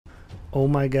Oh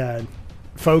my god.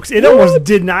 Folks, it almost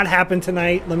did not happen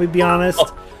tonight, let me be honest.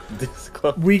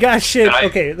 We got shit.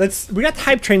 Okay, we got the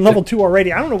hype train level 2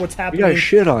 already. I don't know what's happening. We got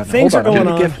shit on. Things are going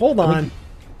on. Hold on.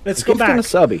 Let's go back. A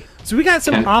subby. So we got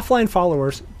some offline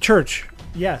followers. Church.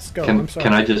 Yes, go. I'm sorry.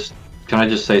 Can I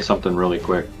just say something really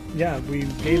quick? Yeah, we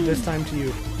gave this time to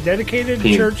you. Dedicated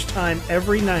church time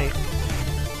every night.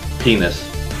 Penis.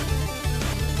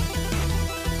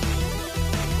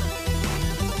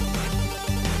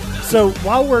 So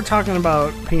while we're talking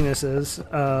about penises,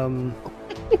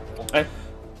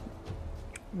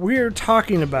 we're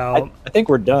talking about. I think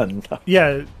we're done.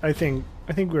 Yeah, I think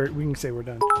we can say we're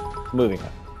done. Moving on.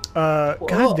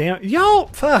 God damn, yo,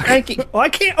 fuck. Well, I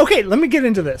can't. Okay, let me get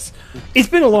into this. It's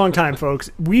been a long time, folks.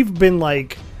 We've been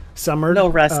like summered. No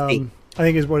rusty. I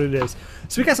think is what it is.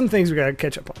 So we got some things we gotta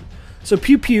catch up on. So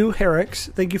Pew Pew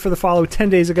Herrix, thank you for the follow 10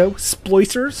 days ago.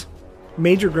 Sploicers,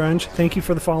 Major Grunge, thank you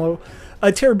for the follow.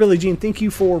 Terra Billie Jean, thank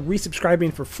you for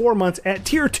resubscribing for 4 months at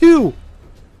tier 2.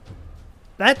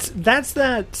 That's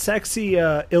that sexy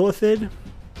Illithid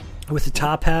with the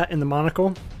top hat and the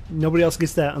monocle. Nobody else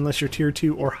gets that unless you're tier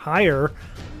 2 or higher.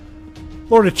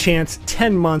 Lord of Chance,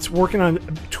 10 months, working on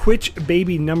Twitch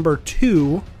Baby number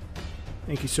 2.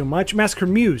 Thank you so much. Massacre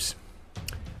Muse,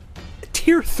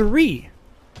 tier 3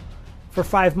 for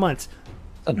 5 months.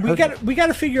 We got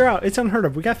to figure out. It's unheard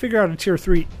of. We got to figure out a tier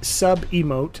 3 sub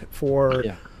emote for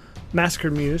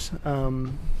Massacre Muse. Yeah,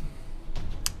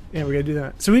 we got to do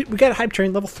that. So we got a hype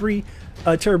train level 3.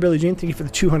 Terra Billie Jean, thank you for the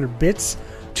 200 bits.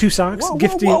 2 socks,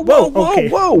 gifting. Whoa.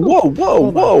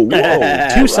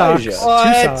 2 socks. 2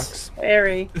 socks.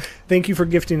 Harry. Thank you for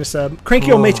gifting a sub.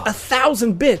 Cranky Old Mage,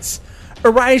 1,000 bits.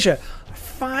 Arija,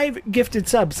 5 gifted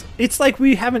subs. It's like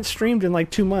we haven't streamed in like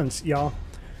 2 months, y'all.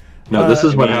 No, this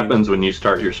is what happens when you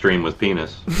start your stream with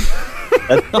penis.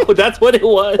 That's what it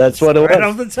was. That's what it was. Right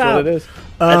off the top. That's what it is.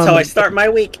 That's how I start my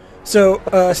week. So,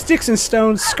 Sticks and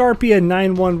Stones, Scarpia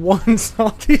 911,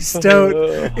 Salty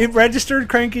Stoat. It registered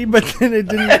Cranky, but then it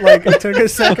didn't, it took a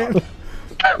second.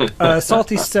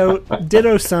 Salty Stoat,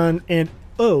 Ditto Sun, and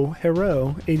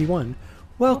Hero 81.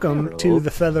 Welcome to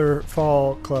the Feather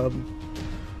Fall Club.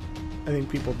 I think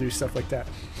people do stuff like that.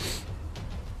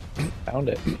 Pound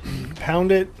it.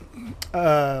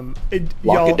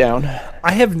 Lock it down.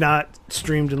 I have not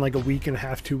streamed in like a week and a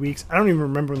half, 2 weeks. I don't even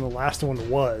remember when the last one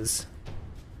was.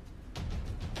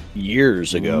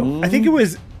 Years ago. I think it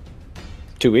was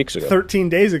 2 weeks ago. 13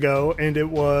 days ago, and it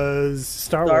was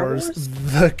Star Wars?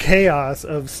 The chaos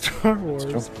of Star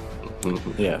Wars.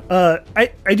 Yeah.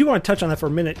 I do want to touch on that for a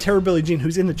minute. Terra Billie Jean,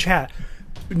 who's in the chat,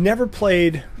 never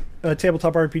played a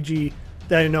tabletop RPG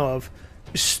that I know of,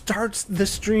 starts the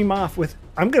stream off with,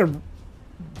 I'm going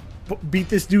to beat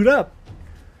this dude up.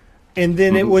 And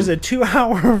then it was a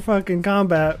 2-hour fucking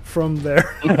combat from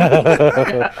there.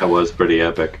 That was pretty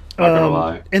epic. Not gonna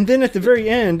lie. And then at the very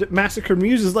end, Massacre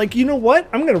Muse is like, you know what?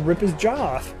 I'm gonna rip his jaw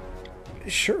off.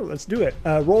 Sure, let's do it.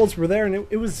 Rolls were there, and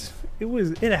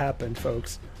it happened,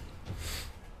 folks.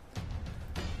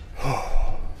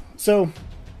 So,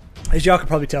 as y'all can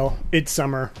probably tell, it's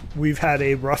summer. We've had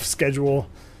a rough schedule.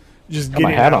 Just getting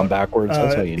my hat on backwards.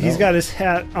 That's how you know. He's got his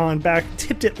hat on back,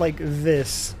 tipped it like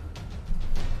this.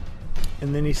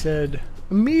 And then he said,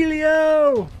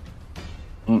 Emilio!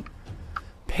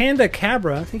 Panda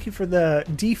Cabra, thank you for the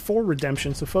D4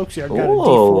 redemption. So, folks, you got a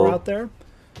D4 out there.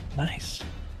 Nice.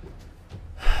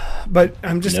 But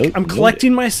I'm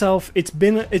collecting myself. It's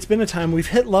been a time. We've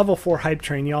hit level 4 hype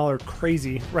train. Y'all are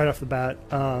crazy right off the bat.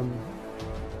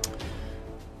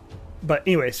 But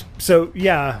anyways, so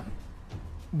yeah,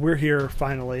 we're here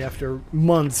finally after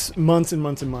months and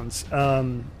months.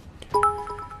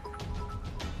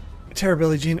 Terra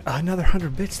Billie Jean, another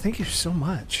 100 bits. Thank you so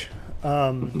much.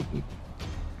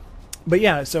 But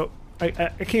yeah, so I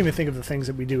can't even think of the things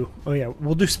that we do. Oh yeah,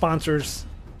 we'll do sponsors.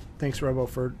 Thanks, Robo,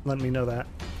 for letting me know that.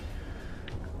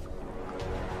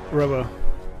 Robo.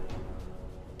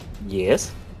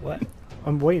 Yes. What?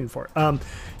 I'm waiting for it.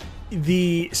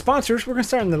 The sponsors, we're going to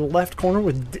start in the left corner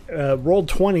with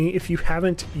Roll20. If you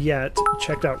haven't yet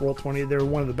checked out Roll20, they're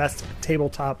one of the best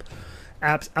tabletop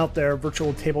apps out there,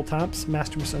 virtual tabletops.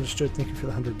 Master Misunderstood, thank you for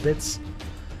the 100 bits.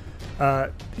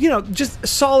 Just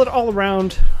solid all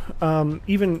around.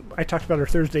 Even I talked about our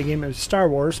Thursday game, it was Star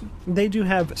Wars. They do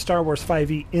have Star Wars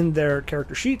 5e in their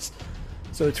character sheets,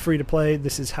 so it's free to play.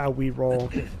 This is how we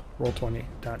roll.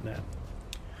 Roll20.net.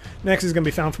 Next is going to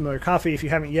be Found Familiar Coffee. If you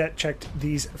haven't yet checked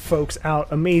these folks out,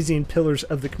 amazing pillars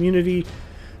of the community.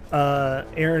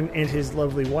 Aaron and his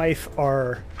lovely wife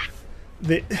are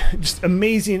just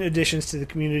amazing additions to the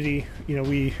community.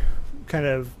 We kind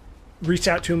of reached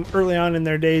out to them early on in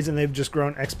their days, and they've just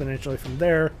grown exponentially from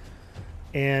there.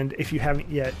 And if you haven't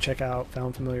yet, check out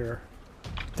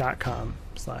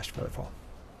foundfamiliar.com/featherfall.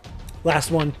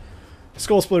 Last one,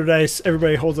 Skull Splitter Dice.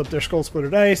 Everybody holds up their Skull Splitter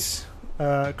Dice.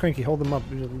 Cranky, hold them up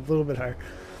a little bit higher.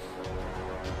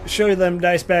 Show them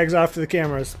dice bags off to the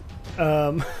cameras.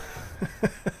 So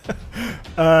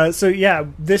yeah,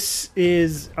 this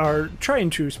is our try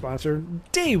and true sponsor,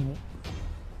 day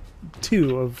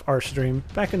 2 of our stream,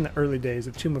 back in the early days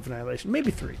of Tomb of Annihilation, maybe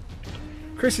 3.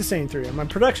 Chris is saying 3, and my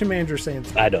production manager is saying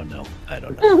 3. I don't know.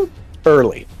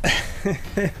 Early.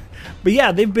 But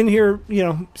yeah, they've been here,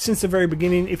 since the very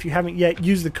beginning. If you haven't yet,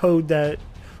 use the code that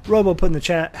Robo put in the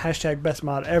chat, hashtag best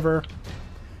mod ever.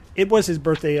 It was his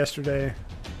birthday yesterday.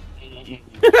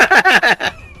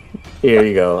 Here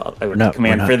you go. I have a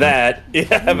command for that. Yeah,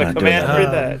 I have a command for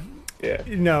that. Yeah.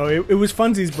 No, it was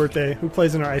Funzy's birthday, who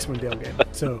plays in our Icewind Dale game.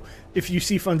 So if you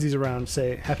see Funzies around,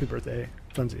 say happy birthday,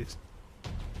 Funzies.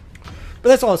 But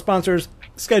that's all the sponsors.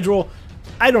 Schedule,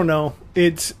 I don't know.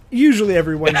 It's usually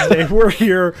every Wednesday. We're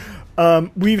here.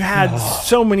 We've had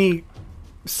so many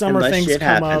summer things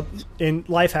come up, and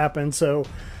life happens. So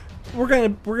we're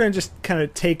gonna just kind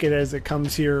of take it as it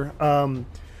comes here.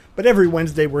 But every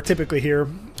Wednesday we're typically here.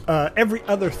 Every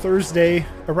other Thursday,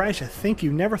 Elijah, thank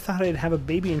you. Never thought I'd have a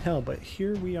baby in hell, but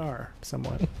here we are,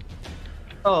 somewhat.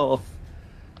 Oh.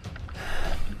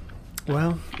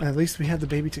 Well, at least we had the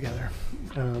baby together.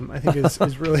 I think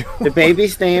is really... The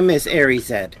baby's name is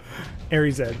Arized.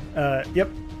 Arized. Yep.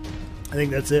 I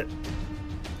think that's it.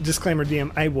 Disclaimer,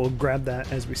 DM, I will grab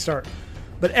that as we start.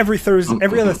 But every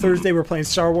other Thursday, we're playing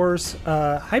Star Wars.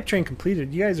 Hype Train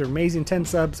completed. You guys are amazing. 10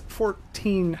 subs,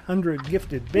 1,400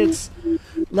 gifted bits.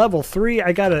 Level 3,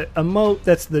 I got a emote.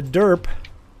 That's the derp.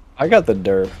 I got the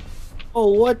derp.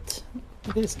 Oh, what?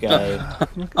 This guy.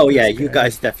 Oh, yeah, you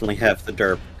guys definitely have the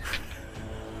derp.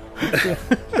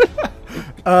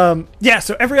 Yeah,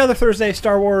 so every other Thursday,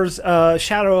 Star Wars,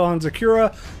 Shadow on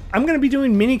Zakura. I'm going to be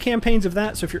doing mini campaigns of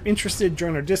that, so if you're interested,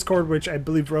 join our Discord, which I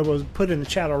believe Robo's put in the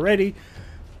chat already.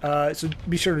 So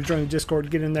be sure to join the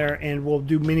Discord, get in there, and we'll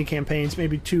do mini campaigns,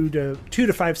 maybe 2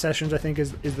 to 5 sessions, I think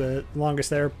is the longest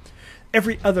there.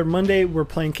 Every other Monday, we're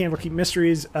playing Candlekeep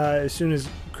Mysteries as soon as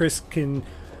Chris can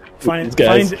find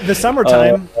the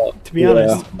summertime, to be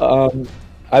honest.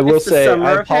 I will say,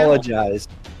 I apologize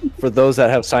for those that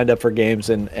have signed up for games,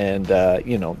 and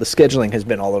the scheduling has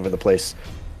been all over the place.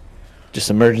 Just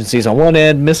emergencies on one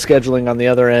end, misscheduling on the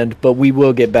other end, but we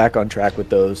will get back on track with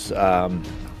those.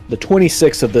 The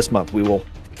 26th of this month, we will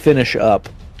finish up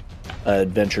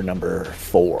adventure number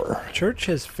 4. Church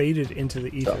has faded into the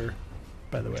ether,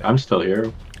 by the way. I'm still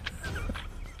here.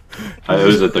 I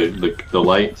was at the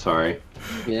light, sorry.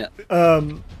 Yeah.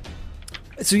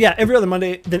 So yeah, every other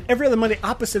Monday. Then every other Monday,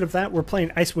 opposite of that, we're playing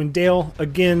Icewind Dale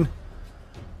again.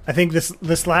 I think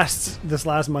this last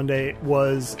Monday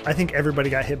was. I think everybody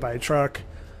got hit by a truck.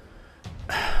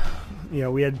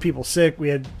 We had people sick. We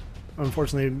had,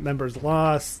 unfortunately, members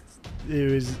lost.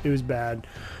 It was bad.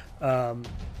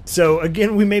 So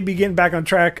again, we may be getting back on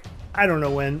track. I don't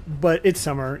know when, but it's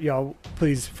summer. Y'all,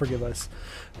 please forgive us.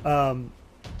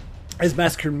 As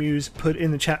Massacre Muse put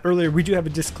in the chat earlier, we do have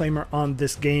a disclaimer on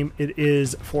this game. It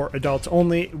is for adults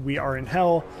only. We are in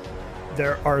hell.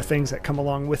 There are things that come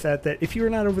along with that if you are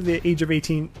not over the age of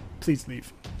 18, please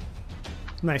leave.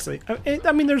 Nicely.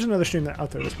 I mean, there's another stream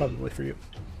out there that's probably for you.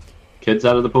 Kids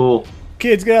out of the pool.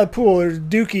 Kids, get out of the pool. There's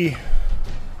Dookie.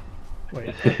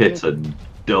 Wait. It's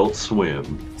Adult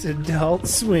Swim. It's Adult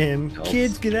Swim.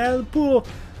 Kids, get out of the pool.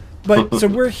 But so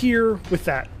we're here with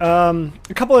that. A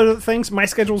couple of other things. My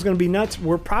schedule is going to be nuts.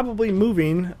 We're probably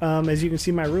moving. As you can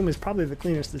see, my room is probably the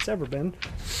cleanest it's ever been.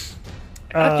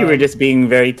 I thought you were just being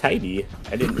very tidy.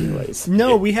 I didn't realize.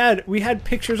 No, we had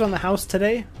pictures on the house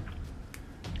today,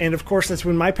 and of course that's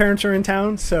when my parents are in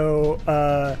town. So,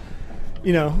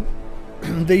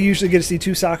 they usually get to see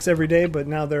 2 socks every day, but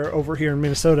now they're over here in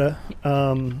Minnesota.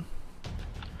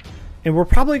 And we're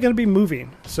probably going to be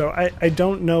moving. So I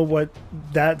don't know what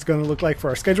that's going to look like for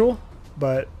our schedule,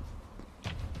 but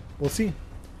we'll see.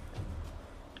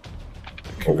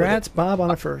 Congrats, Bob,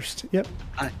 on a first. Yep.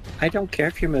 I don't care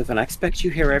if you're moving. I expect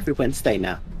you here every Wednesday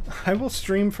now. I will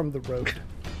stream from the road.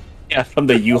 Yeah, from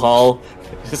the U-Haul.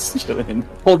 Just chilling.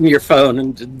 Holding your phone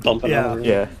and just bumping over.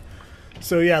 Yeah.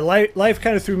 So yeah, life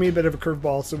kind of threw me a bit of a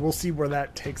curveball, so we'll see where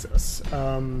that takes us.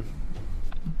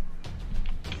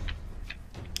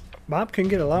 Bob can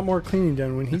get a lot more cleaning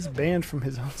done when he's banned from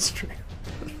his own stream.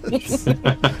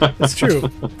 That's true.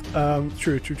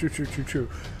 True.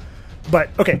 But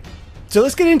okay, so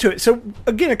let's get into it. So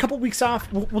again, a couple weeks off.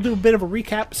 We'll do a bit of a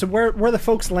recap. So where the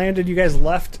folks landed, you guys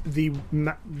left the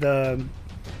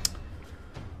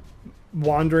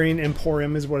Wandering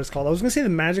Emporium is what it's called. I was going to say the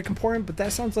Magic Emporium, but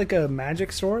that sounds like a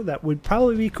magic store. That would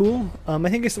probably be cool. I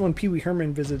think it's the one Pee Wee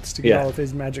Herman visits to get all of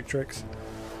his magic tricks.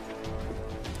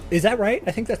 Is that right?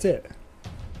 I think that's it.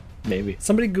 Maybe.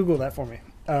 Somebody Google that for me.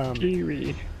 Pee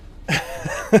Wee.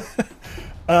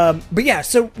 But yeah,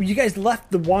 so you guys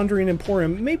left the Wandering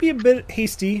Emporium, maybe a bit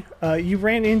hasty. You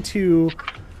ran into,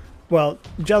 well,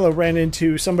 Jello ran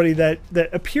into somebody that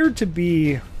appeared to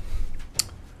be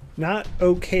not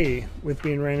okay with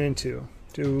being ran into.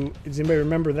 Does anybody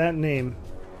remember that name?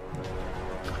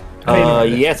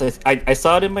 Yes, I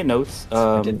saw it in my notes.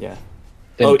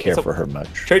 Didn't care for her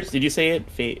much. Church, did you say it?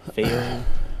 Feonor?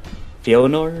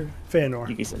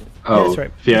 Feanor. You said it. Oh, yeah, that's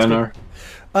right. Feanor.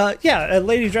 Yeah, a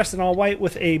lady dressed in all white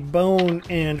with a bone,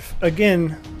 and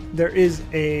again, there is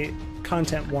a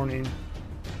content warning.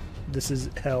 This is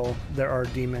hell. There are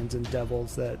demons and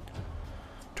devils that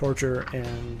torture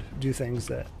and do things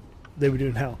that they would do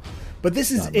in hell. But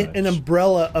this is an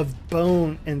umbrella of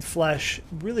bone and flesh.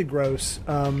 Really gross.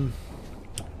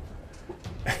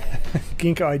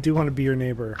 Ginkgo, I do want to be your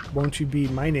neighbor. Won't you be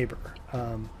my neighbor?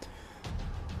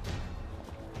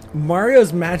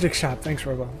 Mario's Magic Shop. Thanks,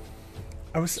 Robo.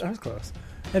 I was close.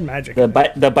 And magic.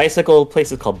 The bicycle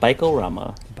place is called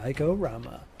Bike-O-Rama.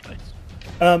 Bike-O-Rama. Nice.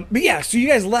 But yeah, so you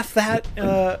guys left that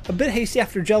a bit hasty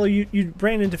after Jello. You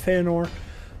ran into Feanor,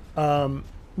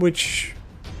 which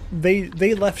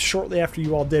they left shortly after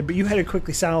you all did. But you headed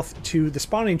quickly south to the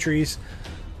spawning trees,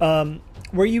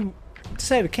 where you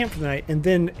decided to camp for the night, and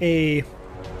then a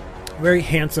very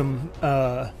handsome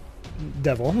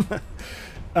devil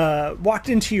walked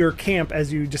into your camp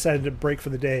as you decided to break for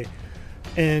the day.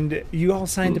 And you all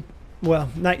signed well,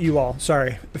 not you all,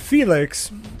 sorry.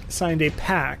 Felix signed a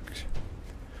pact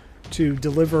to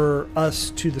deliver us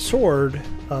to the sword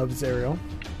of Zariel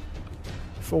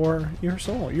for your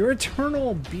soul. Your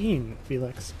eternal being,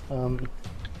 Felix. We'll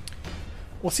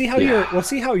see how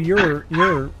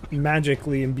your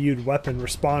magically imbued weapon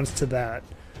responds to that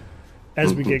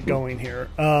as we get going here.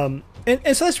 And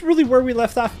so that's really where we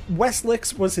left off.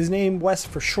 Westlix was his name, Wes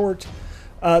for short.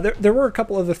 There were a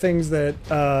couple other things that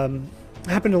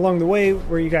happened along the way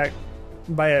where you got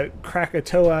by a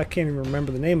Krakatoa. I can't even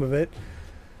remember the name of it.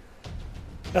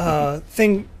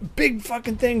 Big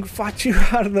fucking thing fought you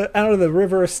out of the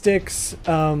river of Styx.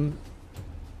 Yep,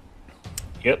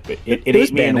 it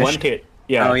ate me in one hit.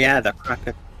 Yeah. Oh yeah, the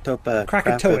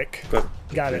Krakatoic.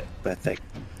 Got it. I think.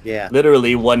 Yeah.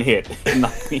 Literally one hit.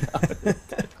 Knocked me out.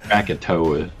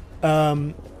 Krakatoa.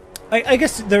 I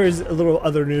guess there is a little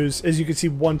other news. As you can see,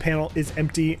 one panel is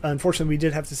empty. Unfortunately, we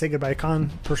did have to say goodbye to Khan.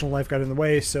 Personal life got in the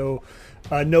way, so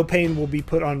No Pain will be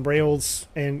put on rails,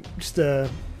 and just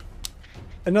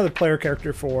another player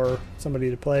character for somebody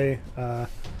to play.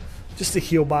 Just a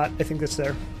heal bot, I think that's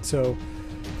there. So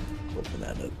open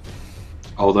that up.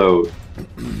 Although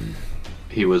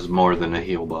he was more than a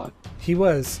heal bot. He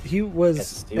was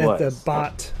Yes, he at was. the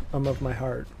bottom of my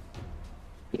heart.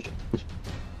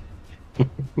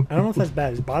 I don't know if that's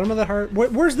bad. Is bottom of the heart?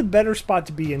 Where's the better spot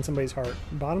to be in somebody's heart?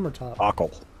 Bottom or top?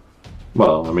 Cockle.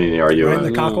 Well, I mean, are you Right in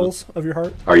the cockles of your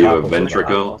heart? Are you a Cockles in the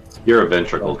ventricle? You're a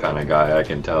ventricle kind of guy, I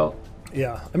can tell.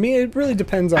 Yeah. I mean, it really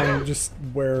depends on just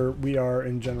where we are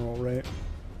in general, right?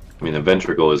 I mean, the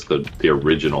ventricle is the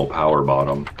original power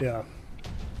bottom. Yeah.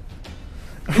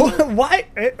 Why?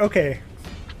 Okay.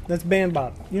 That's band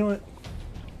bottom. You know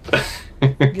what?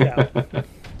 Get out.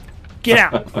 Get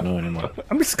out. I don't know anymore.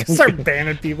 I'm just going to start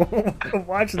banning people.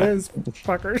 Watch this,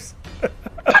 fuckers.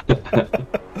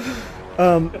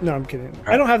 No, I'm kidding.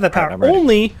 I don't have that power. I'm ready.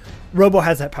 Only Robo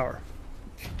has that power.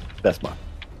 Best mod.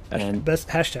 And Best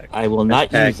hashtag. I will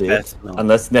not use it best mod.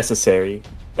 unless necessary.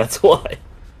 That's why.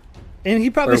 And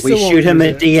he probably Or still we won't shoot him use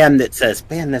a it. DM that says,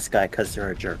 ban this guy because they're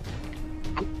a jerk.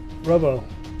 Robo,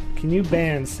 can you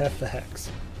ban Seth the Hex?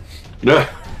 Yeah.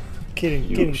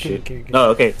 Kidding. No,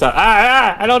 okay. So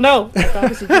I don't know.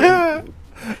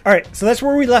 All right, so that's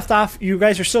where we left off. You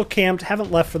guys are still camped,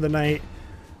 haven't left for the night.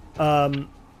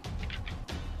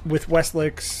 With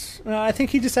Westlix, I think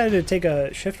he decided to take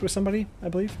a shift with somebody, I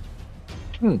believe.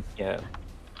 Yeah.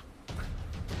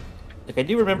 Like I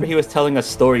do remember he was telling us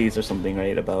stories or something,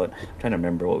 right? About I'm trying to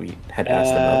remember what we had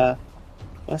asked about.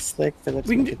 Westlake, Phillips,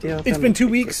 We can make a deal with it's them, been 2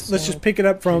 keep weeks. this Let's up. just pick it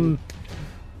up from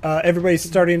everybody's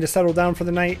starting to settle down for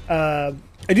the night. I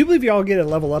do believe you all get a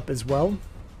level up as well.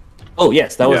 Oh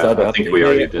yes, that was Yeah, the other I think update. we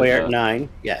already did We're that. at 9.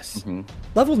 Yes.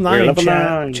 Level 9, level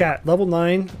chat. 9. Chat, level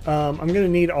 9. I'm going to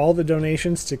need all the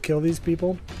donations to kill these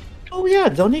people. Oh yeah,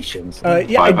 donations.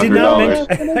 Yeah, I did not $500.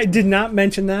 mention. I did not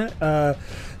mention that.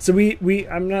 So we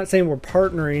I'm not saying we're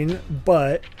partnering,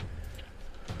 but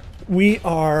we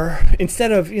are,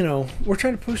 instead of, we're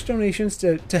trying to push donations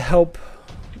to help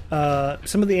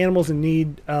some of the animals in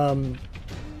need. And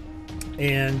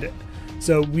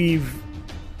so we've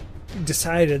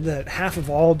decided that half of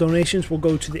all donations will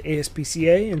go to the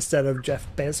ASPCA instead of Jeff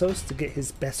Bezos to get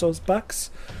his Bezos bucks.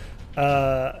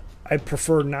 I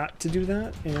prefer not to do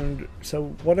that, and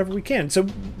so whatever we can. So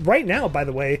right now, by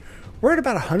the way, we're at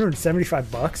about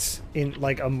 $175 in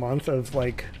like a month of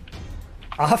like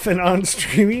off and on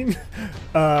streaming.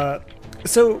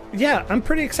 So yeah, I'm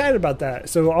pretty excited about that.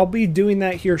 So I'll be doing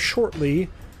that here shortly,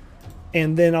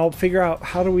 and then I'll figure out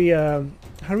how do we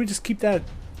just keep that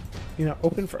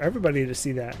open for everybody to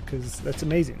see that, because that's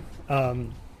amazing. But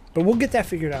we'll get that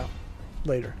figured out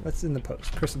later. That's in the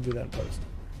post. Chris will do that in post.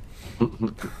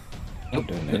 Not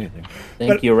doing anything.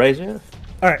 Thank you, Elijah.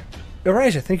 All right,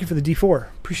 Elijah, thank you for the D4.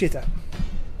 Appreciate that.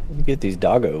 Let me get these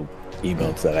doggo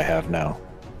emotes that I have now.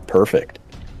 Perfect.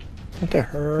 Right there.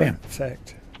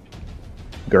 Perfect.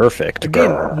 Perfect.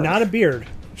 Again, not a beard.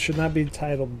 Should not be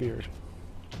titled beard.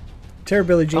 Tara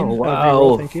Billie Jean. Oh,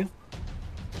 wow. Thank you.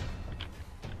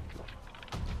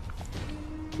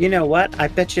 You know what? I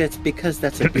bet you it's because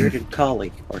that's a bearded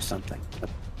collie or something.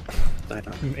 I don't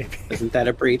know. Maybe. Isn't that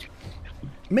a breed?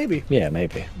 Maybe. Yeah,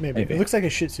 maybe. It looks like a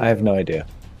Shih Tzu. I have no idea.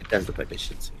 It does look like a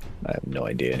Shih Tzu. I have no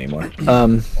idea anymore.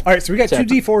 All right, so we got two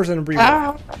D4s and a breed.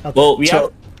 Well, we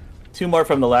have 2 more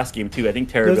from the last game too. I think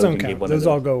Tara Those don't gave count. one. Those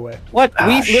all go away. What?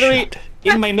 We shit. literally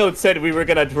in my notes said we were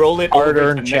gonna roll it. Hard over to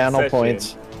earned next channel session.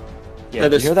 points. Yeah, So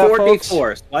there's you hear that, 4 folks?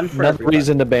 D4s, one for Another everybody.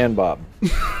 reason to ban Bob.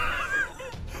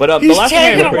 But the He's last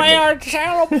taking time away our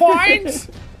channel points.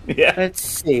 Yeah. Let's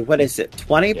see, what is it?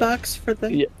 $20 for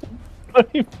the? Yeah.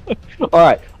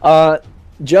 All right.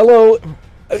 Jello,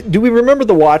 do we remember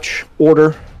the watch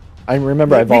order? I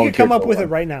remember I We volunteered. could come up for with one. it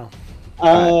right now.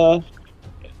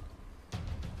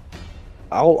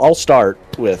 I'll start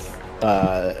with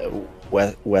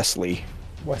Wesley.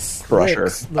 Crusher.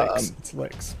 Licks. It's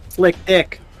Licks. Slick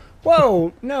Dick.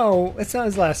 Whoa, no, it's not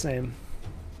his last name.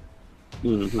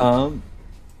 Mm-hmm.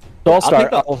 So I'll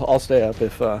start. take I'll stay up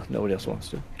if nobody else wants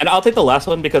to. And I'll take the last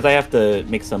one because I have to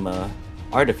make some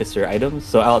artificer items.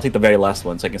 So I'll take the very last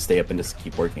one so I can stay up and just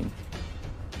keep working.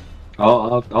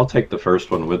 I'll take the first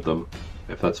one with them,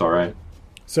 if that's all right.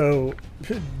 So,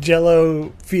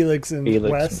 Jello, Felix, and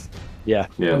Wes. Yeah.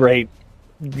 Yeah. Great.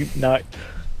 Not.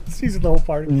 He's the whole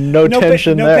party. No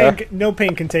tension there. No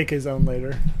pain can take his own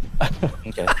later.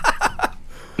 Okay.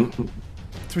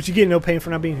 That's what you get. No pain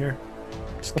for not being here.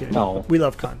 Just kidding. No. We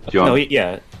love Con. Do you want,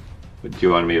 yeah. do you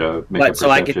want me to make a What, so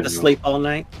I get to perception? sleep all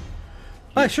night?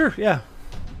 Sure, yeah.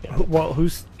 Well,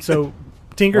 so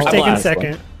Tinker's Well, taking last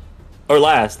second. Or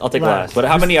last. I'll take last. But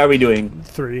how many are we doing?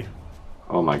 3.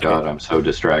 Oh my god, I'm so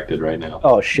distracted right now.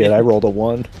 Oh shit! I rolled a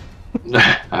 1,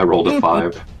 I rolled a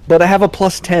 5. but I have a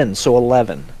 +10, so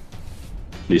 11.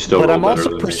 You still But roll I'm better also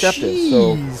than me. perceptive,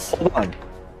 so Jeez. hold on.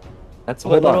 That's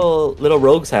what Hold little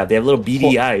rogues have. They have little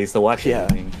beady eyes to watch Yeah.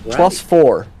 everything.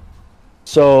 +4,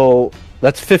 so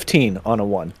that's 15 on a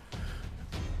 1.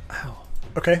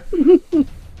 Okay.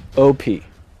 OP.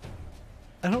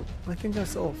 I think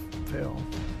that's still a fail.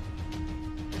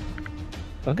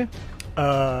 Okay.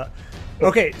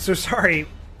 Okay, so sorry.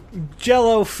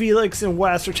 Jello, Felix, and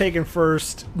Wes are taking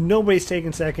first. Nobody's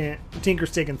taking second.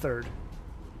 Tinker's taking third.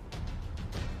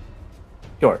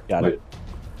 Sure. Got Wait, it.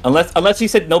 Unless you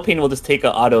said no pain, we'll just take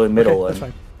an auto in middle. Okay, that's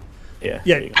and, fine. Yeah.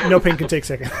 Yeah, there you go. no pain can take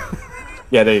second.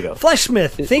 Yeah, there you go.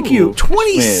 Fleshsmith, thank you. Ooh,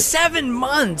 27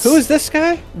 months. Who is this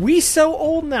guy? We so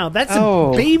old now. That's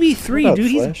Oh, a baby 3, what up,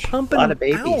 dude. He's Flesh? pumping A lot of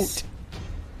them babies.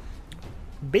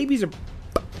 out. Babies are.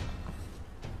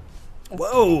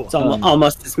 Whoa. It's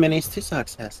almost as many as Two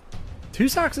Socks has. Two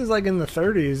Socks is like in the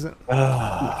 30s.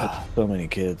 So many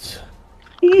kids.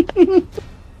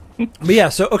 But yeah,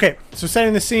 so okay. So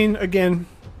setting the scene again.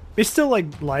 It's still like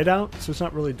light out, so it's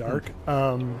not really dark.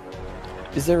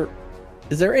 Is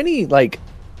there any like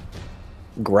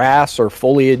grass or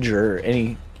foliage or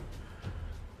any?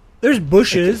 There's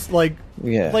bushes, like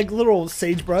Yeah. little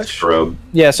sagebrush. Shrub.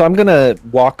 Yeah. So I'm gonna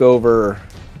walk over,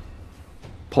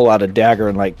 pull out a dagger,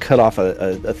 and like cut off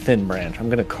a thin branch. I'm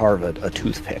gonna carve a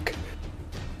toothpick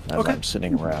as Okay. I'm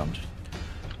sitting around.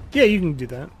 Yeah, you can do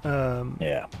that.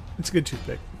 Yeah. It's a good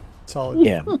toothpick. Solid.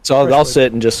 Yeah. So I'll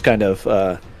sit and just kind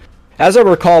of. As I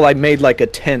recall, I made like a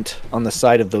tent on the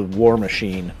side of the war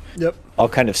machine. Yep. I'll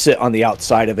kind of sit on the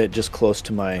outside of it, just close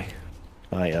to my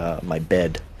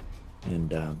bed,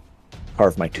 and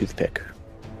carve my toothpick.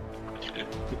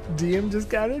 DM just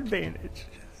got advantage.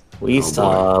 We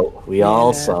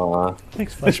all saw.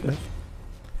 Thanks, Fleshman.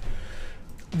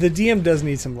 The DM does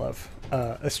need some love.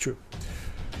 That's true.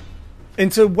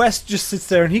 And so Wes just sits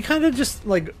there, and he kind of just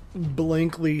like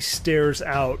blankly stares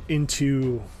out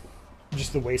into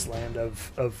just the wasteland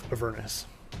of Avernus.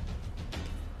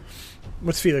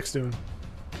 What's Felix doing?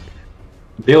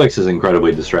 Felix is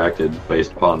incredibly distracted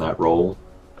based upon that roll.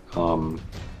 I'm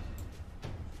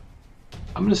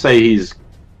going to say he's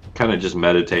kind of just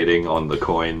meditating on the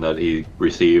coin that he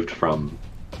received from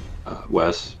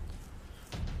Wes.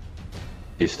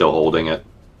 He's still holding it.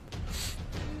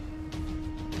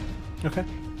 Okay.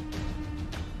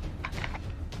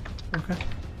 Okay.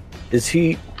 Is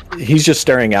he's just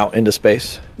staring out into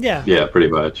space? Yeah. Yeah, pretty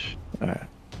much. All right.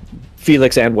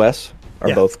 Felix and Wes are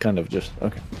Yeah. both kind of just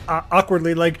okay.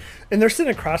 Awkwardly, like, and they're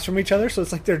sitting across from each other, so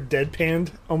it's like they're deadpanned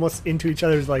almost into each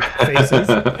other's like faces.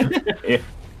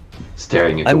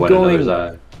 Staring into I'm one going- another's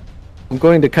eye. I'm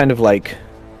going to kind of like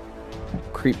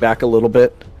creep back a little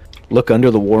bit, look under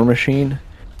the war machine.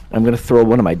 I'm going to throw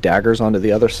one of my daggers onto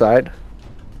the other side.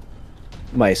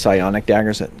 My psionic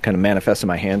daggers that kind of manifest in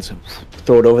my hands.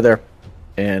 Throw it over there.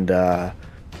 And I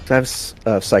have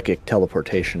psychic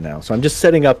teleportation now. So I'm just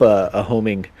setting up a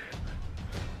homing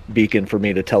beacon for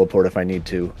me to teleport if I need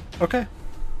to. Okay.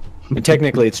 And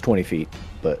technically it's 20 feet,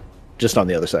 but just on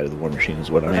the other side of the war machine is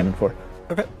what I'm aiming for.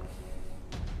 Okay.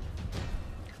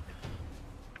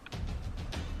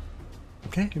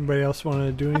 Okay. Anybody else want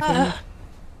to do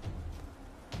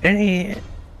anything?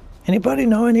 Anybody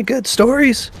know any good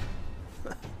stories?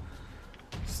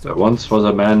 There once was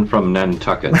a man from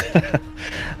Nantucket.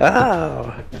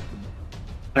 Oh,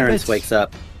 Clarence wakes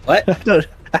up. What?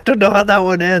 I don't know how that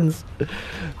one ends.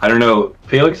 I don't know.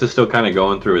 Felix is still kind of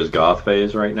going through his goth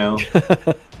phase right now.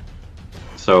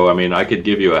 So, I mean, I could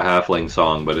give you a halfling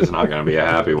song, but it's not going to be a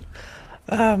happy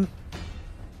one.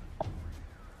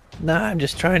 No, I'm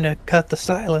just trying to cut the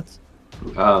silence.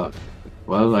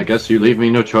 Well, I guess you leave me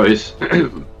no choice.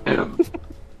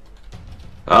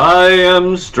 I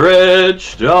am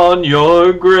stretched on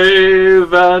your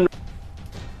grave and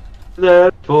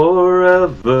that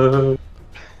forever.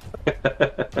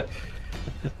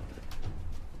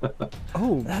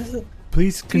 Oh, That's a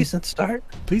please, decent start.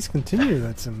 please continue.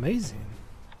 That's amazing.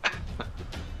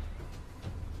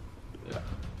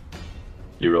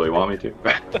 You really want me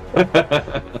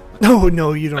to?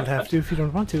 No, you don't have to if you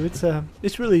don't want to.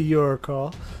 It's really your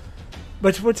call.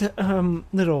 But what,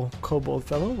 little kobold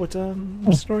fellow, what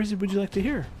stories would you like to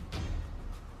hear?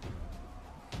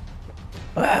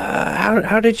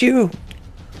 How did you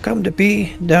come to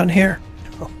be down here?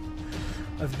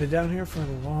 I've been down here for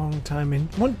a long time,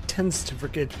 and one tends to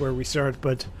forget where we start,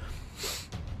 but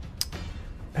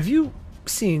have you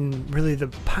seen really the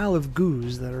pile of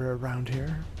goos that are around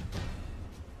here?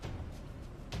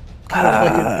 Kind of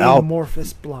like an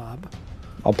amorphous blob.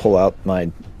 I'll pull out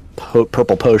my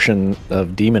purple potion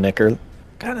of demon ichor.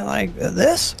 Kind of like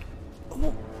this.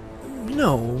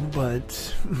 No,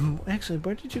 but actually,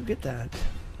 where did you get that?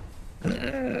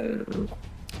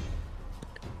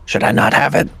 Should I not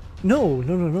have it? No.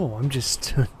 I'm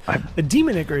just a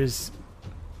demon ichor is,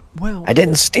 well, I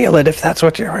didn't steal it. If that's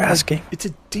what you're asking. it's a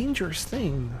dangerous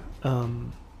thing. I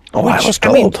was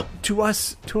I mean, told. to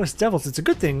us devils, it's a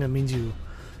good thing. That means you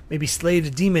maybe slayed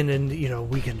a demon, and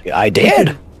we can. I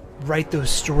did. Write those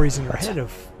stories in our head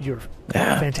of your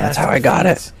fantastic. That's how I got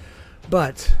feats. it.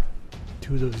 But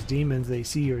to those demons, they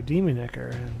see your demon ichor,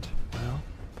 and well,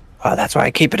 Oh, that's why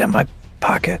I keep it in my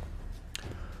pocket.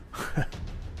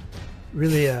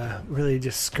 really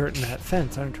just skirting that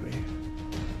fence, aren't we?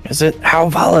 Is it? How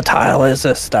volatile is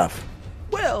this stuff?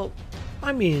 Well,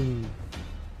 I mean,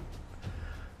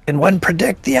 Can one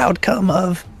predict the outcome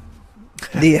of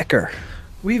the ichor?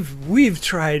 we've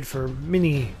tried for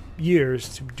many years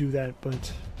to do that,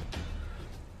 but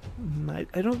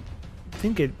I don't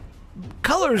think it.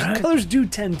 Colors do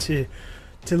tend to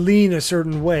lean a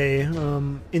certain way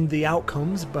in the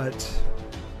outcomes, but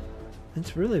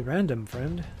it's really random,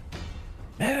 friend.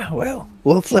 Yeah, well,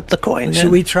 we'll flip the coin Should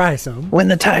then we try some? when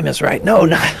the time is right. No,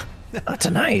 not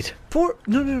tonight.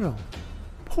 No.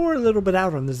 Pour a little bit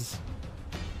out on this.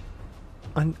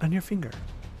 On your finger.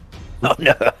 Oh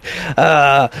no,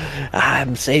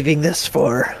 I'm saving this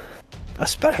for a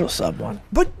special someone.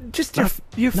 But just your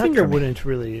not finger for me. wouldn't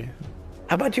really.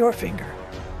 How about your finger?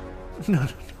 No.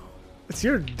 It's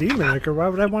your demon ichor. Why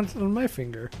would I want it on my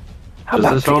finger? How Does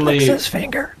about this only- Felix's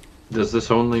finger? Does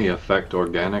this only affect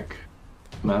organic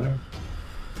matter?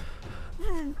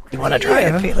 You want to try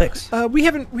Yeah. it, Felix? We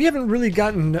haven't really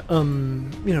gotten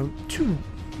too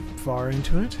far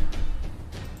into it.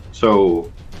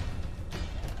 So,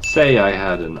 say I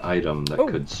had an item that Oh.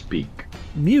 could speak.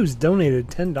 Muse donated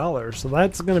 $10, so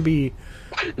that's going to be.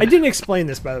 I didn't explain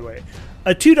this, by the way.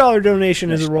 A $2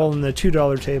 donation is a roll on the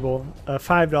 $2 table,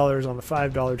 $5 on the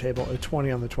 $5 table, a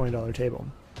 $20 on the $20 table.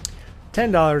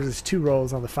 $10 is 2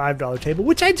 rolls on the $5 table,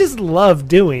 which I just love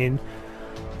doing.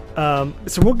 So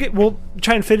we'll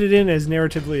try and fit it in as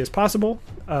narratively as possible.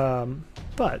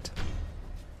 But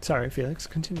sorry, Felix,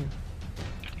 continue.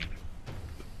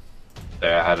 I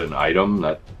had an item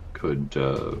that could,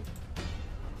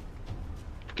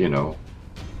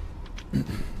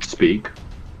 speak,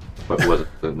 but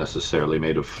wasn't necessarily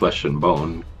made of flesh and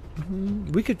bone.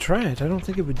 We could try it. I don't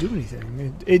think it would do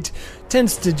anything. It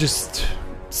tends to just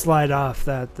slide off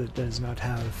that does not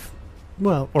have,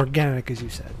 well, organic, as you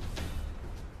said.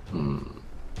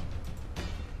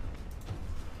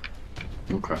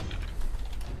 Okay.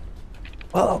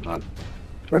 Well,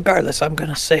 regardless, I'm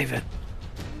gonna save it.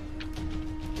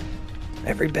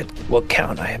 Every bit will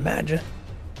count, I imagine.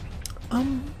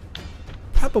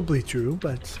 Probably true,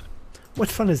 but what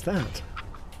fun is that?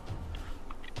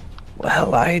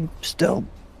 Well, I still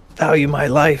value my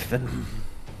life and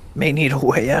may need a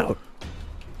way out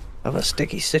of a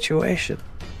sticky situation.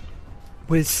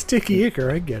 With sticky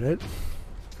ichor, I get it.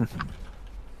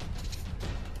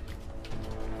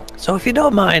 So if you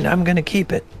don't mind, I'm gonna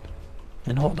keep it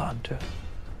and hold on to it.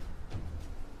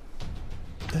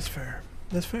 That's fair.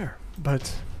 That's fair.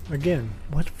 But again,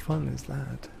 what fun is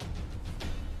that?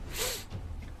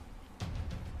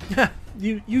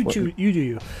 you do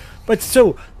you. But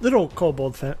so, little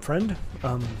kobold friend,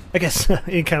 I guess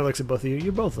he kind of looks at both of you.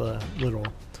 You're both little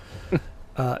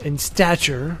in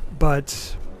stature,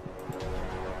 but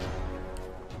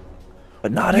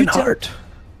not in heart.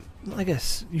 I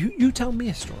guess you tell me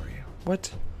a story.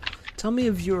 Tell me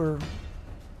of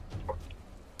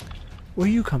where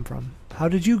you come from. How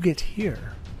did you get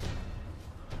here?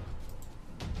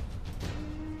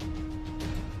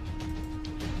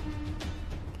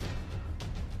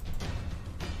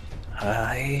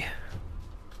 I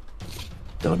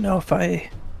don't know if I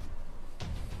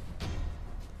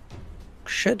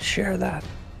should share that.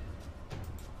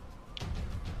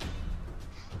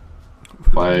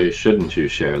 Why shouldn't you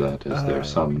share that? Is there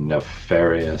some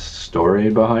nefarious story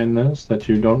behind this that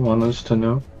you don't want us to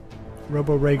know?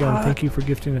 Robo Raygun, thank you for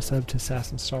gifting a sub to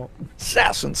Sass and Salt.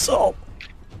 Sass and Salt.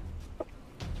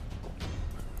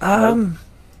 I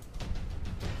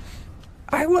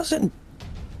wasn't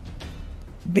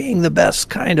being the best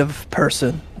kind of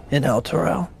person in El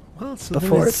Torel. Well, so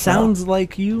before it sounds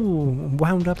like you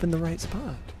wound up in the right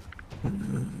spot.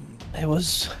 It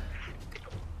was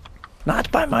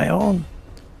not by my own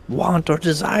want or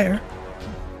desire.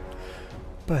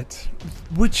 But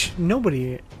which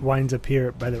nobody winds up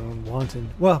here by their own want and,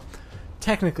 well,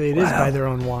 technically it is by their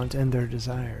own want and their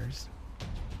desires.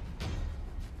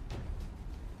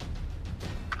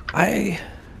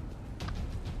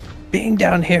 Being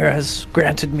down here has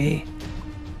granted me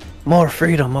more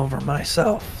freedom over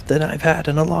myself than I've had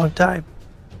in a long time.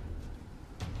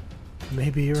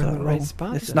 Maybe you're in the right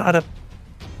spot. It's not a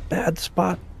bad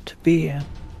spot to be in.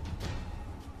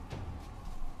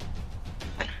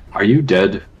 Are you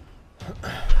dead?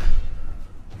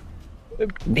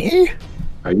 Me?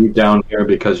 Are you down here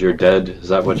because you're dead? Is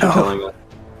that what you're telling us?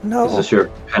 No. Is this your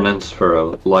penance for a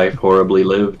life horribly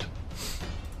lived?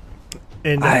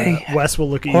 And Wes will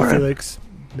look at you, Felix.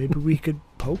 Maybe we could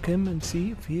poke him and see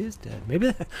if he is dead.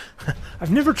 Maybe I've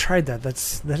never tried that.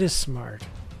 That is smart.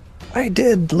 I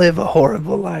did live a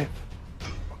horrible life,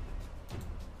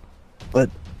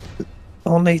 but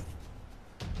only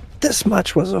this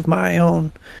much was of my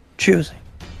own choosing.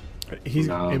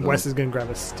 Wes is gonna grab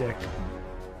a stick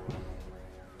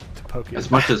to poke you.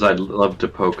 As much as I'd love to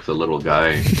poke the little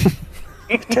guy,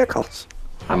 it tickles.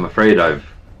 I'm afraid I've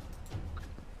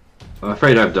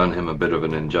done him a bit of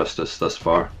an injustice thus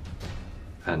far,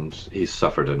 and he's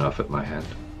suffered enough at my hand.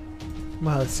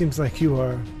 Well, it seems like you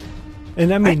are,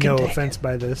 and I mean no offense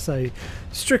by this.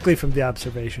 Strictly from the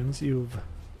observations, you've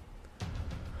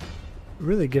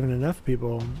really given enough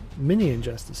people many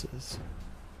injustices.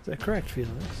 Is that correct,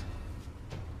 Felix?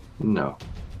 No,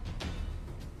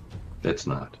 it's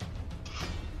not.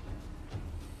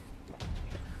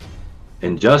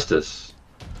 Injustice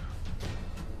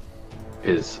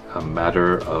is a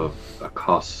matter of a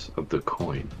cost of the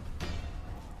coin.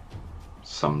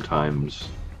 Sometimes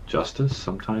justice,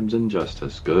 sometimes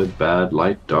injustice. Good, bad,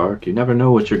 light, dark. You never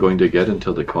know what you're going to get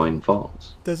until the coin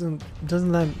falls. Doesn't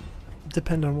that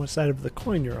depend on what side of the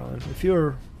coin you're on? If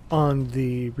you're on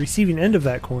the receiving end of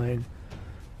that coin,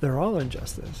 they're all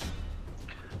injustice.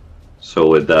 So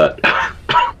with that,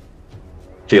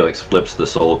 Felix flips the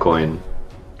soul coin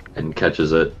and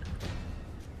catches it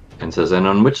and says, "And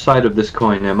on which side of this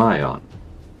coin am I on?"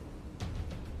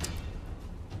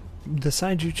 the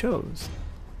side you chose.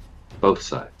 Both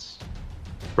sides.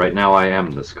 Right now I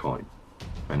am this coin,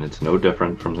 and it's no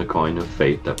different from the coin of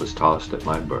fate that was tossed at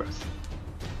my birth.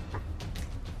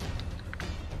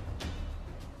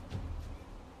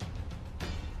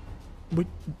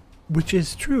 Which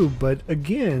is true, but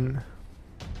again,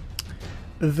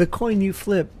 the coin you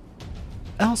flip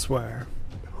elsewhere,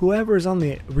 whoever is on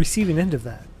the receiving end of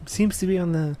that seems to be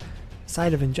on the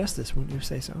side of injustice, wouldn't you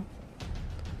say so?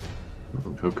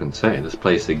 Who can say? This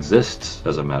place exists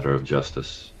as a matter of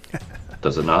justice.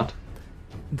 Does it not?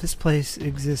 This place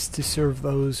exists to serve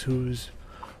those whose,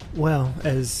 well,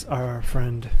 as our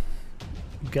friend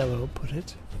Gello put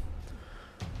it.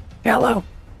 Hello.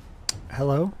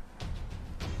 Hello?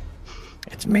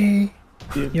 It's me.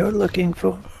 You're looking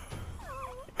for.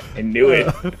 I knew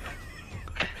it.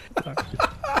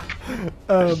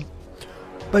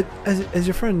 But as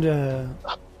your friend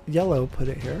Yellow put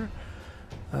it here,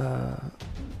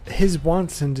 his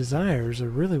wants and desires are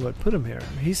really what put him here.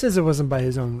 He says it wasn't by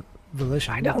his own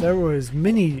volition. I know. There was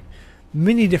many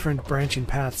different branching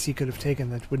paths he could have taken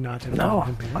that would not have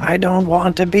gotten him here. I don't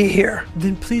want to be here.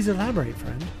 Then please elaborate,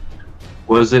 friend.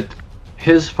 Was it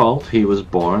his fault he was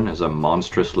born as a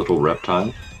monstrous little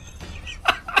reptile?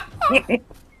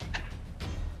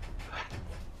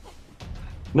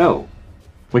 No.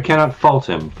 We cannot fault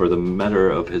him for the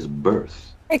matter of his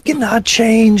birth. I cannot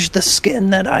change the skin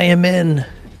that I am in.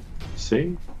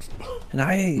 See? And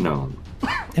I No.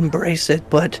 embrace it,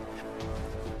 but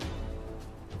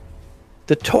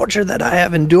the torture that I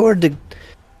have endured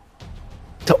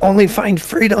to only find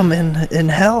freedom in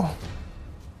hell,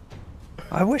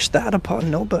 I wish that upon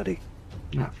nobody.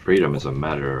 Freedom is a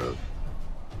matter of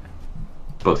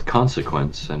both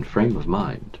consequence and frame of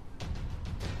mind.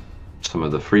 Some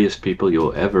of the freest people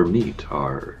you'll ever meet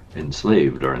are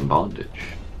enslaved or in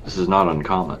bondage. This is not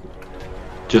uncommon.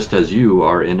 Just as you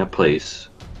are in a place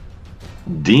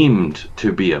deemed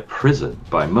to be a prison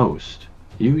by most,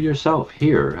 you yourself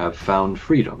here have found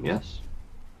freedom, yes?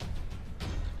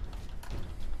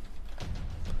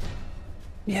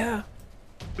 Yeah.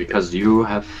 Because you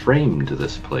have framed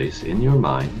this place in your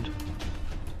mind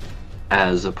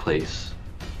as a place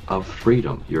of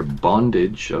freedom. Your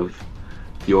bondage of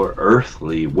your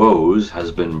earthly woes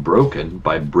has been broken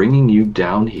by bringing you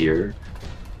down here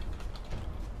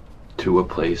to a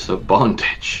place of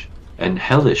bondage and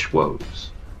hellish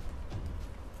woes.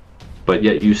 But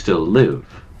yet you still live,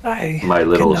 my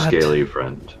little scaly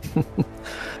friend.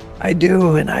 I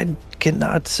do, and I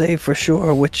cannot say for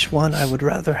sure which one I would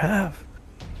rather have.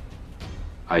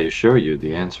 I assure you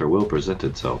the answer will present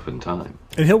itself in time.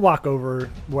 And he'll walk over,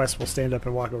 Wes will stand up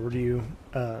and walk over to you,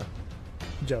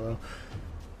 Jello.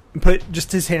 Put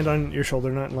just his hand on your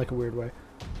shoulder, not in like a weird way.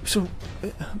 So,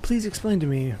 please explain to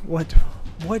me what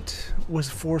was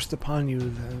forced upon you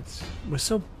that was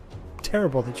so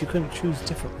terrible that you couldn't choose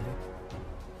differently?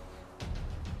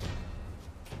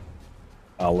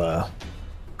 I'll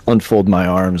unfold my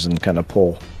arms and kind of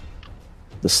pull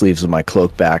the sleeves of my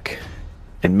cloak back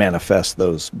and manifest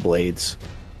those blades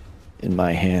in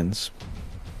my hands.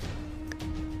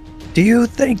 Do you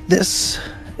think this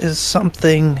is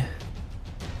something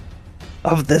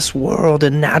of this world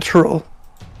and natural?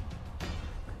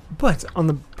 But on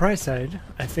the bright side,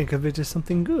 I think of it as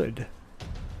something good.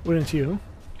 Wouldn't you?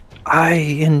 I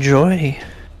enjoy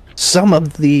some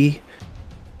of the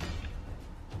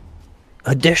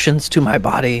additions to my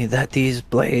body that these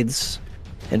blades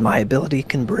and my ability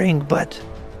can bring, but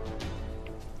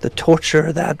the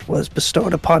torture that was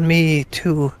bestowed upon me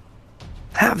to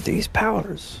have these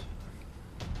powers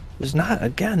is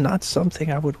not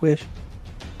something I would wish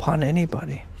upon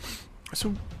anybody.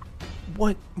 So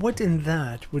what in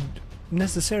that would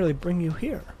necessarily bring you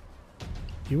here?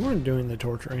 You weren't doing the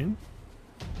torturing.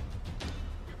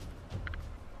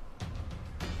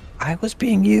 I was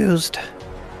being used.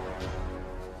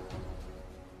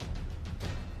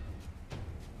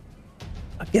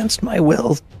 Against my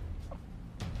will.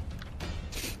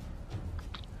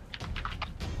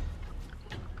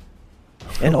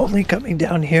 And only coming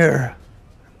down here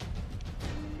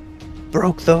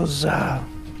broke those,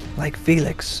 like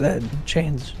Felix said,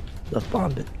 chains of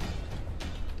bondage.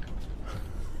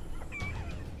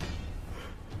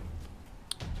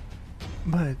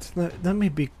 But let me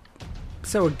be...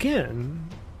 So again,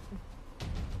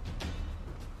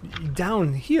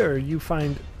 down here you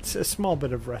find a small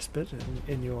bit of respite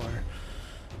in your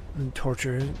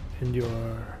torture, in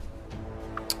your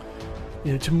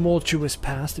tumultuous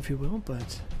past, if you will,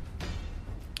 but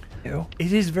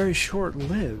it is very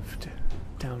short-lived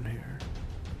down here.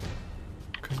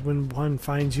 Because when one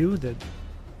finds you,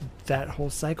 that whole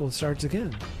cycle starts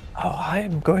again. Oh, I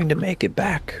am going to make it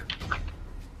back.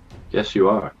 Yes, you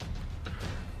are.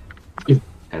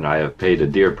 And I have paid a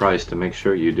dear price to make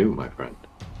sure you do, my friend.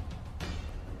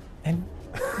 And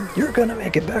you're gonna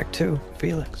make it back too,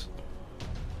 Felix.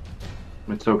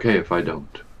 It's okay if I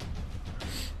don't.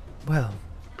 Well,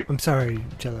 I'm sorry,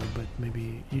 Jello, but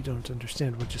maybe you don't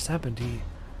understand what just happened.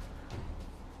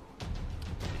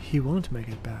 He won't make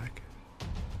it back.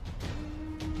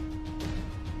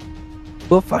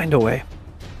 We'll find a way.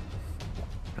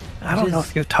 I don't know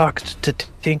if you've talked to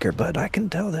Tinker, but I can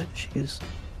tell that she's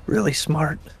really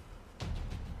smart.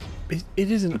 It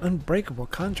is an unbreakable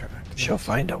contract. She'll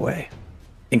find a way.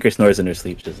 Tinker snores in her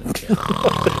sleep, she doesn't.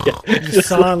 Just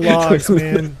sawn logs,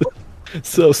 man.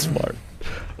 So smart.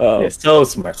 Yeah, so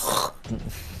smart.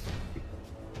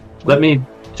 Let me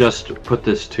just put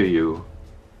this to you,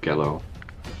 Gello.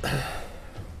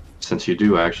 Since you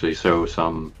do actually show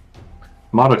some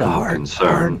modicum of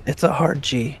concern. It's a hard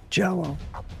G, Jello.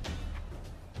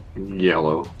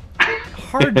 Yellow.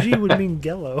 Hard G would mean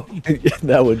Gello.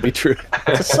 That would be true.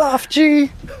 It's a soft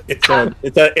G. It's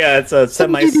a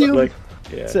semi like.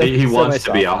 Yeah. He wants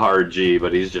to be a hard G,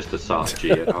 but he's just a soft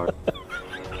G at heart.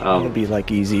 It'd be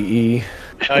like easy E.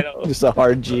 I know. Just a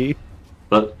hard G.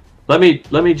 But let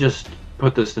me just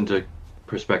put this into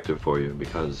perspective for you,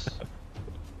 because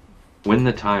when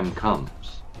the time comes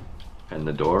and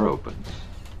the door opens,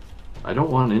 I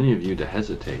don't want any of you to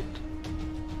hesitate.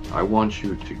 I want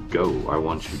you to go. I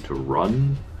want you to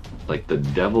run like the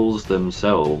devils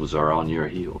themselves are on your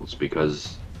heels,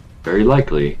 because very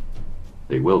likely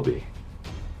they will be.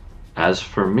 As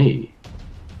for me,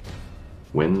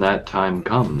 when that time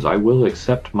comes, I will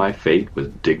accept my fate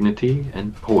with dignity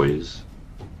and poise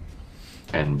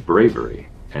and bravery,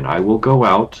 and I will go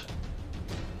out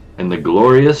in the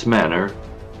glorious manner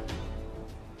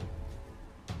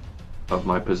of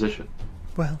my position.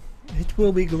 Well, it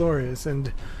will be glorious,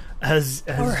 and as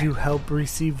you help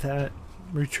retrieve that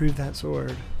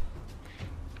sword,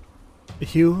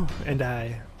 you and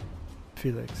I,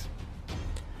 Felix,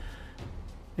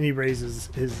 and he raises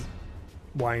his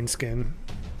wineskin.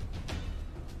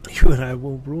 You and I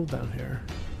will rule down here.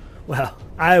 Well,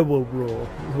 I will rule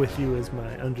with you as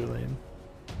my underling.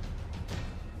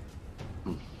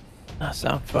 That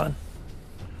sounds fun.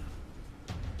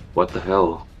 What the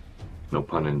hell? No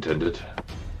pun intended.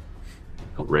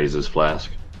 He'll raise his flask.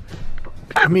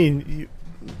 I mean,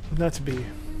 not to be...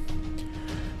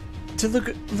 To look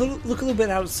a little bit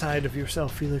outside of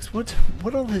yourself, Felix. What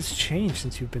all has changed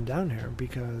since you've been down here?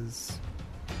 Because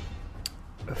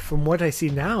from what I see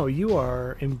now, you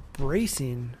are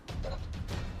embracing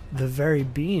the very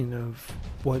being of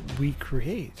what we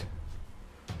create.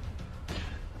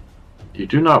 You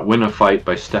do not win a fight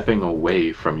by stepping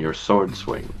away from your sword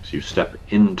swings. You step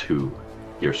into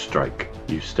your strike.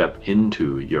 You step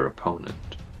into your opponent.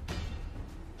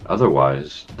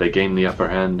 Otherwise, they gain the upper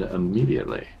hand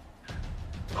immediately.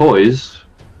 Poise,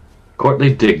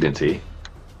 courtly dignity,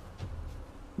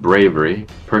 bravery,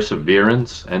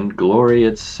 perseverance, and glory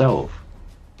itself.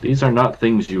 These are not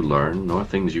things you learn, nor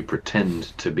things you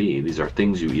pretend to be. These are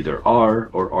things you either are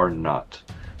or are not.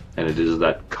 And it is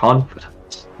that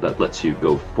confidence that lets you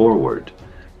go forward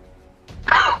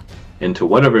into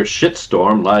whatever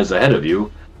shitstorm lies ahead of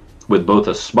you with both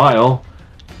a smile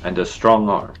and a strong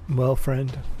arm. Well,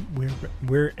 friend,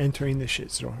 we're entering the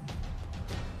shitstorm.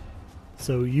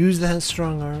 So use that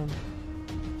strong arm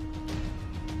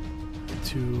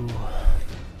to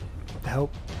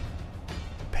help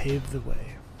pave the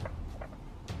way.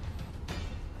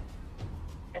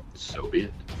 So be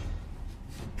it.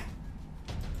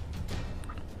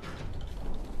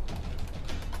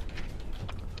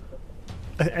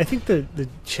 I think the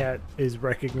chat is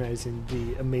recognizing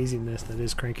the amazingness that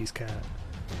is Cranky's cat.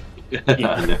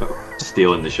 I know.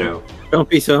 Stealing the show. Don't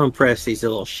be so impressed. He's a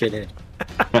little shithead.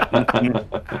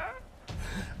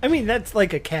 I mean, that's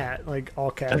like a cat, like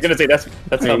all cats. I was gonna say that's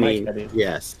how my cat is.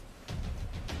 Yes.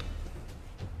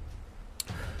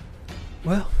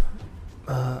 Well,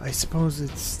 I suppose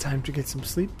it's time to get some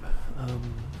sleep.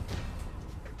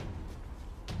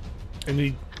 And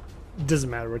he doesn't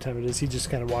matter what time it is. He just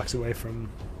kind of walks away from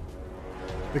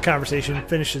the conversation,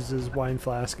 finishes his wine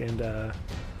flask, and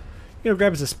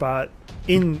grabs a spot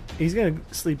in. He's gonna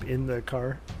sleep in the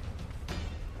car.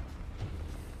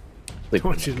 I don't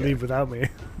want you to leave without me.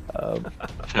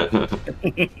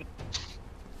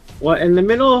 Well, in the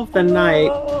middle of the night,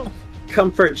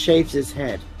 Comfort shaves his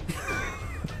head.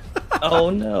 Oh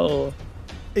no!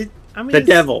 The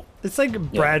devil. It's like a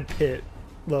Brad Pitt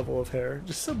level of hair,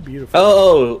 just so beautiful.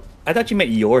 Oh, I thought you meant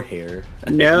your hair.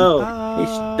 No, he's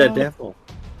the devil.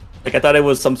 Like I thought it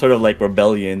was some sort of like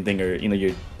rebellion thing, or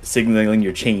you're signaling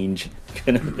your change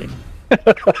kind of thing.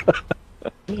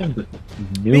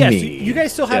 Yeah, so you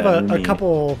guys still have a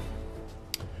couple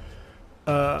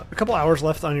hours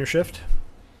left on your shift.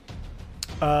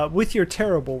 With your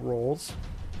terrible rolls.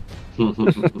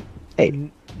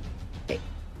 Hey.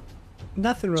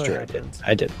 Nothing really happens.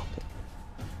 I did.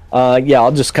 Yeah,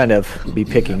 I'll just kind of be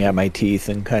picking at my teeth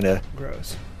and kind of...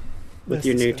 Gross. With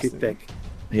your new toothpick.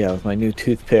 Yeah, with my new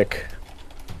toothpick.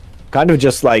 Kind of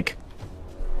just like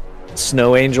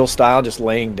Snow Angel style, just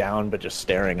laying down but just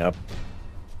staring up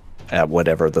at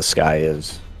whatever the sky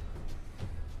is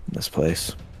in this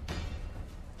place.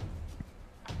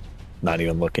 Not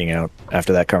even looking out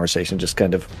after that conversation, just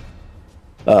kind of,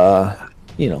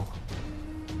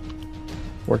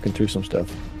 working through some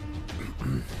stuff.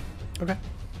 Okay.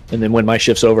 And then when my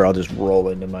shift's over, I'll just roll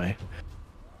into my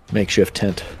makeshift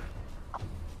tent.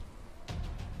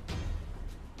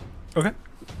 Okay.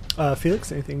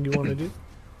 Felix, anything you want to do?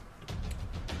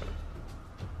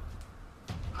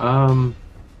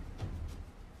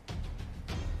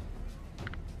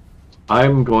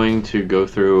 I'm going to go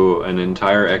through an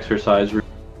entire exercise routine,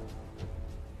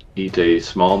 eat a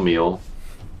small meal,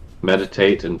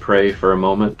 meditate and pray for a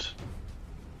moment,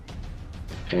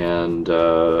 and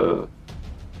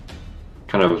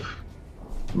kind of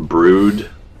brood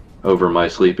over my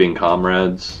sleeping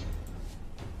comrades,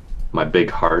 my big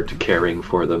heart caring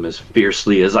for them as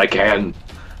fiercely as I can,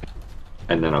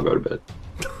 and then I'll go to bed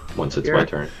once it's my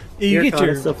turn. You get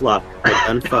your of luck. I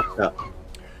done fucked up.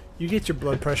 You get your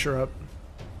blood pressure up.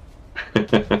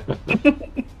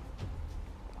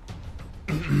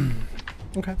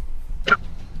 Okay.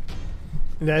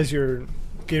 And as you're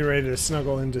getting ready to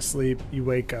snuggle into sleep, you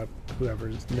wake up.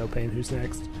 Whoever's no pain, who's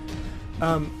next?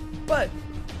 But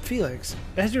Felix,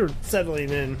 as you're settling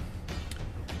in,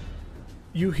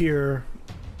 you hear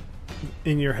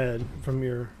in your head from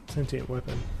your sentient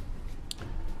weapon.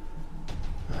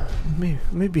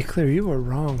 Let me be clear. You were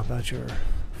wrong about your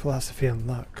philosophy on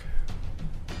luck.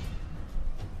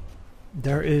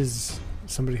 There is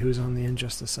somebody who's on the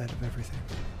injustice side of everything.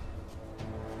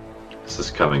 This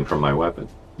is coming from my weapon.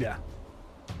 Yeah.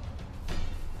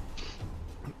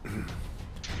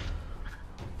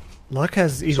 Luck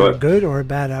has either a good or a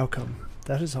bad outcome.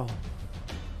 That is all.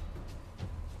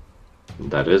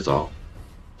 That is all.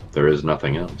 There is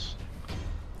nothing else.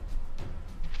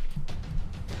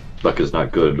 Luck is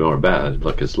not good nor bad.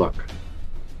 Luck is luck.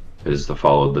 It is the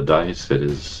fall of the dice. It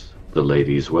is the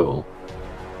lady's will.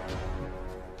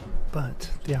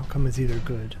 But the outcome is either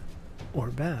good or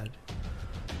bad.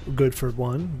 Good for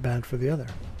one, bad for the other.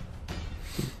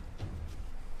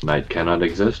 Night cannot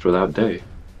exist without day.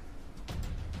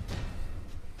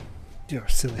 You're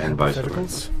silly And vice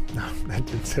hypotheticals. No, I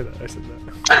didn't say that. I said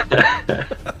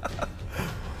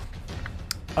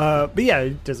that. But yeah,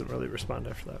 it doesn't really respond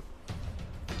after that.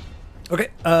 Okay,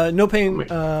 No Pain. You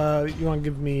want to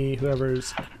give me,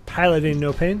 whoever's piloting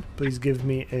No Pain, please give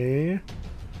me a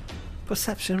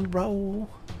perception roll.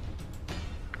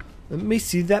 Let me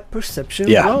see that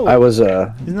perception roll. I was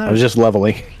just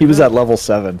leveling. He was at level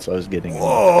 7, so I was getting.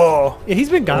 Whoa! Yeah, he's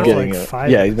been gone for like 5.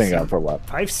 Yeah, he's been gone for a while.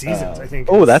 5 seasons, I think.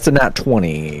 Oh, that's a nat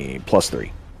 20 plus 3.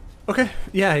 Okay,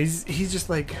 yeah, he's just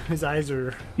like, his eyes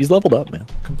are. He's leveled up, man.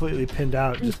 Completely pinned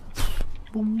out. Just.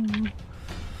 Boom.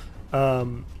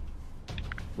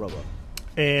 Robo.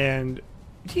 And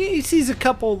he sees a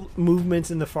couple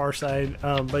movements in the far side,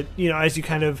 but as you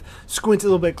kind of squint a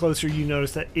little bit closer, you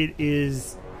notice that it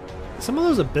is some of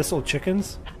those abyssal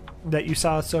chickens that you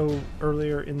saw so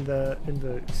earlier in the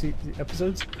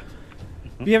episodes.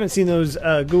 If you haven't seen those,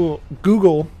 Google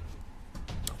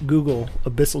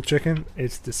abyssal chicken.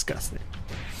 It's disgusting,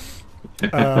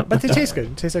 but they taste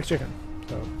good. It tastes like chicken.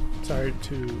 So sorry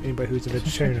to anybody who's a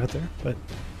vegetarian out there, but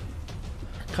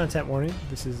content warning.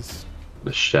 This is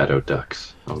the shadow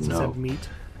ducks. Oh no! No! Meat.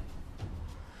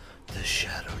 The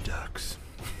shadow ducks.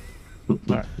 All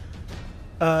right.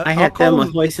 I had them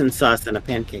with hoisin sauce and a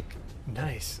pancake.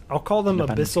 Nice. I'll call them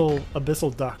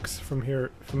abyssal ducks from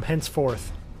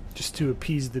henceforth, just to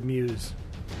appease the muse.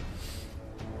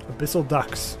 Abyssal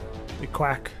ducks. They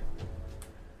quack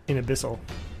in abyssal.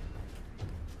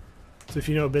 So if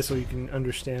you know abyssal, you can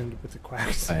understand what the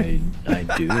quacks. I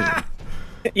do.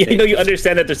 You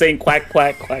understand that they're saying quack,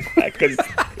 quack, quack, quack, because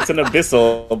it's an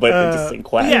abyssal, but they're just saying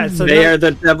quack. Yeah, so they are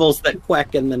the devils that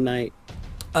quack in the night.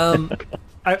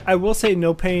 I will say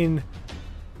No Pain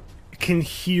can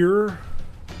hear,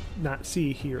 not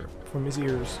see, hear from his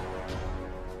ears.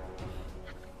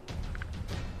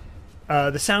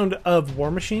 The sound of war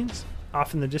machines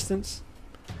off in the distance.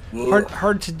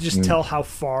 Hard to just tell how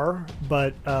far,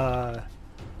 but sorry.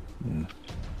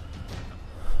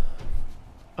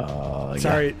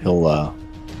 He'll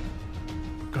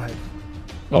Go ahead.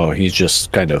 Oh, he's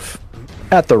just kind of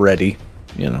at the ready,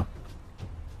 you know.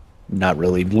 Not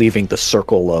really leaving the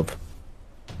circle of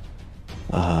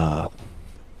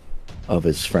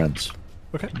his friends.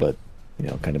 Okay. But, you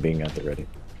know, kind of being at the ready.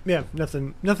 Yeah,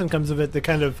 nothing comes of it. The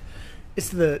kind of, it's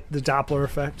the Doppler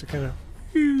effect. It kind of,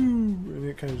 and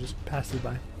it kind of just passes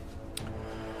by.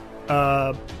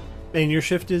 And your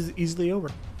shift is easily over.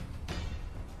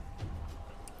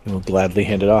 We'll gladly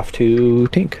hand it off to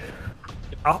Tink.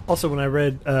 Also, when I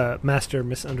read Master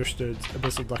Misunderstood's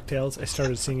Abyssal DuckTales, I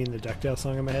started singing the DuckTales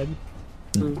song in my head.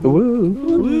 Woo.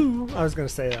 Woo! I was going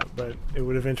to say that, but it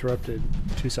would have interrupted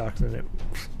Two Socks, and it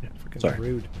freaking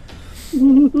rude.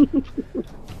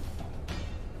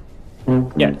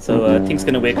 Yeah, so Tink's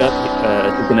gonna wake up.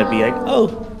 He's gonna be like,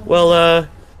 "Oh, well,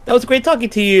 that was great talking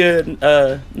to you.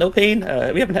 No pain.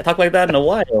 We haven't talked like that in a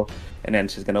while." And then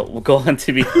she's gonna go on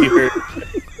to be here.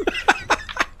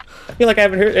 I feel like I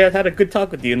haven't had a good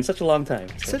talk with you in such a long time.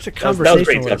 So Such a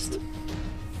conversationalist. That was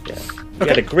great. Yeah, we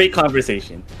had a great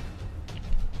conversation.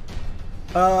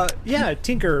 Yeah,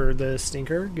 Tinker the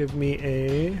Stinker, give me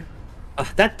a...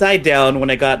 that died down when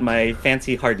I got my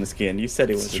fancy hardened skin. You said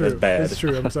it wasn't as bad. That's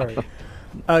true, I'm sorry.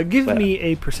 Give me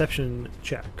a perception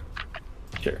check.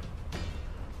 Sure.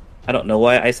 I don't know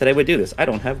why I said I would do this. I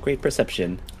don't have great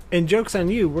perception. And joke's on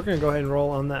you, we're going to go ahead and roll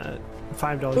on that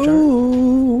 $5 chart.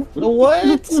 Ooh,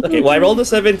 what? Okay, well, I rolled a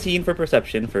 17 for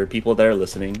perception for people that are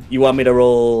listening. You want me to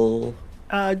roll...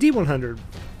 D100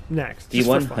 next.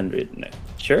 D100 next.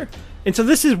 Sure. And so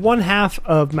this is one half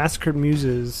of Massacred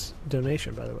Muse's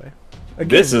donation, by the way. Again,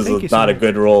 this is not a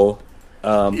good roll.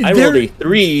 I rolled a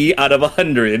 3 out of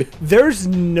 100. There's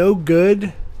no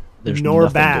good nor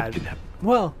bad. Good.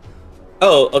 Well...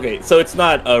 Oh, okay. So it's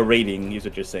not a rating, is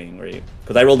what you're saying, right?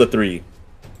 Because I rolled a 3.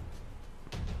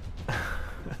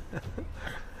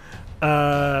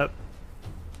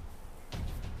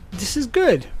 This is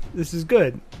good. This is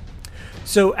good.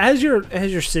 So as you're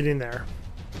sitting there,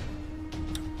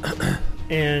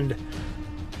 and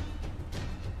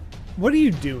what are you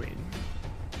doing?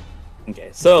 Okay,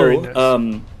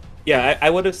 so yeah, I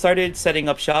would have started setting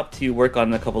up shop to work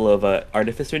on a couple of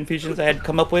artificer infusions I had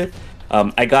come up with.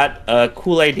 I got a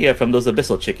cool idea from those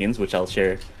abyssal chickens, which I'll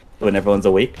share when everyone's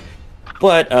awake.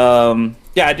 But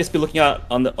yeah, I'd just be looking out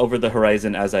over the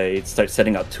horizon as I start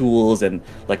setting out tools and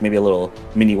like maybe a little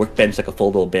mini workbench, like a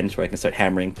foldable bench where I can start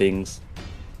hammering things.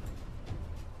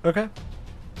 Okay.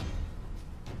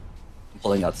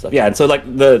 Pulling out stuff. Yeah, and so like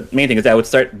the main thing is that I would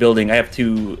start building. I have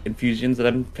 2 infusions that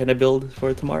I'm trying to build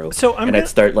for tomorrow. So I'd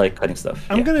start like cutting stuff.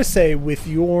 I'm gonna say with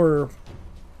your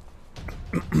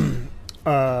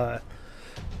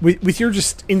with your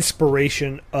just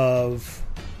inspiration of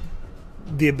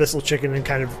the abyssal chicken and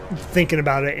kind of thinking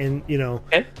about it and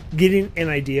getting an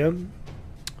idea,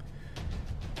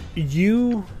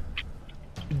 you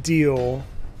deal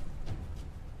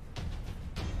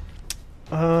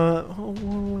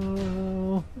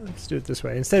let's do it this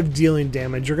way. Instead of dealing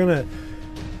damage, you're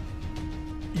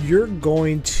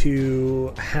going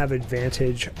to have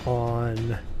advantage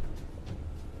on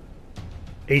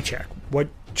a check. What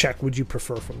check would you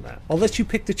prefer from that? I'll let you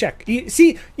pick the check.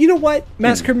 See, you know what,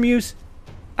 Massacre Muse?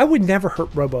 I would never hurt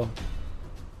Robo.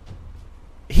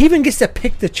 He even gets to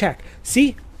pick the check.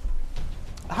 See?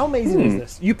 How amazing is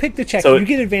this? You pick the check. So you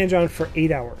get advantage on it for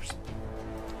 8 hours.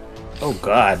 Oh,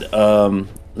 God.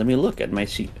 Let me look at my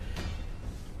sheet.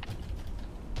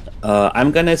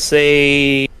 I'm going to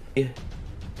say...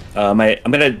 I'm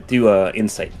going to do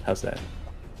insight. How's that?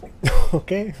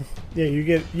 Okay. Yeah, you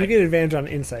get advantage on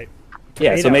insight.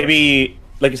 Yeah, so maybe,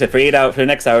 like you said, for 8 hours, for the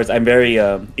next hours, I'm very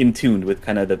in tune with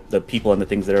kind of the people and the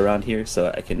things that are around here,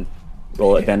 so I can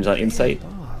roll advantage on insight.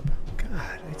 Bob,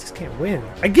 God, I just can't win.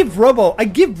 I give Robo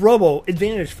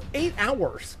advantage for 8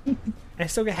 hours. And I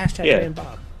still get hashtag ban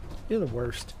Bob. You're the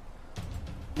worst.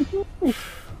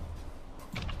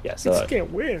 Yeah, so I just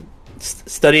can't win.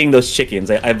 Studying those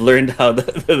chickens, I've learned how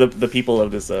the people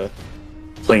of this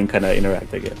plane kind of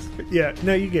interact, I guess. Yeah,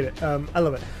 no, you get it. I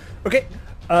love it. Okay,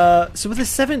 so with a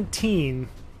 17,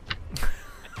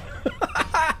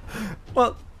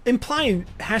 well, implying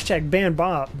hashtag ban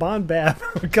Bob, Bond Bab.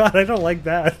 God, I don't like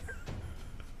that.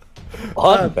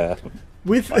 Bond Bab.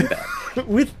 With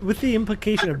the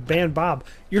implication of ban Bob,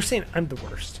 you're saying I'm the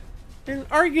worst, and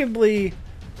arguably,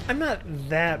 I'm not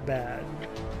that bad.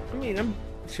 I mean, I'm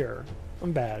sure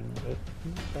I'm bad, but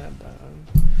bad.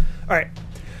 All right,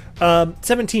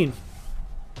 17.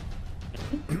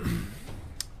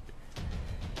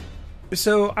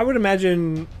 So I would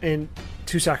imagine, and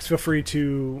Two Socks, feel free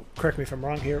to correct me if I'm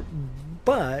wrong here,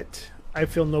 but I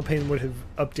feel No Pain would have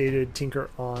updated Tinker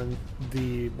on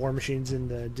the war machines in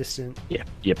the distant. Yeah.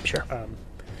 Yep. Sure.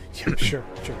 Yeah, sure,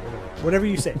 whatever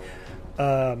you say.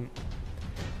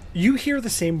 You hear the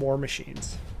same war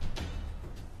machines.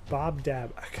 Bob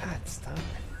Dab. God, stop it.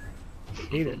 I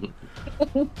hate it.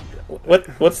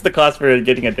 What's the cost for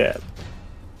getting a dab?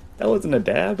 That wasn't a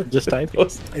dab. Just type.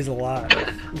 Is a lot.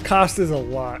 The cost is a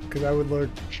lot because I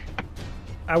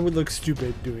would look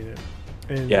stupid doing it.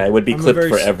 And yeah, it would be clipped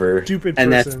forever. Stupid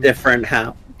and person. that's different.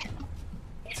 How?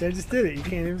 See, I just did it. You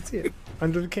can't even see it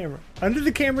under the camera. Under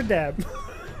the camera dab.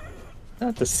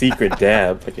 Not the secret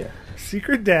dab, but yeah.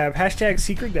 Secret dab. Hashtag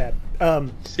secret dab.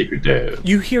 Secret dab.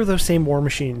 You hear those same war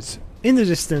machines in the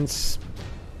distance,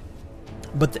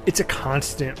 but it's a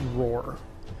constant roar.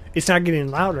 It's not getting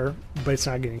louder, but it's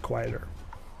not getting quieter.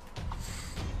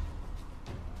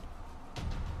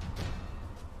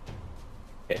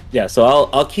 Yeah, so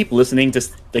I'll keep listening,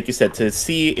 just like you said, to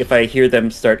see if I hear them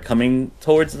start coming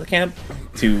towards the camp,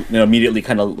 to immediately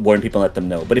kind of warn people and let them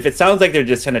know. But if it sounds like they're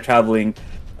just kind of traveling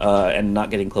and not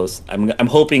getting close, I'm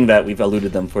hoping that we've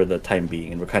eluded them for the time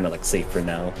being and we're kind of like safe for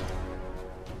now.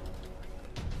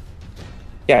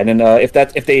 Yeah, and then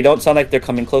if they don't sound like they're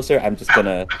coming closer, I'm just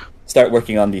gonna start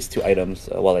working on these 2 items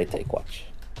while I take watch.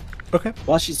 Okay.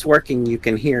 While she's working, you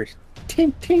can hear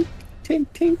tink tink tink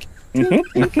tink.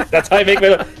 Mm-hmm. That's how I make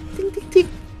my ting ting ting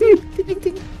ting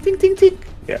ting ting ting ting.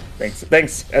 Yeah,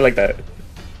 thanks. I like that.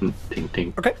 Ting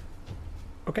ting. Okay.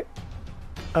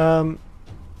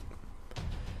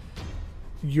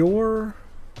 Your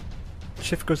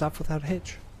shift goes off without a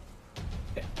hitch.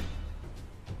 Yeah.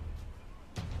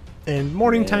 And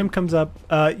morning time comes up.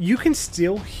 You can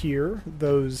still hear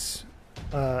those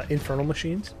infernal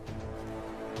machines.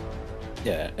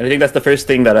 Yeah, and I think that's the first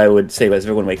thing that I would say as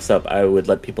everyone wakes up. I would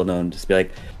let people know and just be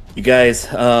like, "You guys,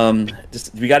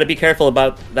 we got to be careful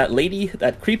about that lady,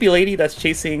 that creepy lady that's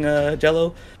chasing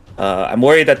Jello. I'm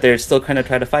worried that they're still trying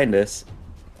to find us.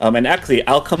 And actually,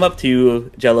 I'll come up to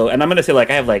you, Jello, and I'm gonna say like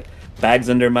I have like bags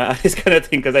under my eyes kind of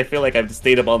thing because I feel like I've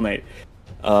stayed up all night.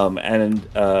 And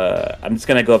I'm just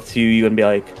gonna go up to you and be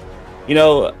like,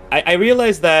 I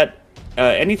realize that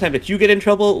anytime that you get in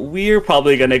trouble, we're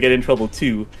probably gonna get in trouble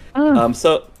too.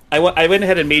 So I went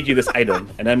ahead and made you this item,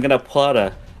 and I'm gonna pull out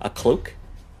a cloak.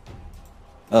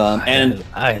 And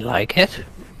I like it.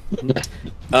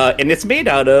 And it's made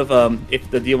out of, if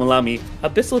the DM will allow me,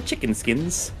 abyssal chicken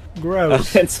skins.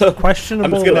 Gross. And so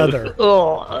questionable leather.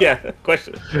 Yeah,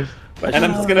 question. And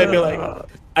I'm just gonna be like,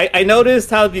 I noticed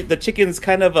how the chickens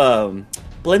kind of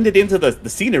blended into the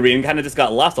scenery and kind of just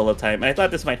got lost all the time. And I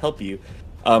thought this might help you.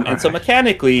 And so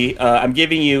mechanically, I'm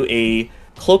giving you a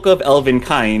Cloak of Elven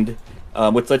Kind,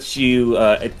 which lets you,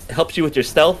 it helps you with your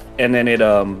stealth, and then it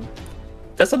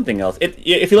does something else.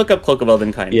 If you look up Cloak of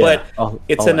Elven Kind, but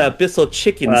it's an abyssal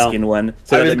chicken skin one,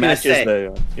 so that it matches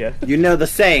You know the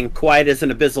saying, quiet as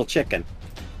an abyssal chicken.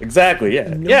 Exactly,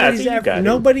 yeah.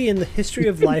 Nobody in the history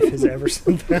of life has ever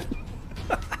said that.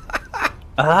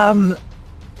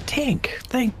 Tink,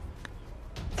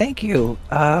 thank you.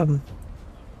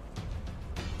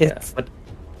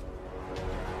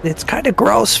 It's kind of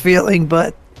gross feeling,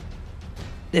 but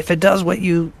if it does what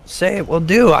you say it will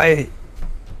do,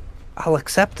 I'll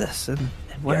accept this and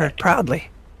wear it proudly.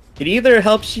 It either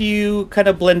helps you kind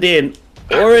of blend in,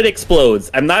 or it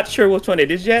explodes. I'm not sure which one it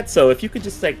is yet, so if you could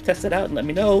just like test it out and let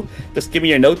me know, just give me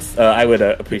your notes, I would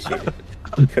appreciate it.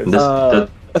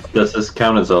 Does this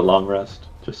count as a long rest?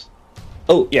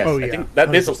 Oh yes, I think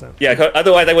that this. Yeah,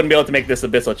 otherwise I wouldn't be able to make this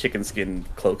abyssal chicken skin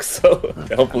cloak. So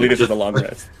hopefully this is a long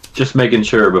rest. Just making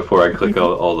sure before I click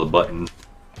all the buttons.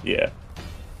 Yeah.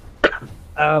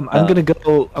 I'm gonna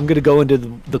go into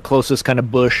the closest kind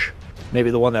of bush,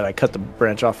 maybe the one that I cut the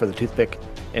branch off for the toothpick,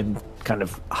 and kind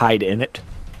of hide in it.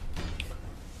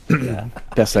 Yeah.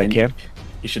 Best I can.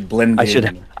 You should blend.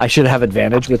 I should have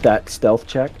advantage with that stealth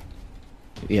check.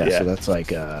 Yeah. So that's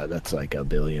like a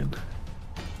billion.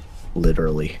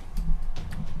 Literally.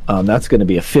 That's going to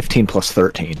be a 15 plus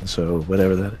 13, so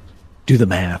whatever that is. Do the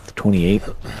math. 28.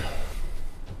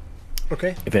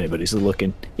 Okay. If anybody's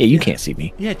looking. Yeah, you can't see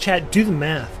me. Yeah, chat, do the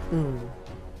math.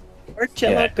 Where'd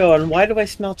Jello go, and why do I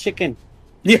smell chicken?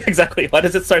 Yeah, exactly. Why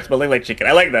does it start smelling like chicken?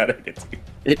 I like that.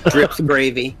 It drips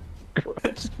gravy.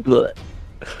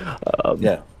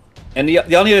 Yeah. And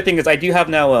the only other thing is I do have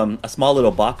now a small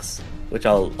little box, which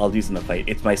I'll use in the fight.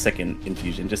 It's my second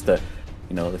infusion, just to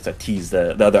let's tease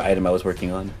the other item I was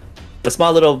working on. The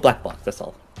small little black box, that's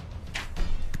all.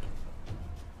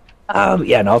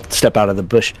 Yeah, and I'll step out of the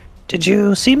bush. Did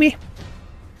you see me?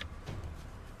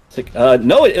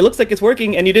 No, it looks like it's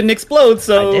working, and you didn't explode,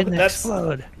 so I didn't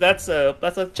explode. That's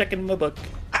a check in my book.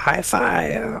 High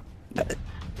five.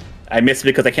 I missed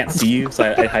because I can't see you, so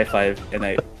I high five, and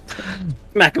I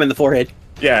smack him in the forehead.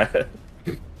 Yeah.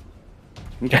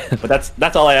 But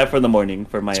that's all I have for the morning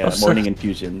for my morning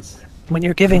infusions. When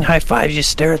you're giving high fives, you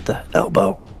stare at the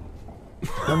elbow.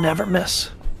 You'll never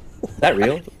miss. Is that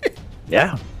real?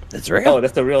 Yeah, it's real. Oh,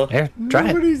 that's the real. Here, try it.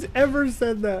 Nobody's ever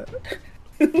said that.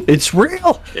 It's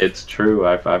real. It's true.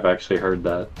 I've actually heard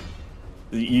that.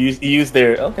 You use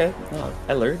their okay. Oh,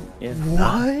 I learned. Yeah.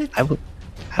 What?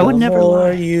 I would never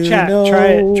lie. Chat, try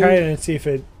it and see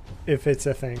if it's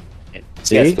a thing.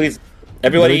 See? Yes, please.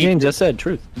 Everybody, Jane just said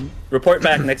truth. report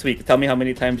back next week. Tell me how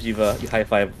many times you high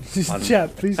five.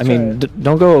 Chat, please. I mean,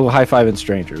 don't go high fiving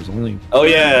strangers. Only. Oh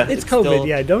yeah, it's COVID. still...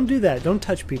 Yeah, don't do that. Don't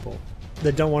touch people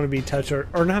that don't want to be touched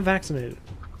or not vaccinated.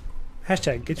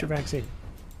 Hashtag get your vaccine.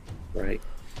 Right.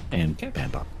 And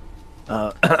band pop.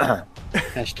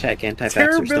 Hashtag anti-vaxxers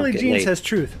Terror don't Billy get Jean laid. says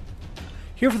truth.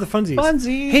 Here for the funsies.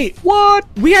 Funsies. Hey, what?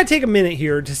 We gotta take a minute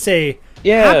here to say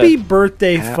happy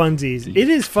birthday, Funsies. It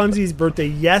is Funsies' birthday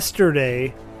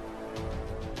yesterday,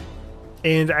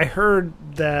 and I heard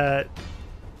that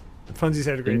Funsies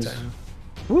had a great time.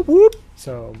 Whoop whoop.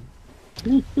 So,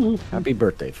 Happy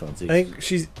birthday, Funsies. I think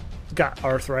she's got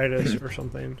arthritis or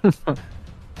something.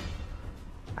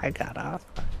 I got off.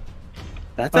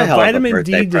 That's a hell of a Vitamin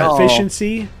birthday D present.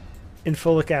 deficiency and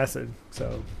folic acid.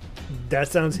 So, that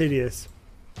sounds hideous.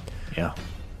 Yeah.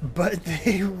 But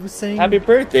they were saying Happy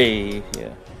birthday.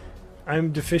 Yeah.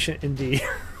 I'm deficient in D.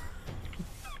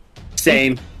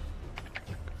 Same.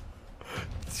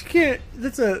 You can't.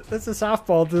 That's a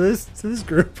softball to this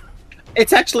group.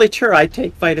 It's actually true. I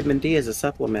take vitamin D as a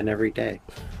supplement every day.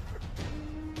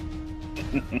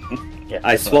 Yeah.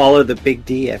 I swallow the big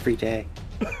D every day.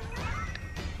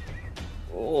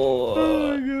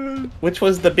 Oh my god. Which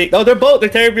was the big? Oh, they're both. They're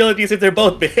terribilities if they're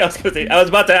both big. I was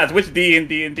about to ask which D and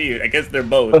D and D. I guess they're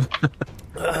both.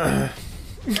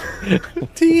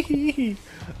 Tee.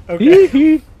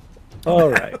 Okay. All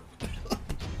right.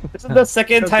 This is the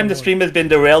second time the stream has been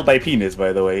derailed by penis,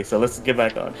 by the way. So let's get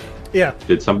back on. Yeah.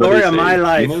 Did somebody Story say of my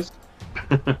life. penis?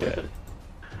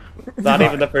 Not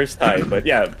even the first time, but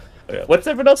yeah. What's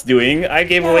everyone else doing? I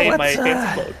gave away my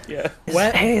fancy clothes.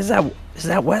 Yeah. Hey, is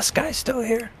that West guy still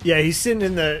here? Yeah, he's sitting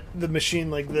in the machine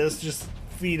like this, just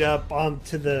feet up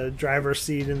onto the driver's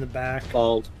seat in the back.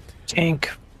 Bald. Tink,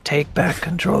 take back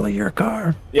control of your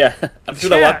car. Yeah. I'm just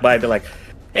gonna walk by and be like,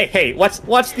 hey,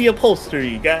 watch the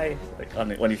upholstery, guy. Like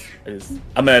when he's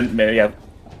I'm gonna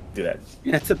do that.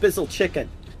 Yeah, it's a Bizzle chicken.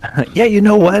 Yeah, you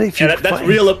know what? If you Yeah, that's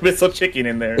real missile chicken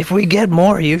in there. If we get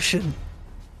more, you should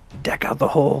deck out the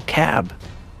whole cab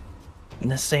in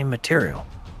the same material.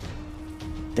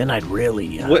 Then I'd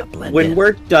really blend when in.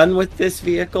 we're done with this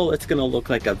vehicle, it's going to look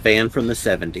like a van from the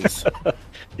 70s.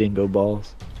 Dingo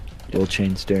balls. Little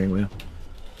chain steering wheel.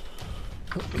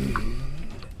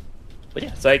 But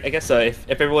yeah, so I guess if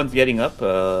everyone's getting up,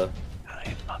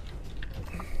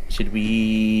 should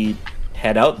we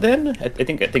head out then? I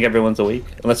think everyone's awake,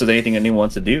 unless there's anything anyone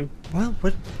wants to do. Well,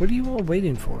 what are you all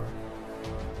waiting for?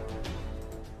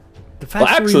 The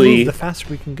faster actually- we move, the faster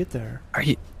we can get there.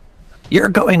 You're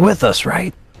going with us,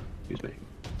 right? Excuse me.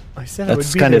 I said I would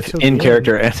That's be kind there of till the in end.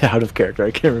 character and out of character.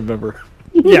 I can't remember.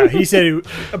 Yeah, he said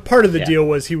a part of the deal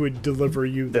was he would deliver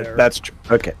you there. That's true.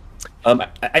 Okay.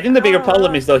 I think the bigger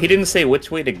problem is though he didn't say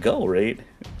which way to go, right?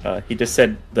 He just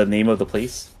said the name of the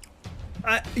place.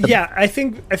 Yeah, I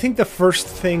think the first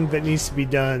thing that needs to be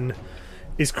done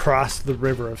is cross the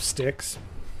River of Styx.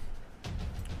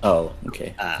 Oh,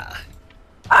 okay.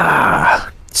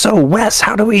 So, Wes,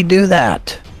 how do we do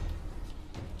that?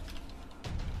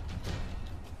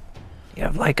 You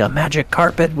have like a magic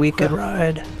carpet we could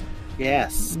ride?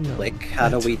 Yes. No, Like, how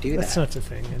do we do That's that? not the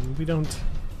thing, and we don't.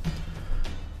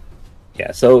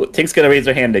 Yeah, so Tink's gonna raise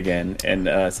her hand again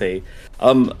and say,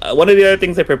 one of the other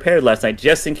things I prepared last night,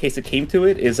 just in case it came to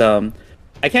it, is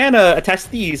I can attach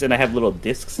these, and I have little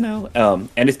discs now,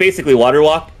 and it's basically water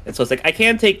walk, and so it's like I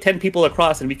can take 10 people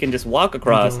across, and we can just walk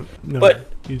across. But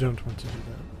you don't want to do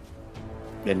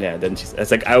that. and yeah, then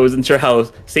it's like I wasn't sure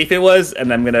how safe it was,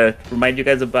 and I'm gonna remind you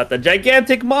guys about the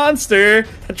gigantic monster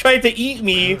that tried to eat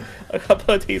me a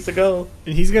couple of days ago.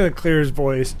 And he's gonna clear his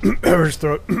voice or his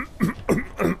throat.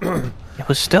 It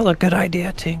was still a good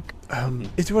idea, Tink.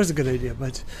 It was a good idea,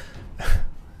 but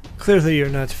clearly you're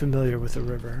not familiar with the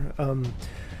river.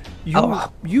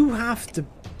 You have to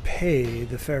pay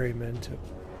the ferryman to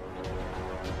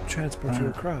transport you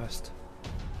across.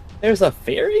 There's a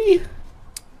ferry?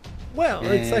 Well,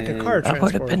 it's like a car That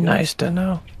transport. would have been nice to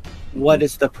know. What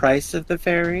is the price of the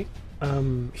ferry?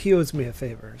 He owes me a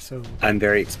favor, so I'm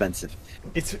very expensive.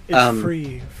 it's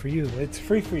free for you. It's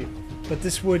free for you. But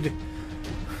this would.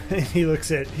 And he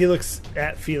looks at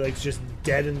Felix just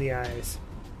dead in the eyes.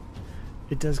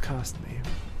 It does cost me,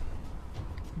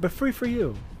 but free for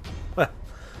you. Well,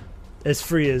 as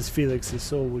free as Felix's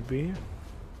soul would be.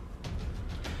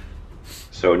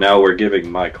 So now we're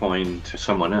giving my coin to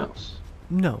someone else.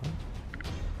 No.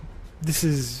 This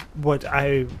is what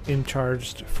I am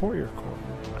charged for your coin.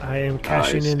 I am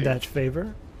cashing in that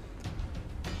favor.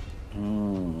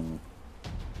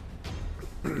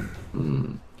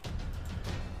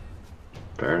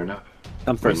 Fair enough.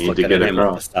 I'm first looking at him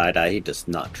on the side eye. He does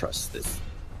not trust this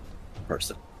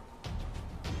person.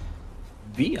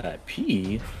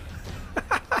 VIP?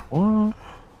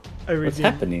 What's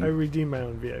happening? I redeem my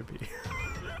own VIP.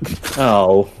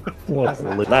 Oh, that's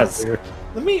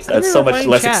so much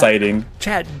less exciting.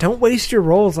 Chat, don't waste your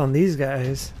rolls on these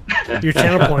guys. Your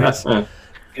channel points.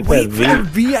 Wait for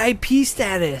VIP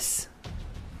status.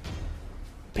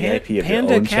 VIP of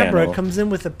Panda your own Cabra channel. comes in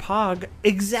with a pog.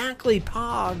 Exactly,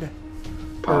 pog.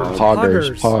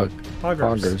 Poggers.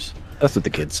 That's what the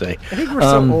kids say. I think we're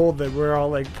so old that we're all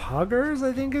like poggers,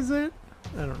 I think is it?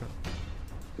 I don't know.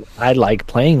 I like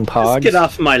playing Pogs. Just get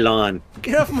off my lawn.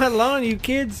 Get off my lawn, you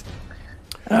kids.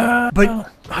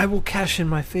 But I will cash in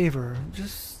my favor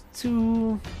just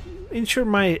to ensure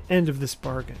my end of this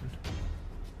bargain.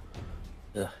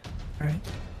 All right.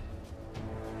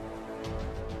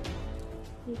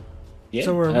 Yeah.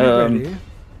 So we're ready.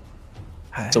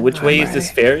 So which way is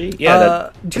this ferry? Yeah.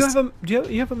 Do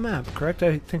you have a map? Correct.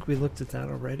 I think we looked at that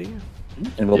already.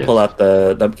 And we'll pull out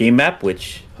the game map,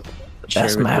 which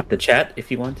best share map. with the chat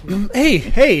if you want to.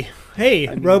 Hey,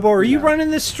 Robo, are you running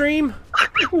this stream?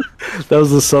 That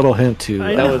was a subtle hint too.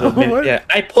 That was a minute. Yeah,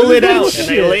 I pull it out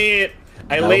and I lay it.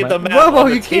 I lay the map Robo, on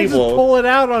the you can't just table. pull it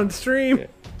out on stream.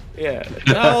 Yeah.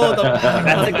 No,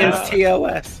 That's against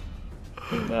TOS.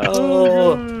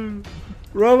 No.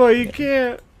 Robo, you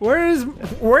can't. Where's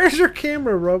your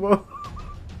camera, Robo?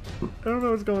 I don't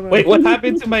know what's going on. Wait, what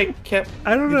happened to my cap?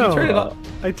 I don't Did know. you turn it off?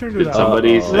 I turned it Did off.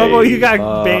 somebody say... Robo, you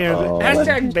got banned.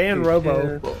 Hashtag ban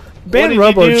Robo. Ban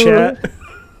Robo, chat.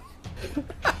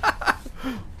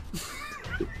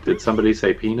 Did somebody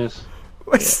say penis?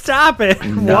 Stop it.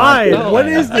 Why? No. What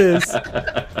is this?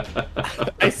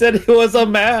 I said it was a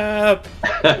map.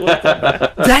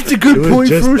 That's a good point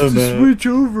for us to switch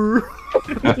over.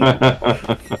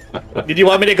 Did you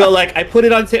want me to go like I put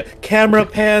it on camera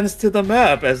pans to the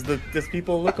map as these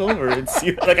people look over and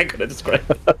see like I could have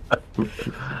described?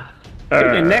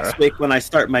 Tune in next week when I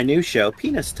start my new show,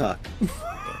 Penis Talk.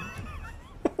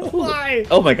 Why?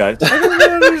 Oh my god. I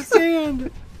don't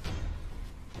understand.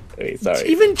 Wait, sorry.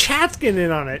 Even chat's getting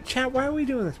in on it. Chat, why are we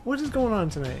doing this? What is going on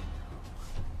tonight?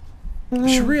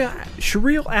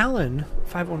 Shereel Allen,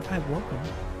 515, welcome.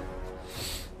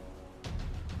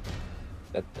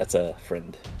 That's a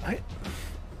friend.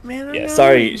 Man, Yeah,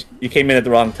 sorry, you came in at the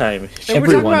wrong time. And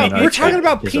we're talking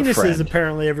about is a penises, friend.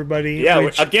 apparently, everybody. Yeah,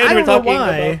 which again, I we're don't know talking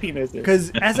why, about penises.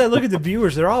 Because as I look at the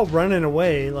viewers, they're all running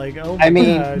away. Like, oh my I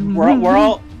mean, God.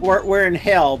 we're in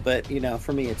hell, but you know,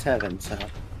 for me it's heaven. So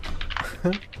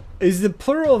Is the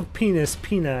plural of penis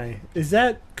peni? Is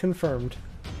that confirmed?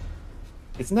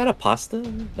 Isn't that a pasta?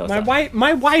 No,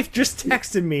 My wife just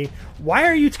texted me. Why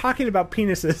are you talking about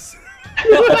penises?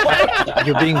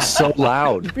 You're being so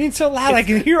loud. Being so loud, I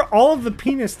can hear all of the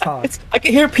penis talk. I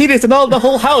can hear penis in the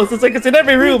whole house. It's like it's in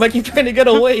every room. I keep trying to get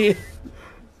away.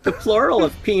 the plural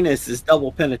of penis is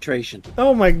double penetration.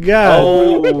 Oh my God.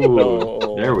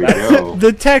 Oh, there we go.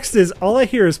 The text is all I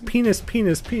hear is penis,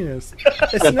 penis, penis.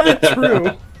 It's not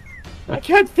true. I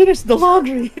can't finish the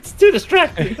laundry. It's too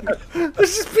distracting.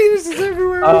 There's just penises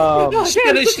everywhere.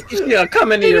 Yeah,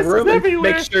 come into your Penis is room and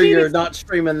everywhere. make sure you're Penis. not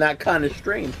streaming that kind of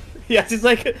stream. Yes, it's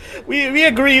like we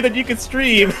agree that you could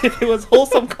stream if it was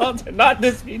wholesome content, not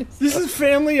this penis. This is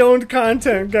family-owned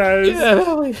content, guys.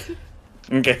 Yeah.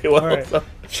 Okay, well, All right. so,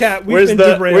 Chat, we've Where's been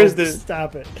the- derailed. where's the-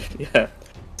 Stop it. yeah.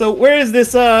 So where is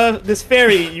this this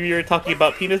ferry you were talking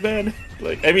about, penis man?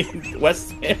 Like, I mean,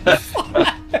 West.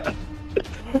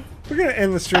 We're going to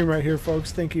end the stream right here,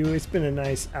 folks. Thank you. It's been a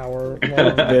nice hour.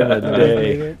 Long. Been a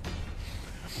day.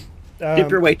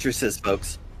 Tip your waitresses,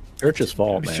 folks. Church's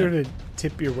fault, Be man. sure to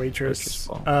tip your waitress. Church's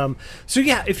fault. So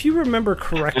yeah, if you remember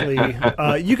correctly,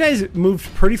 you guys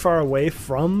moved pretty far away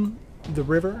from the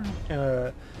river.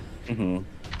 I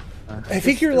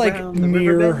think you're like around the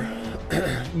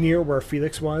near where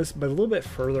Felix was, but a little bit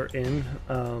further in.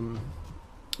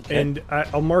 And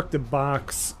I'll mark the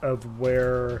box of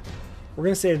where we're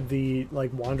gonna say the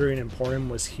like Wandering Emporium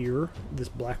was here. This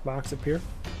black box up here.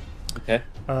 Okay.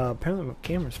 Apparently my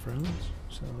camera's froze,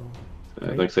 so.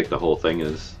 It looks like the whole thing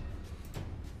is...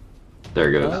 There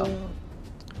it goes.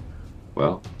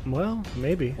 Well,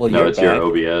 Maybe. Well, no, you're it's back. your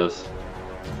OBS.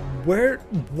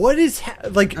 What is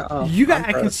like Uh-oh, you guys? I'm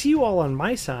I can froze. see you all on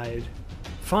my side,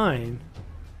 fine.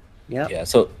 Yeah,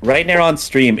 so right now on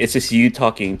stream, it's just you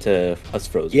talking to us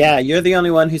frozen. Yeah, you're the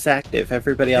only one who's active.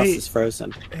 Everybody else is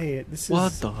frozen. Hey, this is...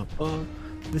 What the fuck?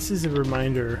 This is a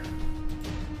reminder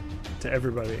to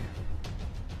everybody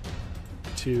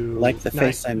to... Like the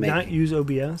face I make. Not use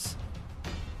OBS.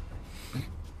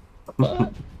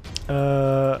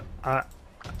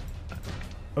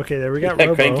 Okay, there we got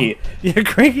Robo. Cranky. Yeah,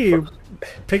 Cranky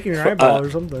picking your eyeball or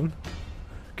something.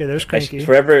 Okay, there's Cranky.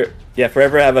 Forever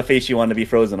have a face you want to be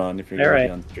frozen on if you're going to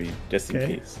be on stream, just in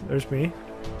case. There's me.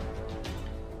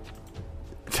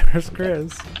 There's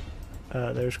Chris.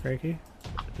 There's Cranky.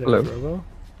 There's Hello.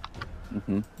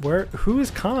 Robo. Who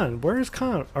is Khan? Where is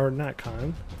Khan? Or not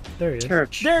Khan. There he is.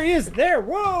 Church. There he is. There.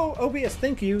 Whoa. OBS,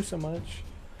 thank you so much.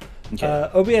 Okay.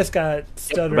 OBS got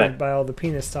stuttered by all the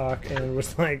penis talk and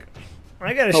was like,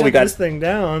 I gotta shut this thing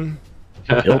down.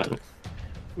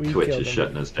 Twitch is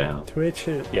shutting us down. Twitch.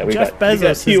 Jeff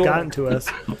Bezos has gotten to us.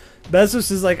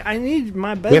 Bezos is like, I need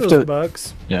my Bezos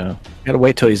bucks. Yeah. Gotta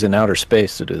wait till he's in outer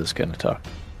space to do this kind of talk.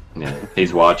 Yeah,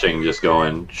 he's watching, just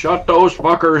going, shut those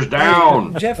fuckers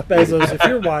down. Hey, Jeff Bezos, if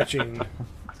you're watching,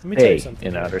 let me tell you something.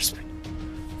 In outer space.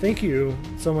 Thank you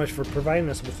so much for providing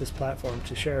us with this platform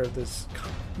to share this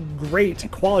great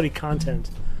quality content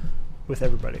with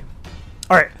everybody.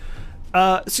 All right.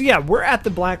 So yeah, we're at the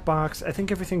black box. I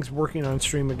think everything's working on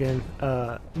stream again.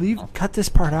 Cut this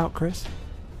part out, Chris.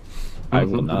 I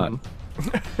will not.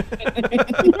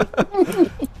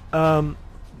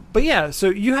 But yeah, so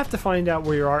you have to find out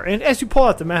where you are, and as you pull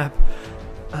out the map,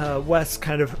 Wes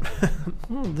kind of,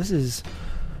 this is,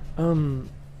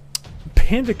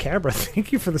 Panda Cabra.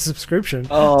 Thank you for the subscription.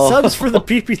 Subs for the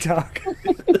PP talk.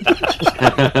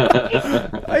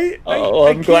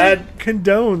 I'm glad can't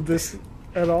condone this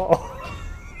at all.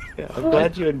 Yeah, I'm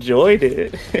glad you enjoyed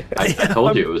it. I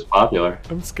told you it was popular.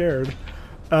 I'm scared.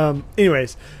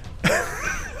 Anyways,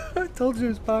 I told you it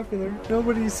was popular.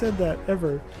 Nobody said that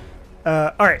ever.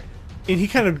 All right, and he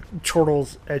kind of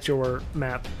chortles at your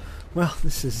map. Well,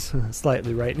 this is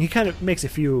slightly right, and he kind of makes a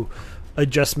few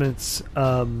adjustments.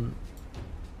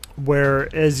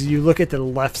 Where as you look at the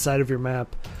left side of your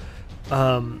map,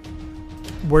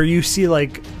 where you see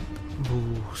like,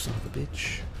 ooh, son of a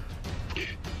bitch.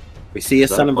 We see a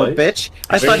son of a bitch.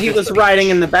 I thought he was riding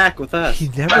in the back with us. He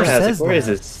never says that. Where is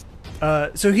this?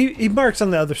 So he marks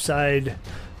on the other side.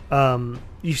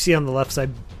 You see on the left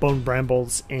side Bone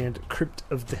Brambles and Crypt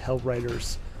of the Hell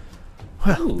Riders.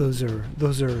 Well, those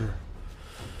are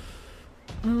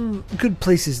good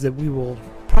places that we will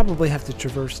probably have to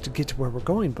traverse to get to where we're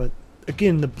going. But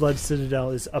again, the Blood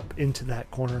Citadel is up into that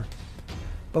corner.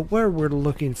 But where we're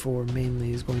looking for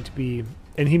mainly is going to be,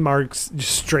 and he just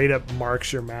straight up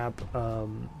marks your map,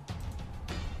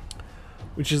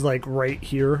 which is like right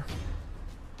here.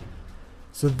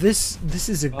 So this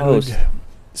is a good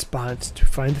spot to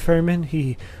find the ferryman.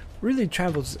 He really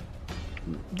travels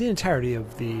the entirety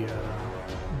of the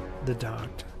dock,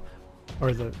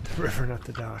 or the river, not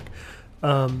the dock.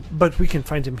 But we can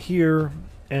find him here,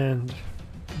 and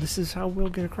this is how we'll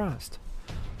get across.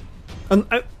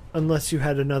 Unless you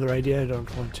had another idea, I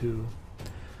don't want to.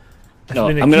 No,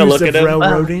 I'm gonna look at him.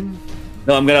 Railroading.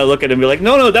 No, I'm gonna look at him and be like,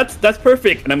 no, that's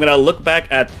perfect. And I'm gonna look back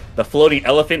at the floating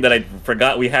elephant that I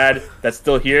forgot we had that's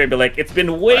still here and be like, it's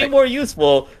been way more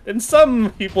useful than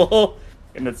some people.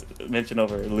 And let's mention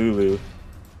over Lulu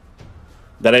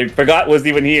that I forgot was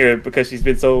even here because she's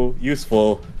been so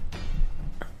useful.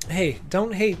 Hey,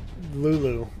 don't hate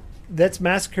Lulu. That's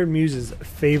Massacre Muse's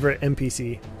favorite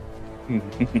NPC.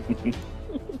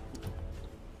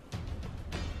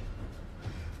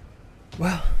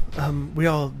 Well, we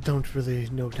all don't really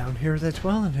know down here that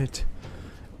well, and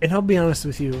I'll be honest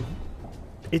with you,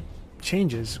 it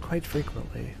changes quite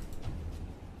frequently.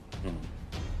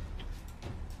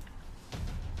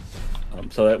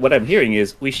 So what I'm hearing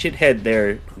is we should head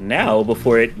there now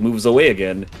before it moves away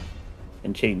again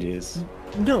and changes.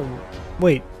 No,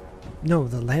 wait. No,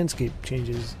 the landscape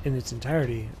changes in its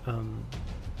entirety.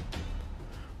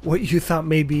 What you thought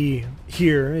may be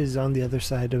here is on the other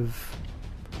side of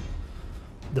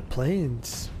the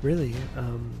plains, really.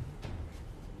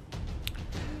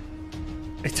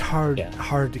 It's hard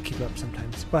to keep up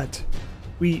sometimes, but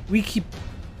we keep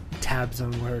tabs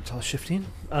on where it's all shifting.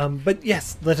 But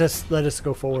yes, let us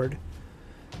go forward.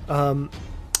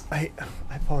 I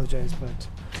apologize, but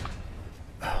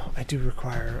I do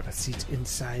require a seat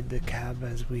inside the cab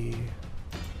as we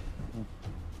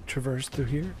traverse through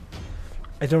here.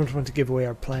 I don't want to give away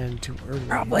our plan too early.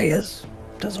 Probably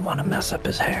doesn't want to mess up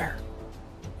his hair.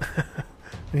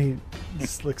 And he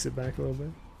slicks it back a little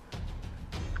bit.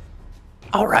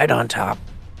 All right, on top.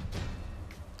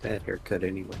 Bad haircut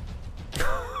anyway.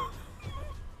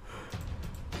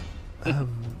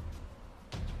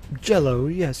 Jello,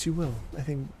 yes, you will. I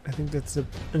think that's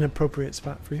an appropriate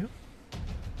spot for you.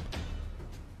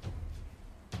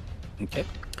 Okay.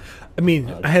 I mean,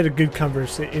 I had a good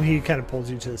conversation, and he kind of pulls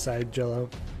you to the side, Jello.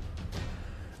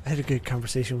 I had a good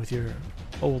conversation with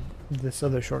this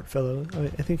other short fellow. I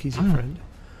think he's your friend.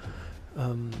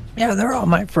 Yeah, they're all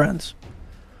my friends.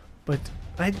 But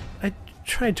I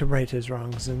tried to right his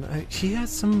wrongs, and he has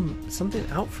something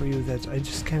out for you that I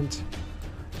just can't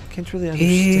really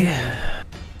understand.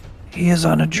 He is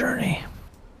on a journey.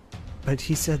 But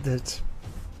he said that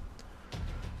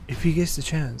if he gets the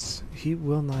chance, he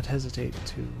will not hesitate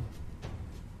to,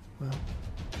 well,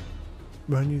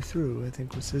 run you through, I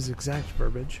think was his exact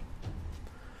verbiage.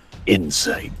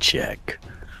 Insight check.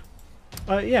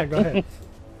 Yeah, go ahead.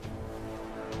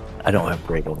 I don't have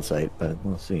great insight, but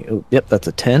we'll see. Oh, yep, that's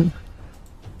a 10.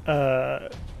 Yeah,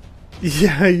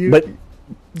 you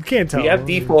can't tell. We have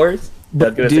D4s.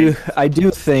 But I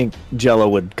do think Jello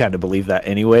would kind of believe that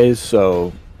anyways,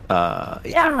 so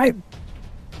yeah,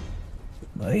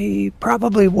 I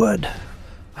probably would.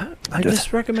 I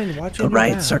just recommend watching the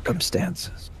right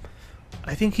circumstances.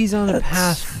 I think he's on a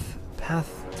path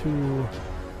to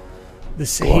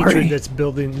this glory. Hatred that's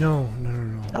building. No.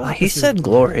 He said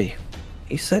glory.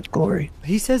 He said glory.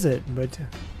 He says it, but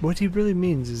what he really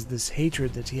means is this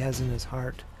hatred that he has in his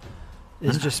heart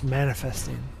is just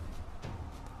manifesting.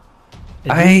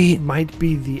 And might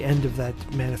be the end of that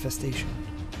manifestation.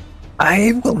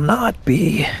 I will not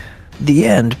be the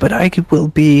end, but I will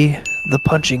be the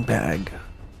punching bag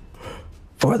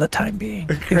for the time being,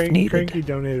 if needed. Cranky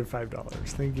donated $5.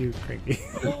 Thank you, Cranky.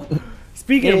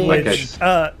 Speaking of which,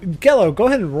 Gello, go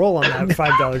ahead and roll on that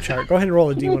 $5 chart. Go ahead and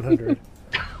roll a D100.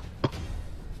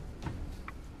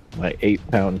 My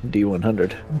 8-pound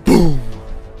D100. Boom!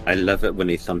 I love it when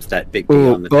he thumps that big D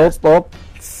on the desk.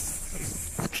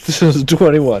 This is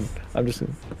 21. I'm just.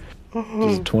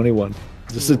 This is 21.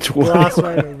 This is 21. Gloss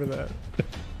right over that.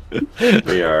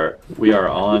 We are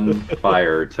on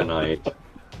fire tonight.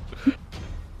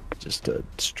 Just a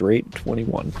straight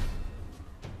 21.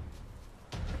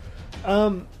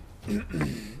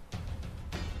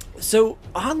 So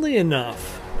oddly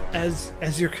enough,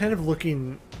 as you're kind of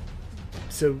looking,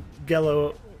 so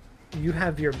Gello, you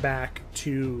have your back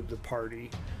to the party,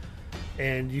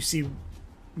 and you see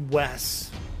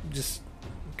Wes just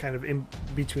kind of in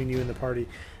between you and the party.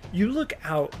 You look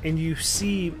out and you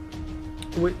see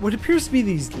what appears to be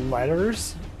these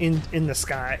letters in the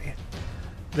sky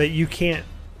that you can't.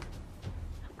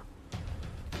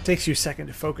 It takes you a second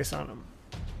to focus on them.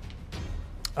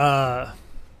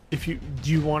 Do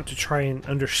you want to try and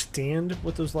understand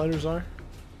what those letters are?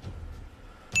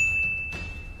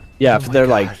 Yeah, if they're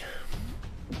like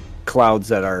clouds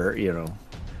that are,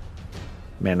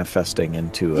 manifesting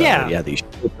into these.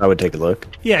 I would take a look.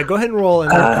 Yeah, go ahead and roll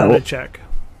an Arcana check.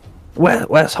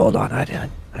 Wes, hold on. I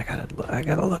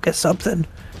gotta look at something.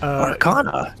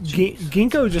 Arcana.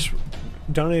 Ginkgo just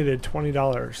donated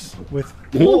 $20 with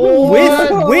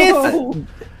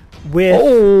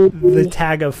the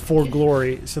tag of For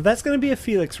Glory. So that's going to be a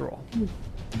Felix roll.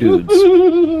 Dudes.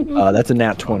 That's a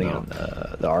nat 20 on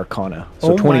the Arcana.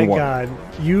 So 21. My god,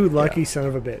 you lucky son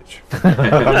of a bitch.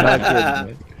 I'm not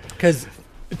kidding. Because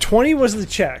 20 was the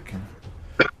check.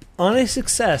 On a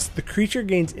success, the creature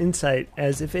gains insight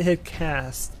as if it had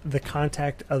cast the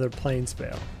contact other plane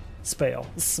spell. Spell.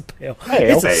 It's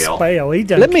a spell. He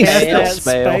done cast that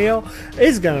spell.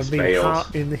 It's gonna be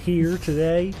hot in here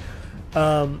today.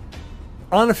 On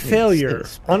a failure,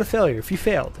 if you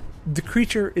failed, the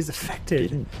creature is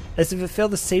affected as if it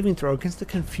failed a saving throw against the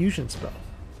confusion spell.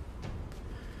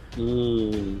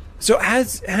 So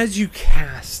as you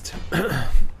cast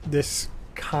this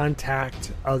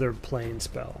contact other plane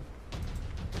spell,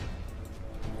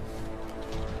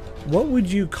 what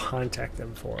would you contact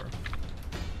them for?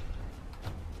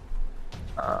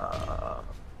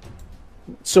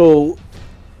 So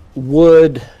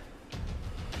would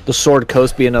the Sword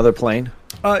Coast be another plane?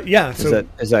 Yeah. So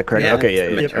is that correct? Yeah, Okay,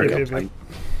 yeah. Yep.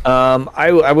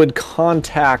 I would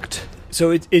contact.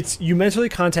 So it's you mentally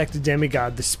contact a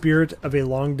demigod, the spirit of a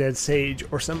long dead sage,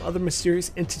 or some other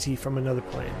mysterious entity from another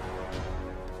plane.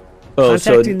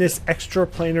 Contacting this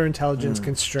extraplanar intelligence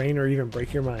can strain or even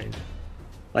break your mind.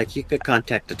 Like you could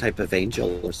contact a type of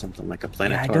angel or something like a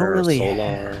Planetar or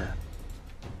Solar.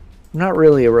 I'm not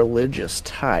really a religious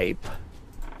type.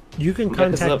 You can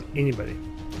contact anybody.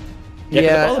 Yeah,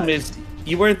 the problem is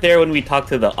you weren't there when we talked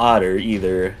to the otter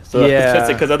either. So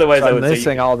because otherwise I would say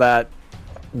missing all that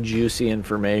juicy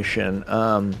information.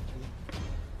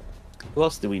 Who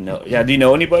else do we know? Yeah, do you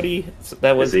know anybody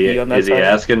that was is he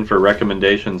asking for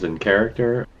recommendations in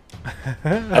character? I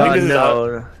think this is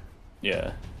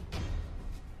Yeah.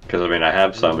 Because I mean, I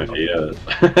have some. If he is.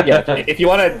 Yeah. If you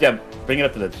want to, bring it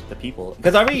up to the people.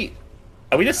 Because are we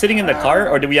just sitting in the car,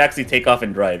 or do we actually take off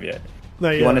and drive yet? No,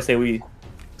 you want to say we?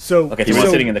 So okay, so we're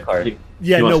sitting in the car.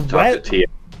 Yeah, no.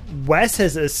 Wes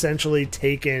has essentially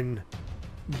taken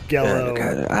Gello,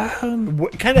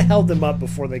 kind of held them up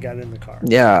before they got in the car.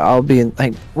 Yeah, I'll be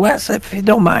like, Wes, if you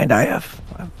don't mind, I have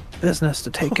business to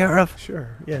take care of.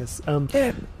 Sure. Yes.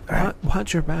 Yeah.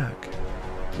 Watch your back.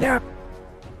 Yeah.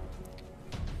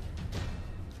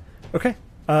 Okay.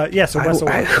 Yeah. So Wes,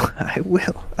 I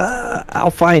will.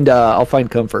 I'll find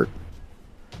comfort.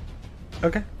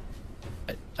 Okay.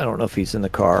 I don't know if he's in the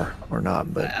car or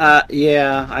not, but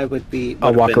yeah, I would be.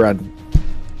 I'll walk around to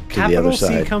the other capital C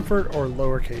side. comfort or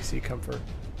lowercase c comfort.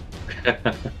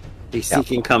 Be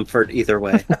seeking comfort either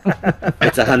way.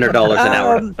 It's $100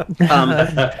 an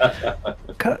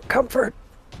hour. Comfort.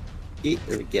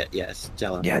 Yes,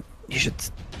 Jello. Yeah, you should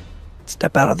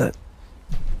step out of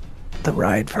the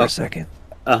ride for a second.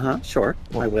 Sure.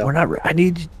 I will. We're not. I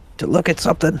need you to look at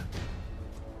something.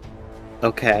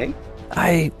 Okay.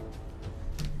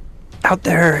 Out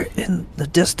there in the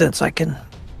distance, I can.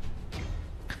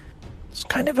 It's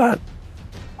kind of I'm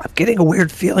getting a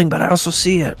weird feeling, but I also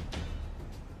see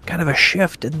kind of a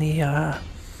shift in the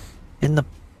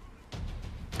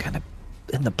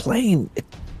plane.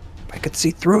 I could see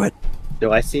through it.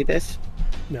 Do I see this?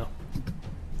 No.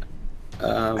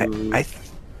 I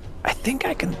think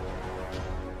I can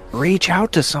reach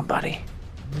out to somebody.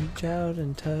 Reach out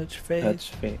and touch fate.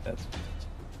 Touch fate. That's.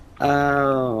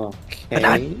 Okay.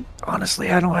 But honestly,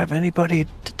 I don't have anybody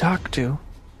to talk to.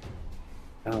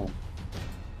 Oh.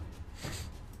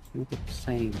 Through the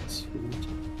planes.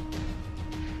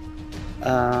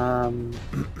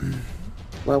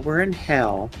 Well, we're in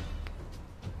hell.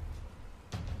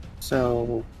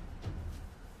 So,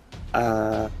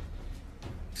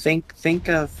 think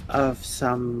of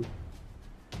some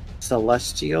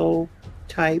celestial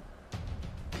type,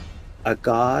 a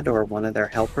god or one of their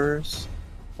helpers,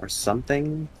 or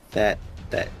something that.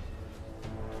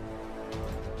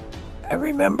 I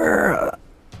remember.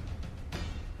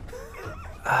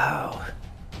 Oh,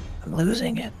 I'm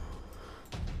losing it.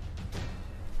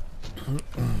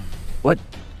 What?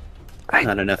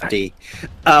 Not enough D.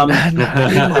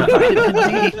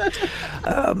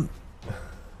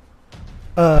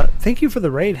 Thank you for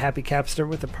the raid, Happy Capster,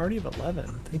 with a party of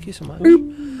 11. Thank you so much.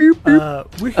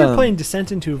 We're here playing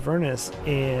Descent into Avernus,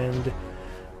 and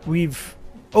we've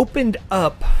opened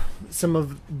up some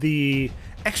of the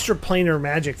extraplanar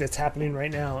magic that's happening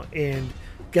right now, and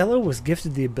Gello was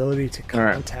gifted the ability to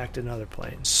contact another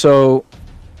plane. So,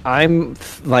 I'm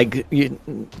like,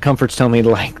 Comfort's telling me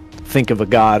to think of a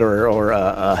god or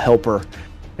a helper,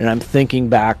 and I'm thinking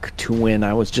back to when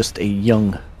I was just a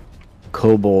young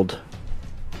kobold,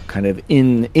 kind of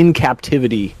in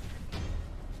captivity,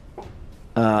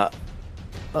 under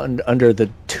the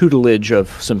tutelage of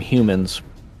some humans,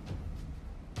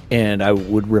 and I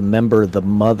would remember the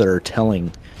mother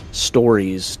telling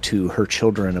stories to her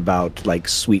children about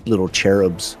sweet little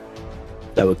cherubs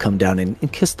that would come down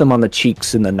and kiss them on the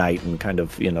cheeks in the night and kind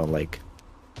of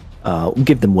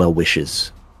give them well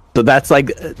wishes. So that's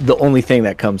the only thing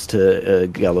that comes to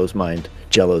Jello's mind.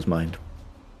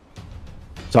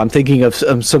 So I'm thinking of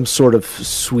some sort of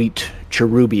sweet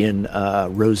cherubian,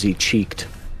 rosy cheeked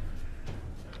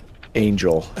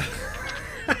angel.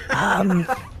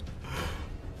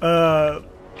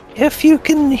 If you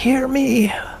can hear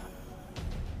me,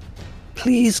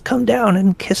 please come down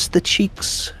and kiss the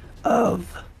cheeks of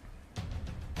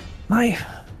my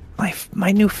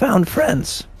newfound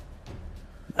friends.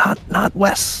 Not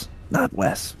Wes,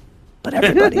 but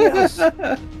everybody else.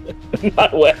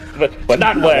 Not Wes, but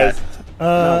not Wes.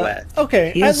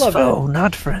 Okay, he is I love foe, it.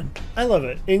 not friend. I love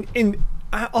it. And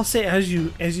I'll say as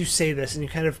you say this, and you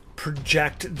kind of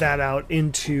project that out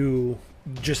into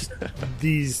just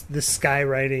this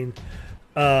skywriting.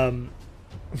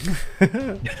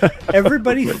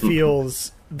 Everybody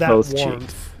feels that Both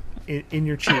warmth in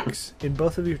your cheeks, in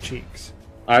both of your cheeks.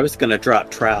 I was gonna drop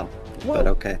trout, but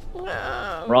okay.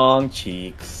 Wrong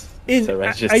cheeks. I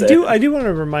do want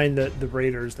to remind the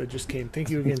raiders that just came. Thank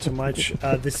you again so much.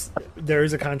 There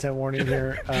is a content warning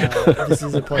here. This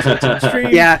is a plus 18 stream.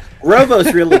 Yeah,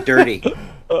 Robo's really dirty.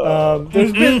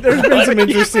 There's been some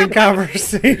interesting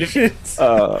conversations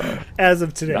as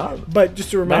of today. But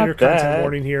just a reminder, content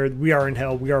warning here. We are in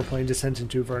hell. We are playing Descent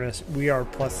into Avernus. We are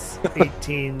plus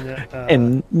 18.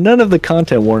 And none of the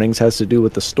content warnings has to do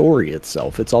with the story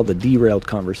itself. It's all the derailed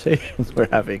conversations we're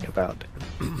having about it.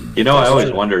 I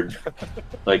always wondered,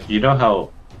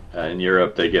 how in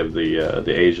Europe they give the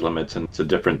age limits and it's a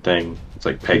different thing. It's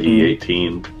like Peggy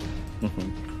 18.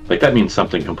 Mm-hmm. Like that means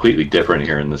something completely different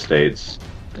here in the States.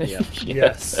 Yeah.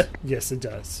 Yes, it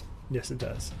does. Yes, it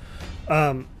does.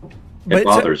 It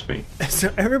bothers me.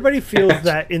 So everybody feels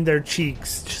that in their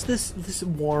cheeks, just this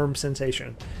warm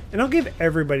sensation. And I'll give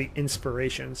everybody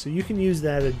inspiration, so you can use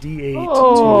that a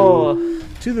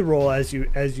D8 to the roll as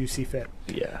you see fit.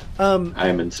 Yeah. I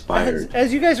am inspired.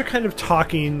 As you guys are kind of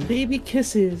talking, baby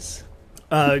kisses.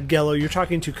 Gello, you're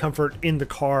talking to Comfort in the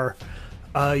car.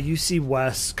 You see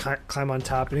Wes climb on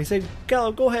top, and he said,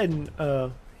 "Gello, go ahead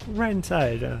and ride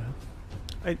inside.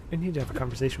 I need to have a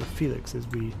conversation with Felix as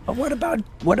we." What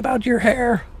about your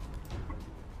hair?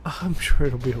 I'm sure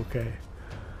it'll be okay.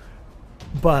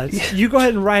 But you go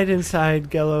ahead and ride inside,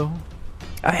 Gello.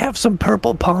 I have some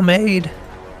purple pomade.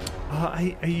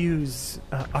 I use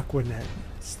Aquanet.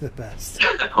 It's the best.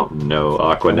 Oh no,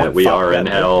 Aquanet, we are in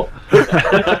hell.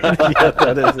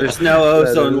 There's no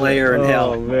ozone layer in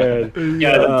hell. Man.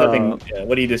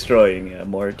 What are you destroying? Yeah,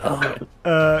 more.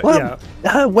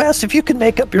 Wes, if you can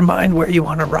make up your mind where you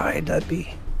want to ride, that'd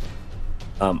be.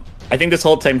 I think this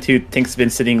whole time too, Tink's been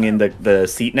sitting in the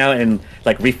seat now and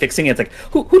like refixing it. It's like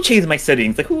who changed my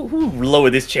settings? Like who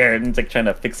lowered this chair and it's like trying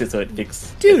to fix it so it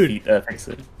fix. Dude, fix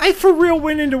it. I for real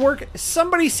went into work.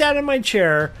 Somebody sat in my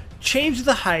chair, changed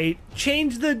the height,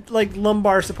 changed the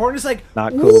lumbar support. And it's like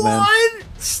not cool, man.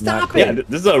 Stop cool. it! Yeah,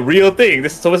 this is a real thing.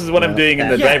 This is what I'm doing in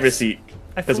the driver's seat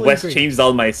because Wes changed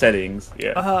all my settings.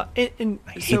 Yeah. And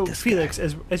so Felix,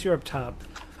 as you're up top,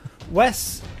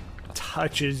 Wes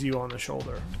touches you on the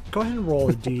shoulder. Go ahead and roll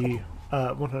a D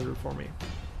 100 for me.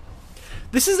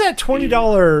 This is that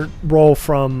 $20 roll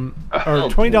from, or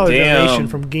 $20 donation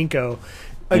from Ginkgo.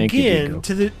 Again,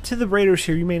 to the Raiders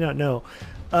here, you may not know,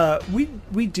 we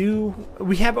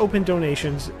have open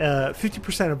donations.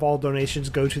 50% of all donations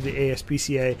go to the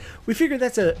ASPCA. We figure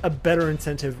that's a better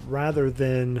incentive rather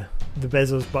than the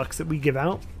Bezos bucks that we give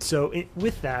out. So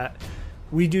with that,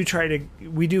 we do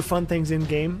fun things in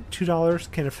game.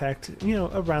 $2 can affect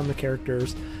around the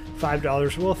characters.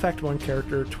 $5 will affect one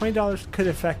character. $20 could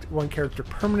affect one character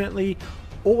permanently,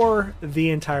 or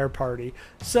the entire party.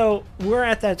 So we're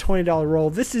at that $20 roll.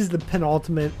 This is the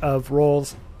penultimate of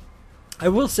rolls. I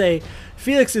will say,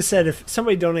 Felix has said if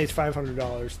somebody donates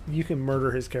 $500, you can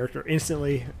murder his character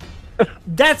instantly.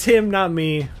 That's him, not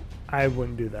me. I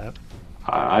wouldn't do that.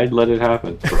 I'd let it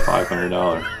happen for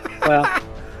 $500. Well,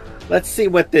 let's see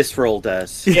what this roll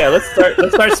does. Yeah, let's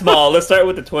start small. Let's start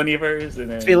with the 20 verse, and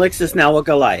then Felix is now a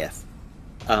Goliath.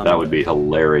 That would be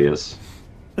hilarious.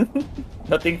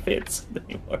 Nothing fits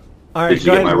anymore. All right, did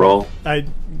you get my roll? I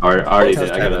already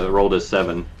did. I got a roll to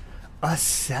 7. A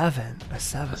 7.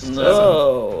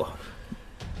 No.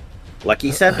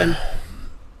 Lucky 7.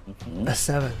 A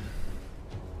 7.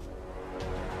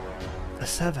 A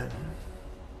 7.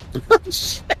 A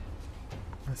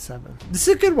 7. This is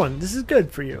a good one. This is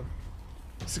good for you.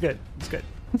 This is good. It's good.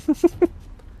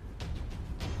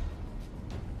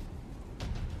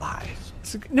 5.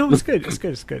 No, it's good. It's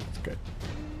good. It's good. It's good.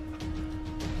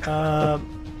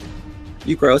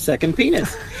 You grow a second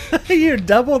penis. You're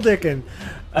double dicking.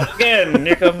 Again,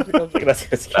 here comes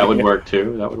that would work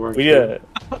too. That would work. Yeah.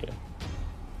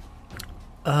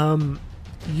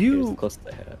 You close to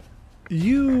the head.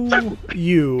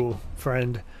 You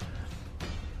friend.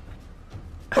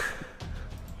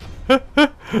 Yeah,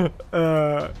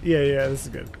 this is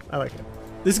good. I like it.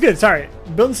 This is good. Sorry,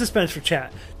 building suspense for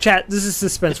chat. Chat, this is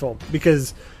suspenseful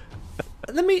because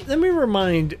let me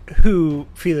remind who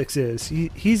Felix is.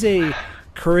 He's a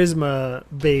charisma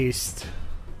based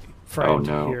friend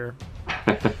here.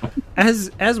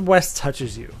 As Wes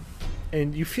touches you,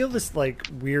 and you feel this like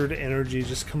weird energy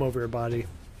just come over your body,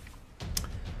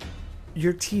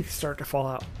 your teeth start to fall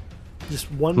out, just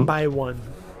one by one.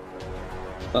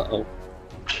 Uh-oh.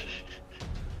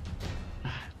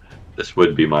 This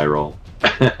would be my role.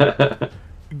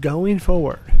 Going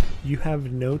forward, you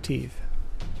have no teeth,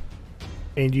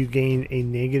 and you gain a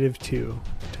 -2 to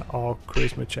all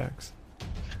charisma checks.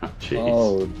 Oh,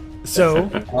 jeez. So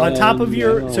on top of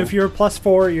your, so if you're a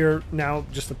 +4, you're now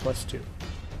just a +2.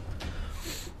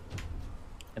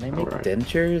 Can I make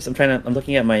dentures? I'm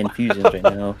looking at my infusions right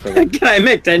now. Can I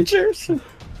make dentures?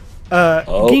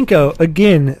 Ginkgo,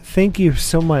 again, thank you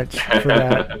so much for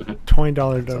that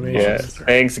 $20 donation. Yes,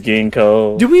 thanks,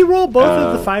 Ginkgo. Did we roll both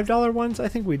of the $5 ones? I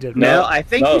think we did. No, I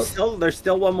think there's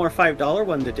still one more $5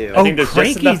 one to do. I think there's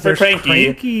just enough for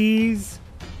Crankies.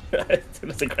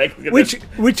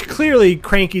 Which clearly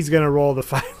Cranky's gonna roll the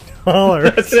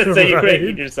 $5. That's gonna say you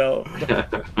cranky yourself.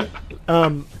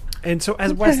 And so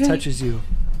as Wes touches you,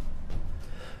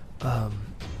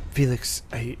 Felix,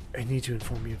 I need to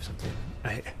inform you of something.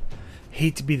 I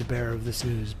hate to be the bearer of this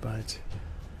news, but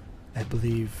I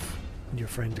believe your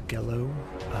friend Gello.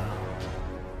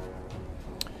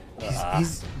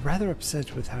 He's rather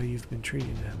upset with how you've been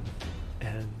treating him,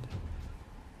 and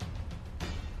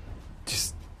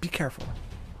just be careful.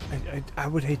 I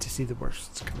would hate to see the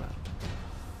worst come out.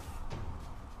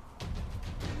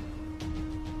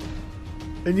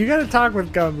 And you gotta talk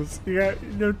with gums. You got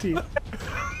no teeth.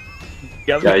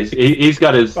 Yeah, he's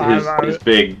got his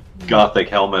big gothic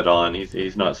helmet on.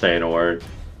 He's not saying a word.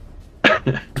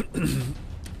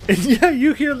 And yeah,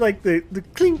 you hear like the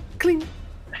clink clink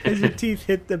as your teeth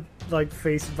hit the like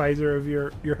face visor of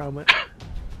your helmet.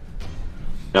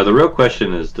 Now the real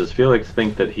question is, does Felix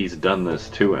think that he's done this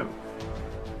to him?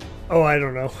 Oh, I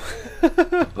don't know.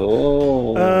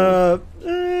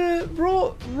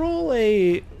 Roll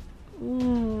a.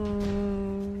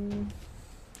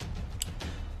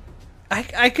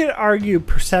 I could argue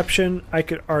perception. I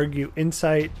could argue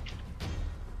insight.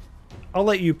 I'll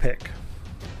let you pick.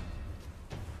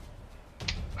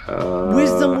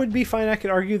 Wisdom would be fine. I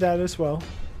could argue that as well.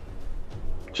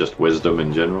 Just wisdom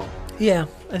in general? Yeah,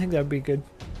 I think that would be good.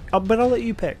 But I'll let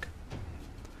you pick.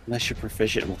 Unless you're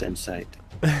proficient with insight.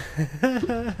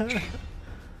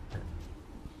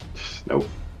 Nope.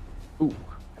 Ooh.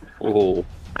 Oh.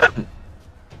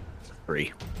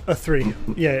 3. A 3.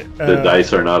 Yeah. The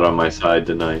dice are not on my side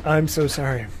tonight. I'm so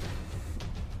sorry.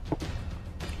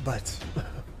 But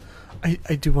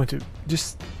I do want to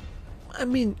just... I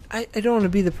mean, I don't want to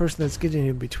be the person that's getting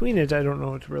in between it. I don't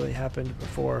know what really happened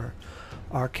before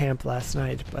our camp last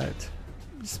night, but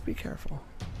just be careful.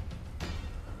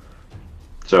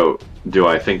 So, do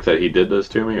I think that he did this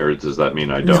to me, or does that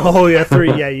mean I don't? No, yeah,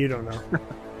 3. Yeah, you don't know.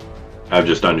 I'm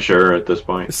just unsure at this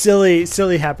point.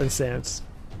 Silly happenstance.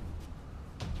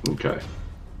 Okay.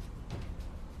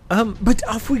 But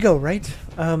off we go, right?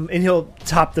 And he'll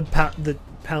pound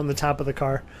the top of the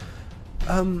car.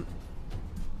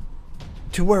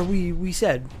 To where we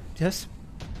said, yes?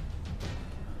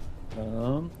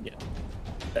 Yeah.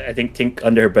 I think Tink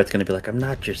under her breath's gonna be like, I'm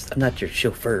not your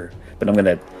chauffeur, but I'm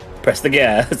gonna press the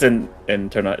gas and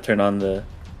turn on the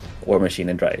war machine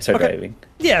and start driving.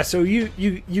 Yeah, so you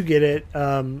get it.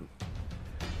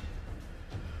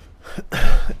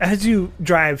 As you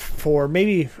drive for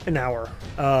maybe an hour,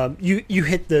 you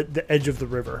hit the edge of the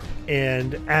river,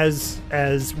 and as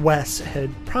Wes had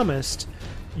promised,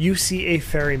 you see a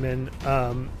ferryman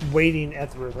waiting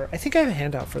at the river. I think I have a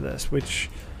handout for this, which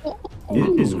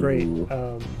is great.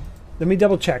 Let me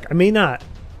double check. I may not.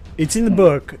 It's in the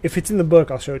book. If it's in the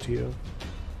book, I'll show it to you.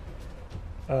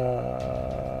 I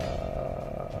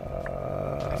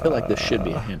feel like this should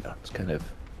be a handout. It's kind of...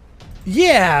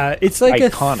 Yeah, it's like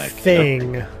iconic, a thing.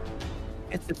 You know?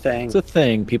 It's a thing. It's a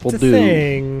thing people it's do. A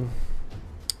thing.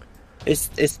 Is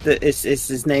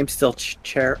his name still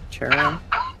Charon?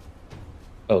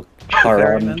 Oh,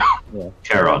 Charon. Yeah.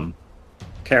 Charon.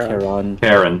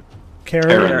 Karen.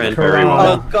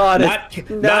 Oh God! Not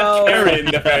Karen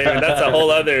the ferryman. That's a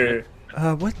whole other.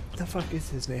 What the fuck is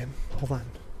his name? Hold on.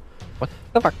 What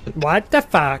the fuck? What the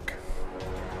fuck?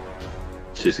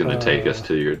 She's going to take us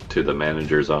to the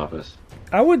manager's office.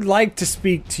 I would like to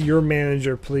speak to your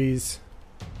manager, please.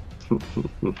 Do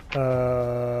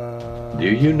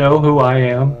you know who I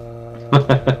am?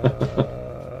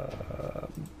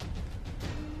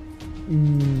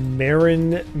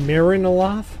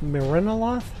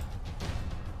 Marinaloth?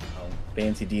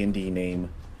 Fancy D&D name.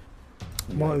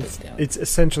 Well, it's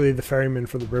essentially the ferryman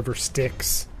for the river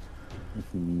Styx.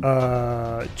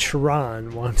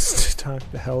 Charon wants to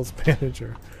talk to Hell's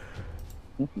manager.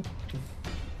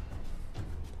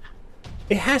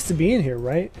 It has to be in here,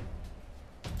 right?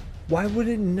 Why would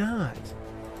it not?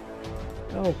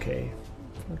 Okay.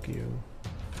 Fuck you.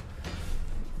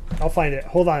 I'll find it.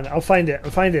 Hold on. I'll find it.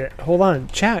 Hold on.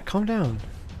 Chat, calm down.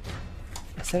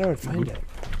 I said I would find it.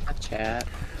 Chat.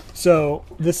 So,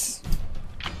 this...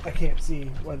 I can't see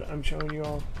what I'm showing you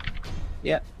all.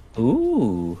 Yep.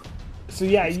 Ooh. So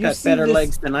yeah, he's got better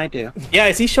legs than I do. Yeah,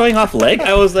 is he showing off leg?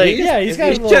 I was like, yeah, he's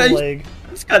got a little leg.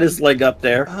 He's got his leg up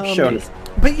there, showing his.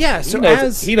 But yeah, so he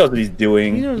knows what he's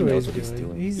doing. He knows what he's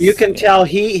doing. You can tell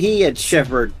he had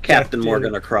shivered Captain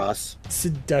Morgan across.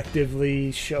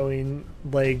 Seductively showing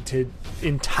leg to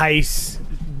entice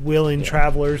willing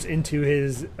travelers into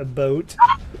his boat.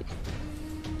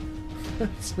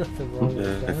 There's nothing wrong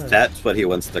with that. If that's what he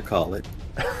wants to call it.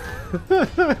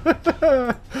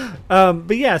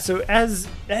 But yeah, so as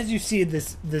you see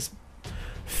this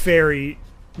ferry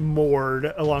moored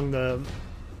along the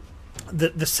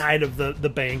side of the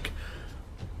bank.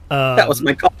 That was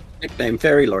my nickname,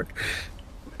 Ferry Lord.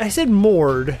 I said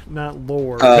moored, not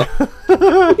lord.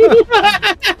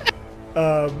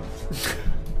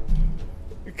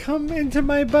 Come into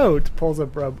my boat. Pulls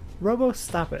up Robo,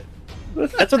 stop it.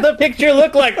 That's what the picture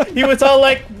looked like. He was all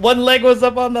like, one leg was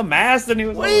up on the mast, and he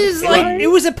was. It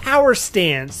was a power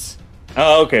stance.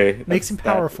 Oh, okay. Makes him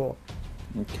powerful.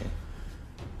 Okay.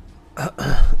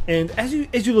 And as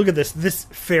you look at this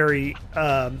ferry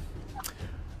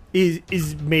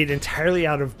is made entirely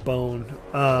out of bone.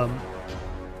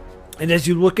 And as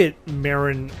you look at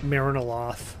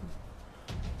Marinaloth,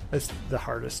 that's the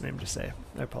hardest name to say.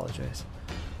 I apologize.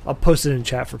 I'll post it in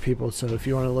chat for people, so if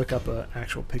you want to look up an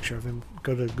actual picture of him,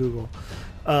 go to Google.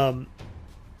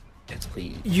 Yes,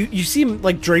 please. You see him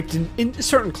like draped in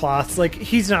certain cloths. Like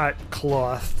he's not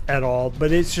clothed at all,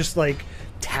 but it's just like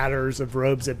tatters of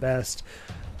robes at best.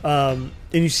 And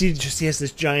you see he has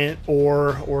this giant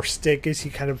oar or stick as he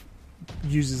kind of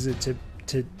uses it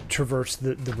to traverse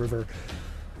the river.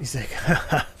 He's like,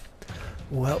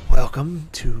 well, welcome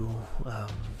to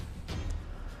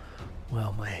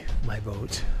my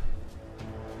boat.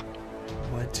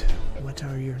 What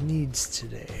are your needs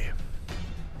today?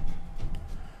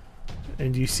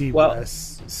 And you see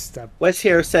Wes step. Wes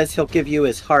here says he'll give you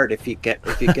his heart if you get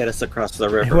us across the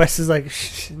river. Wes is like,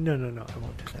 shh, no, I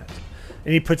won't do that.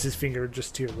 And he puts his finger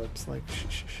just to your lips, like,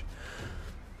 shh.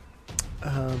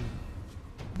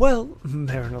 Well,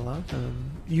 Marinaloth,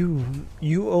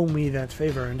 you owe me that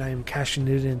favor, and I am cashing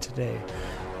it in today.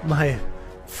 My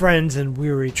friends and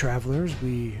weary travelers,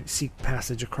 we seek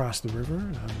passage across the river,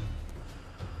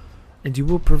 and you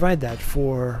will provide that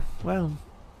for, well,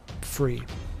 free.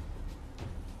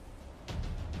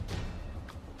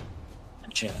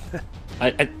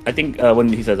 I think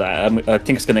when he says that,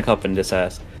 Tink's gonna come up and just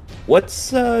ask, what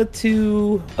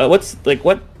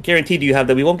guarantee do you have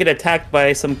that we won't get attacked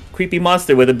by some creepy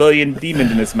monster with 1 billion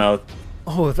demons in its mouth?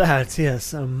 Oh, that,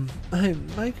 yes.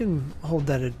 I can hold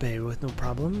that at bay with no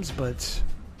problems, but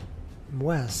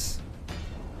Wes,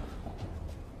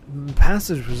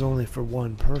 passage was only for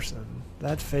one person.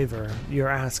 That favor you're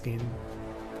asking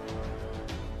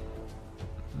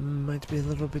might be a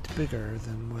little bit bigger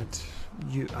than what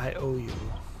I owe you.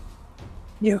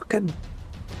 You could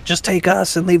just take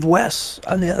us and leave Wes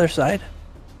on the other side.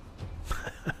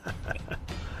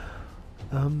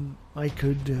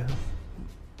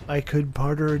 I could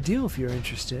barter a deal if you're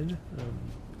interested.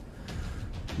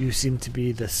 You seem to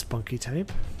be the spunky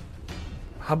type.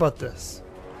 How about this?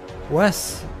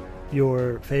 Wes,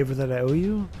 your favor that I owe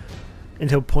you, and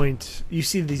he'll point. You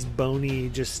see these bony,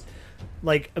 just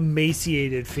like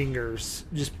emaciated fingers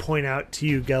just point out to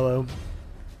you, Gello.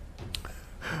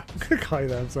 I'm gonna call you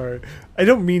that. I'm sorry. I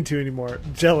don't mean to anymore.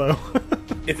 Jello.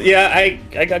 I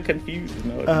got confused.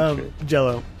 No,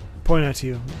 Jello, point out to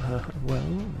you. Well,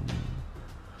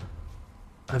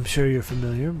 I'm sure you're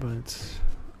familiar, but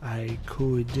I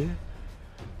could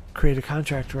create a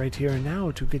contract right here and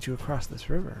now to get you across this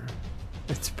river.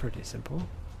 It's pretty simple.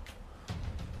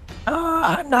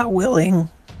 I'm not willing,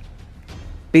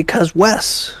 because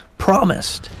Wes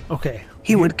promised. Okay.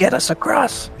 He would get us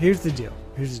across. Here's the deal.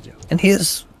 And he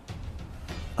is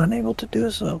unable to do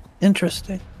so.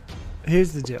 Interesting.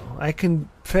 Here's the deal. I can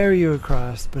ferry you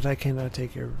across, but I cannot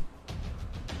take your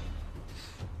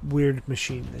weird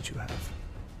machine that you have.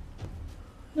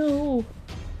 No.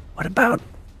 What about...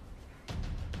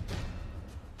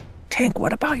 Tank,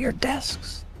 what about your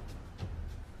desks?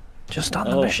 Just on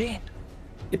the machine.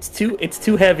 It's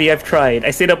too heavy. I've tried.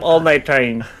 I stayed up all night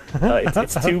trying.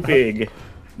 It's too big.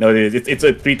 No, it is. It's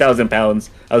 3,000 pounds.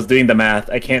 I was doing the math.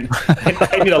 I can't.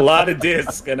 I need a lot of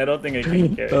discs, and I don't think I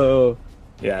can carry. Oh,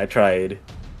 yeah, I tried.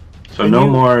 So no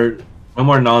more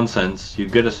nonsense. You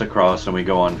get us across, and we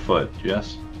go on foot.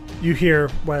 Yes. You hear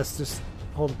Wes just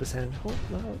hold up his hand. I'll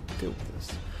deal with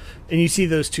this. And you see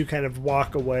those two kind of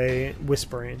walk away,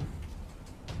 whispering.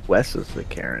 Wes is the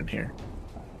Karen here.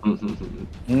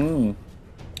 And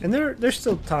they're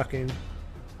still talking.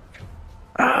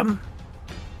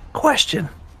 Question.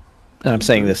 And I'm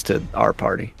saying this to our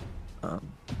party.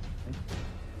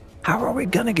 How are we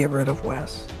gonna get rid of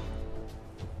Wes?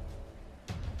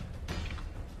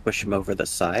 Push him over the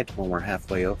side when we're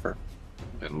halfway over.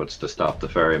 And what's to stop the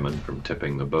ferryman from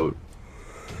tipping the boat?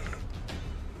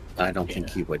 I don't think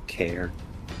he would care.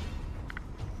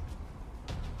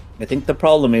 I think the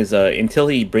problem is until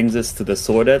he brings us to the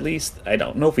sword, at least. I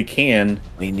don't know if we can.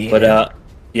 We need but it.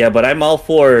 Yeah, but I'm all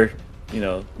for,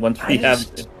 once we have...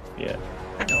 Yeah.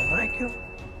 I don't like you.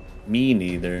 Me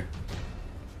neither.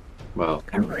 Well,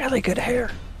 got really good hair.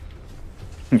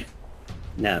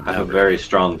 No, I have a very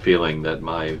strong feeling that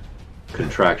my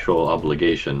contractual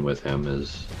obligation with him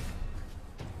is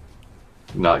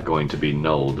not going to be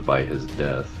nulled by his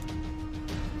death.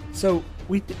 So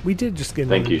we did just get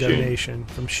a donation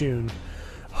from Shun.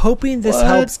 Hoping this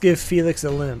helps give Felix a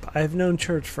limp. I've known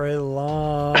Church for a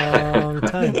long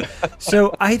time.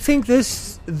 So I think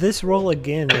this roll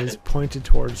again is pointed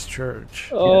towards Church.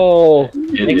 Oh,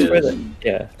 thanks for that.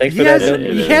 Yeah, thanks for that.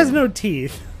 He has no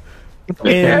teeth.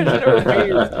 And,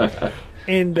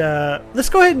 let's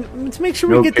go ahead and let's make sure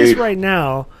we get this right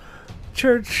now.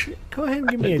 Church, go ahead and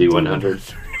give me a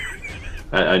D100.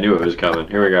 I knew it was coming.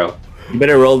 Here we go. You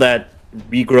better roll that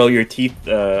regrow your teeth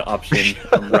option.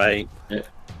 Right. Yeah.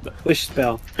 Wish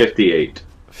spell. 58.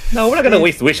 No, we're not gonna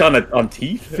waste wish on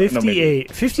teeth. 58.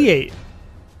 No, 58.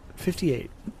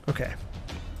 58. Okay.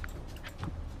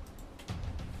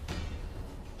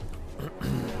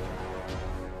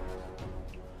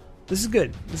 This is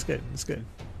good. It's good. It's good.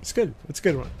 It's good. It's a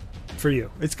good one for you.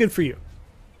 It's good for you.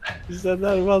 You said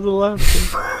that about the left.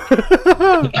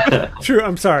 True.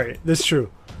 I'm sorry. That's true.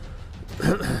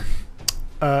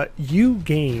 You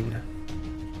gain.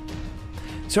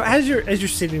 So as you're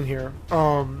sitting here,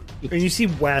 and you see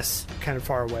Wes kind of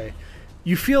far away,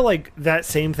 you feel like that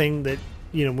same thing that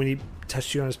when he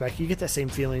touched you on his back. You get that same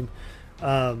feeling.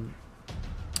 But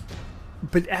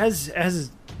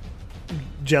as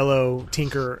Jello,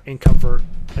 Tinker, and Comfort,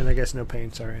 and I guess No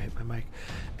Pain. Sorry, I hit my mic.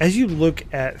 As you look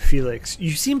at Felix,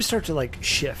 you see him start to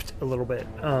shift a little bit.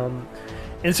 And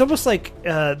it's almost like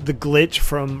the glitch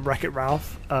from Wreck-It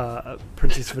Ralph,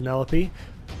 Princess Vanellope.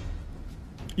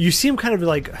 You see him kind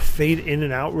of fade in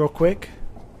and out real quick.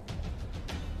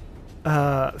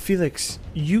 Felix,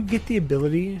 you get the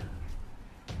ability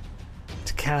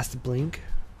to cast Blink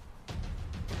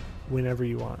whenever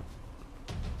you want.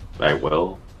 I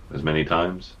will, as many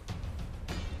times.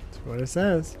 That's what it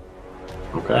says.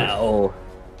 Okay. Wow.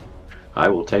 I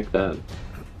will take that.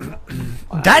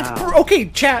 Wow. That's okay,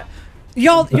 chat.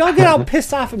 Y'all get all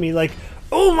pissed off at me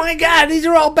oh my god, these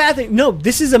are all bad things. No,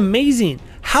 this is amazing.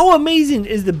 How amazing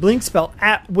is the Blink spell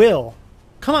at will?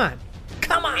 Come on.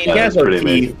 He has no teeth.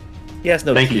 Amazing. He has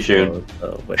no Thank teeth. you, Shun.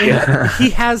 But yeah.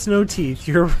 He has no teeth.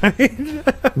 You're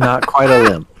right. Not quite a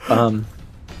limp.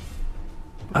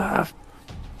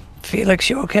 Felix,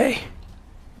 you okay?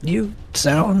 You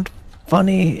sound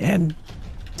funny and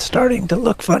starting to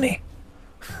look funny.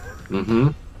 Mm-hmm.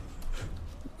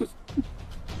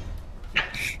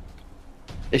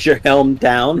 Is your helm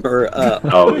down or up?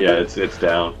 Oh yeah, it's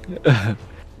down.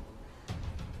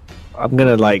 I'm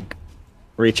gonna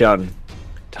reach out and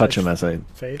touch him as I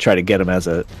try to get him as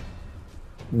a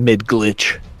mid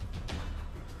glitch.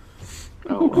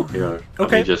 Oh, here.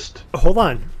 Okay. Let me just Hold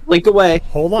on. Blink away.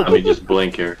 Hold on. let me just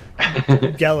blink here.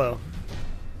 Yellow.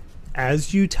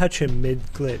 As you touch him mid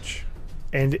glitch,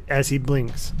 and as he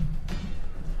blinks,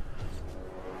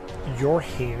 your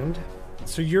hand.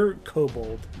 So you're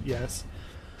kobold, yes.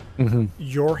 Mm-hmm.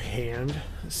 Your hand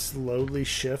slowly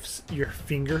shifts. Your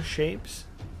finger shapes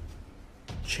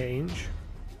change,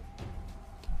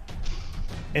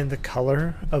 and the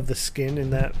color of the skin in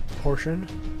that portion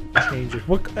changes.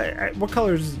 What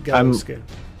color is Gallo's skin?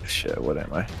 Shit, what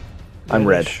am I? I'm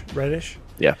red. Reddish.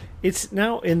 Yeah. It's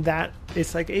now in that.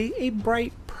 It's like a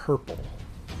bright purple.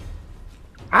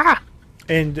 Ah.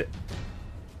 And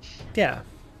yeah.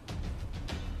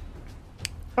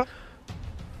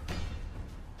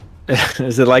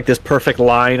 Is it like this perfect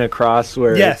line across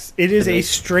where? Yes, it is a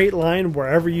straight line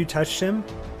wherever you touched him,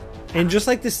 and just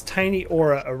like this tiny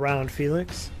aura around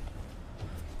Felix.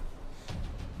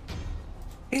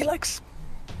 Felix.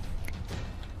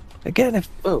 Again, if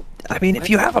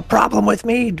you have a problem with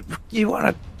me, you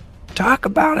want to talk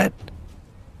about it.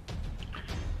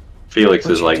 Felix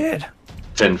is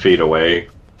 10 feet away,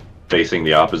 facing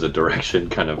the opposite direction,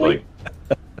 kind of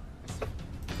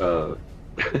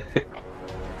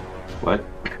what?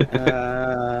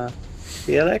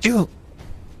 Felix? Do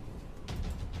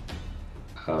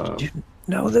you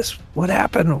know this? What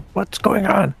happened? What's going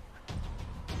on?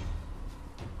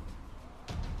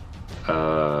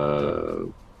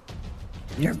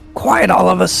 You're quiet all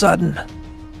of a sudden.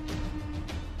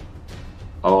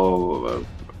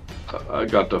 I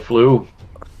got the flu.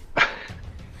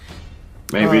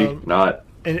 Maybe not.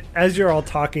 And as you're all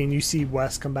talking, you see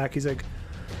Wes come back. He's like,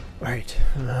 "Right,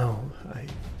 no,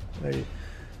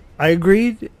 I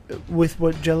agreed with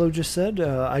what Jello just said.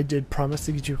 I did promise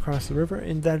to get you across the river,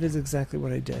 and that is exactly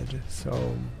what I did.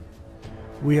 So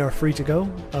we are free to go.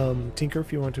 Tinker,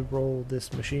 if you want to roll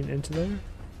this machine into there."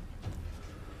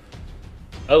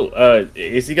 Oh,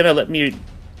 is he gonna let me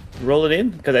roll it in?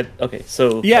 Because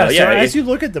so as you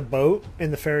look at the boat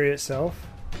and the ferry itself,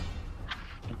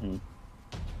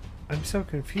 I'm so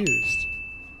confused.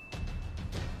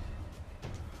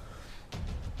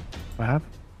 What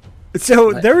happened?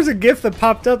 So there was a GIF that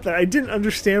popped up that I didn't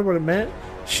understand what it meant.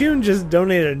 Shun just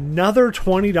donated another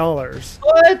 $20.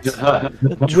 What?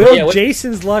 Will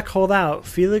Jason's luck hold out?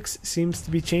 Felix seems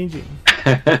to be changing.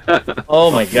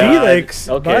 Oh my god. Felix,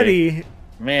 okay. buddy.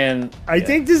 Man. I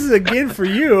think this is again for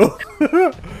you.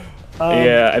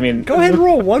 Yeah, I mean... Go ahead and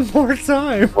roll one more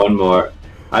time. One more.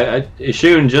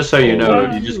 Shun, just so you know,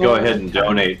 if you just go ahead and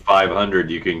donate 500,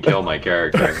 you can kill my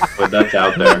character. But that's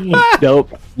out there.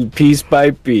 Nope. Piece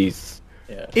by piece.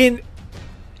 Yeah.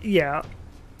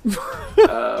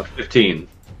 15.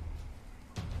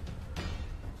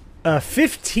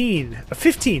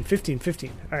 15.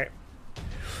 All right.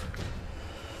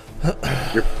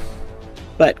 Your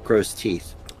butt grows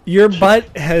teeth. Your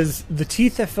butt has the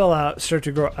teeth that fell out start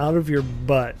to grow out of your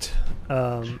butt,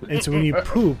 and so when you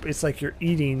poop, it's like you're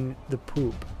eating the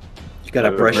poop. You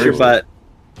gotta brush your butt.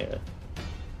 Yeah.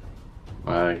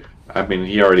 I mean,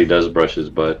 he already does brush his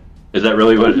butt. Is that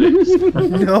really what it is?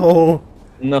 No.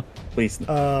 No, please.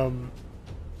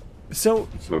 So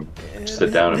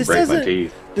sit down and break my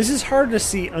teeth. This is hard to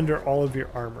see under all of your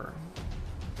armor,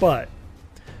 but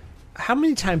how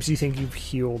many times do you think you've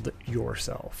healed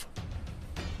yourself?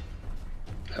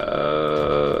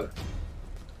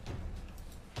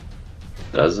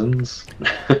 Dozens?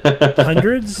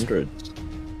 Hundreds?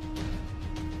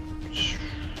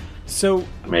 So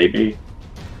maybe.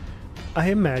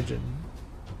 I imagine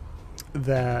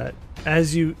that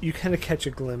as you kind of catch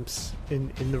a glimpse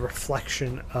in the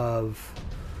reflection of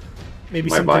maybe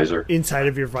my something visor inside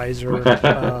of your visor,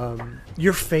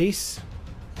 your face,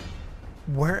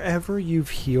 wherever you've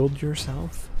healed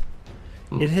yourself,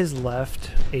 it has left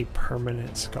a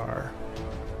permanent scar.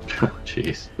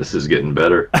 Jeez, this is getting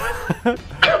better.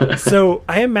 So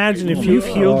I imagine if you've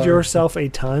healed yourself a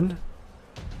ton,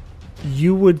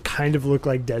 you would kind of look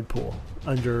like Deadpool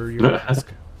under your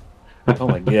mask. Oh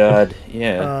my god,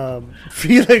 yeah.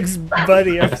 Felix,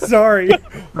 buddy, I'm sorry.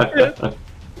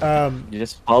 You're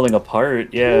just falling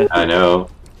apart, yeah. I know.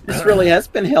 This really has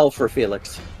been hell for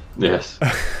Felix. Yes.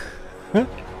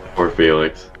 Poor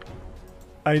Felix.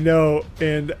 I know,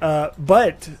 and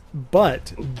but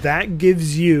that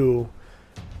gives you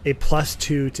a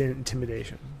 +2 to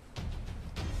intimidation.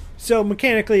 So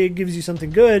mechanically, it gives you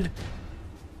something good.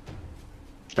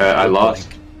 I lost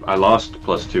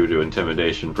 +2 to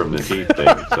intimidation from the teeth thing.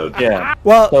 So Yeah.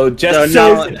 Well, So just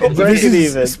this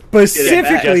is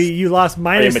specifically you lost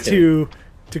 -2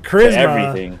 to charisma.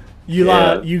 everything.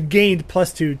 You gained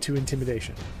 +2 to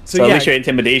intimidation. So at least your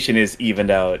intimidation is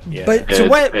evened out. Yeah. But so It's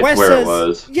Wes where says, it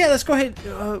was. yeah, let's go ahead.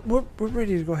 We're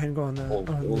ready to go ahead and go on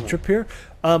the trip here.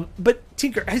 But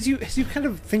Tinker, as you kind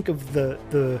of think of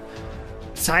the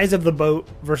size of the boat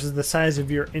versus the size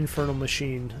of your infernal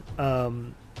machine,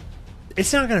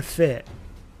 it's not going to fit.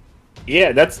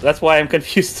 Yeah, that's why I'm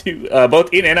confused too.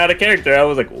 Both in and out of character, I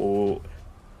was like, "Oh,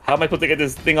 how am I supposed to get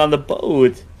this thing on the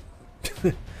boat?"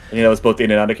 And I was both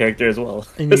in and out of character as well.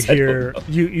 And you hear,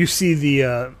 you see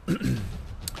the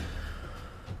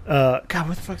God,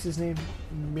 what the fuck's his name?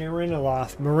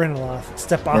 Marinoloth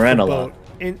step off the boat,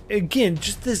 and again,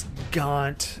 just this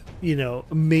gaunt,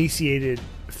 emaciated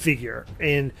figure,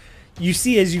 and you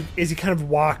see as he kind of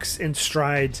walks and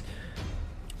strides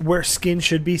where skin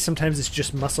should be, sometimes it's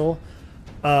just muscle,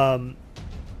 and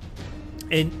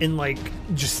like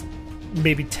just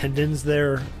maybe tendons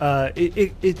there.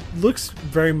 It looks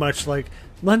very much like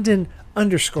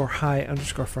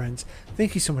London_hi_friends.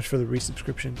 Thank you so much for the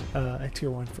resubscription at tier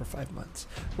 1 for 5 months.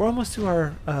 We're almost to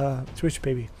our Twitch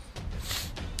baby.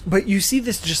 But you see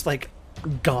this just like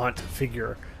gaunt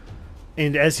figure,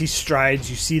 and as he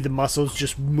strides, you see the muscles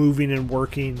just moving and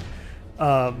working.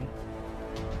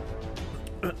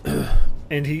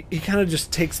 And he kind of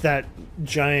just takes that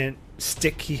giant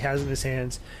stick he has in his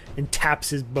hands and taps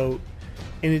his boat,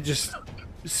 and it just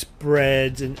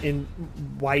spreads and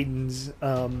widens,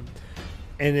 and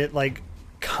it like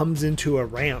comes into a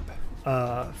ramp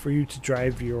for you to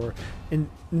drive your. And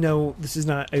no, this is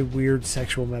not a weird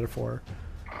sexual metaphor.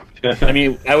 I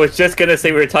mean, I was just gonna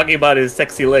say we were talking about his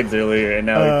sexy legs earlier, and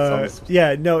now it's almost...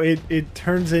 Yeah, no, it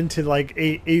turns into like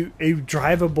a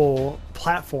drivable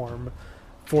platform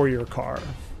for your car.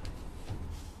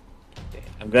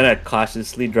 I'm gonna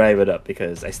cautiously drive it up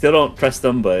because I still don't trust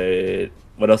them, but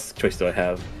what else choice do I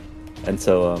have? And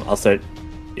so I'll start,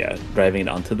 driving it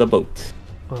onto the boat.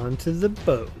 Onto the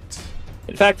boat.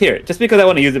 In fact, here, just because I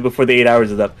want to use it before the 8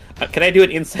 hours is up, can I do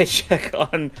an insight check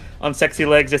on Sexy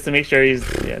Legs just to make sure he's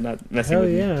not messing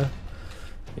with me?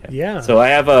 Yeah. So I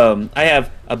have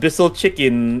Abyssal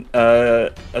Chicken,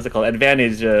 what's it called,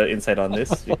 advantage insight on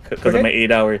this because of my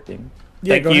 8-hour thing.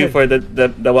 Thank you for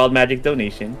the Wild Magic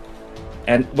donation.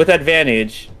 And with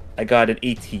advantage, I got an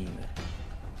 18.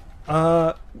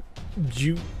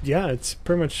 Yeah, it's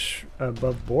pretty much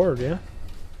above board. Yeah.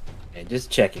 Okay, just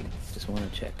checking. Just want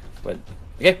to check. But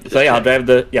okay, so yeah, I'll drive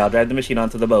the machine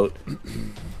onto the boat.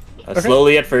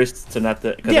 Slowly at first, so not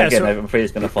the because again, I'm afraid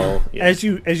it's gonna fall. Yeah. As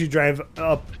you drive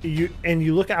up, you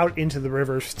look out into the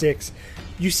river Styx,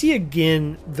 you see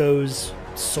again those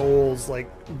souls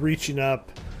like reaching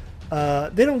up.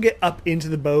 They don't get up into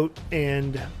the boat,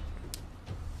 and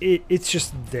it's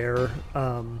just there.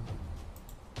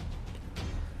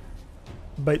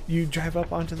 But you drive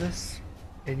up onto this,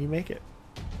 and you make it.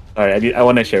 All right, I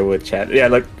want to share with chat. Yeah,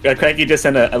 look, Cranky just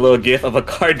sent a little gif of a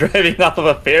car driving off of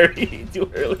a ferry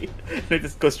too early. And it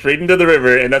just goes straight into the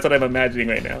river, and that's what I'm imagining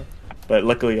right now. But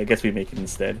luckily, I guess we make it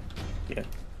instead. Yeah.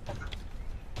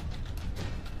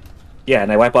 Yeah,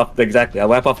 and I wipe off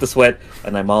the sweat,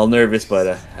 and I'm all nervous,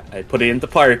 but I put it into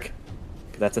park.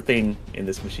 That's a thing in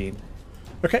this machine.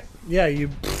 Okay. Yeah, you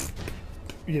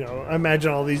know,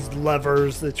 imagine all these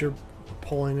levers that you're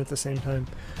pulling at the same time.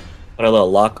 Put a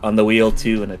little lock on the wheel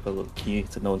too, and I put a little key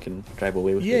so no one can drive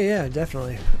away with it. Yeah,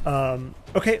 definitely.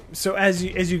 Okay, so as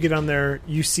you get on there,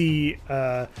 you see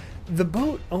the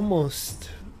boat almost.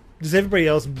 Does everybody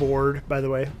else board? By the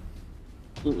way.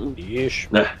 Yeesh.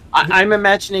 I'm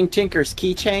imagining Tinker's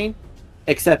keychain,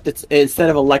 except it's instead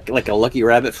of a lucky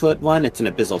rabbit foot one, it's an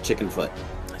abyssal chicken foot.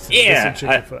 Yeah,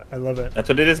 foot. I love it. That's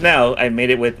what it is now. I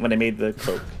made it when I made the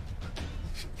cloak.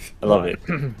 I love it.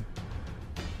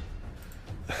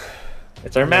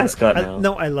 It's our mascot now.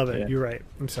 No, I love it. Yeah. You're right.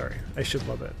 I'm sorry. I should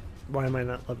love it. Why am I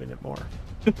not loving it more?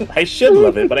 I should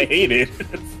love it, but I hate it.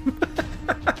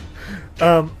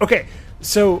 Okay,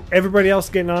 so everybody else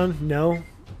getting on? No?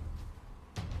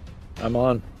 I'm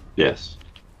on. Yes.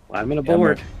 Well, I'm in a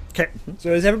board. Okay,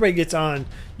 so as everybody gets on,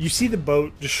 you see the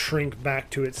boat just shrink back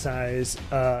to its size,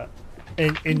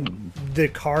 and the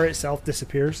car itself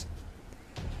disappears.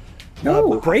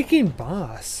 No. Breaking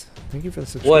Boss. Thank you for the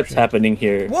subscription. What's happening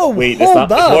here? Whoa, wait, hold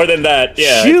up. It's more than that.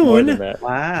 Yeah, June. More than that.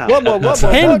 Wow.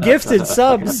 10 gifted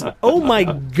subs. Oh my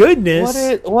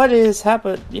goodness. What is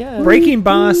happening? Yeah. Breaking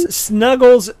Boss,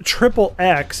 Snuggles, Triple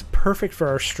X, perfect for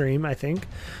our stream, I think.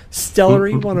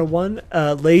 Stellary 101,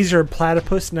 Laser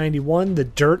Platypus 91, The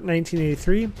Dirt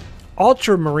 1983,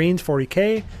 Ultramarines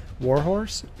 40K,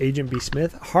 Warhorse, Agent B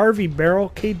Smith, Harvey Barrel,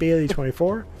 K Bailey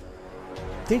 24.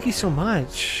 Thank you so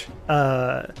much,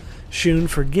 Shun,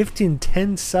 for gifting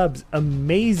 10 subs.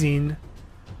 Amazing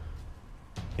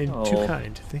and too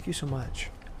kind. Thank you so much.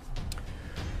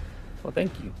 Well,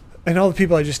 thank you. And all the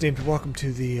people I just named, welcome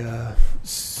to the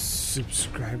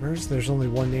subscribers. There's only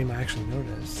one name I actually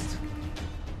noticed.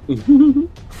 No,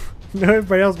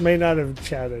 everybody else may not have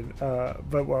chatted,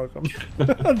 but welcome.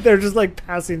 They're just like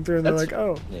passing through, and they're like,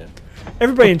 "Oh, yeah."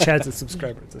 Everybody in chat's a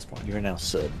subscriber at this point. You're now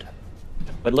subbed.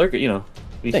 But lurker, you know,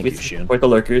 we Thank you, support the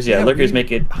lurkers. Yeah, lurkers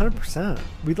make it 100%.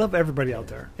 We love everybody out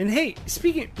there. And hey,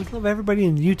 we love everybody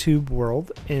in the YouTube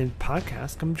world and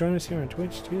podcast. Come join us here on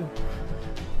Twitch too.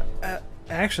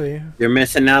 Actually, you're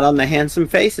missing out on the handsome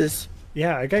faces.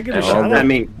 Yeah, I gotta give a shout out. I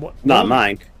mean, not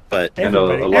mine. But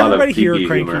everybody here,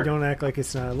 Cranky, humor. Don't act like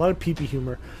it's not. A lot of pee-pee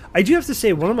humor. I do have to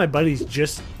say, one of my buddies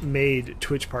just made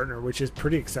Twitch partner, which is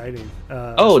pretty exciting.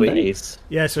 Nice.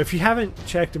 Yeah, so if you haven't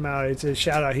checked him out, it's a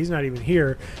shout-out. He's not even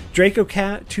here. Draco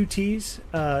Cat,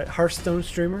 2Ts, Hearthstone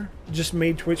streamer, just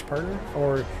made Twitch partner,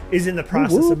 or is in the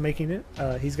process of making it.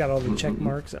 He's got all the check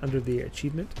marks under the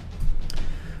achievement.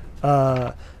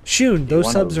 Shun,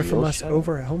 those subs are from us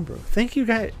over at Homebrew. Thank you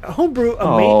guys. Homebrew,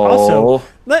 also.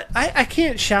 I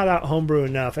can't shout out Homebrew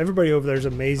enough. Everybody over there is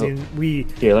amazing. Let me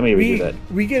redo that.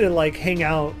 We get to like hang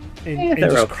out and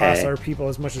just cross our people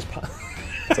as much as possible.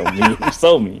 So mean.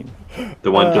 So mean.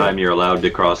 The one time you're allowed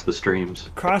to cross the streams.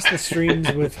 Cross the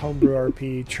streams with Homebrew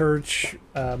RP, Church,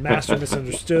 Master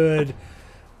Misunderstood,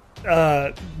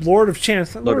 Lord of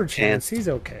Chance. Lord of Chance, he's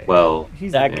okay. Well,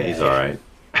 he's all right.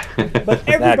 But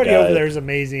everybody over there is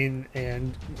amazing,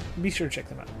 and be sure to check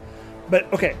them out.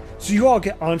 But okay, so you all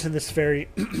get onto this ferry,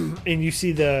 and you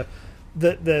see the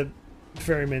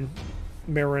ferryman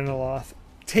Marinoloth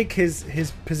take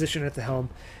his position at the helm,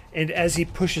 and as he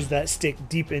pushes that stick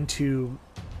deep into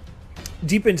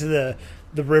the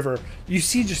river, you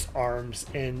see just arms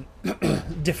and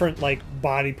different like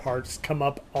body parts come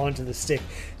up onto the stick.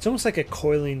 It's almost like a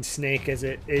coiling snake as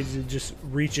it just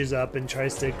reaches up and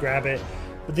tries to grab it.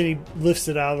 But then he lifts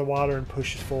it out of the water and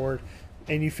pushes forward,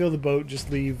 and you feel the boat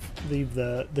just leave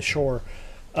the shore.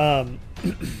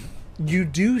 You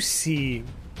do see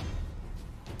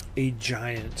a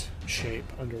giant shape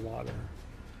underwater,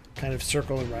 kind of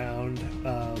circle around.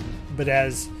 But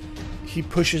as he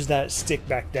pushes that stick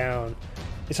back down,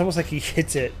 it's almost like he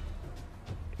hits it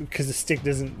because the stick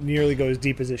doesn't nearly go as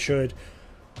deep as it should.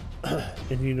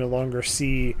 and you no longer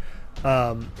see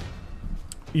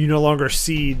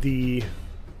the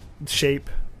shape,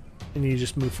 and you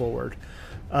just move forward.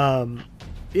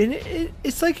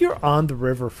 It's like you're on the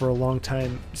river for a long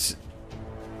time.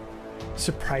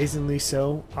 Surprisingly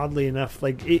so, oddly enough.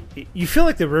 Like you feel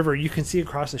like the river you can see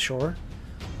across the shore,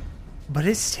 but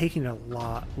it's taking a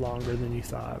lot longer than you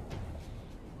thought.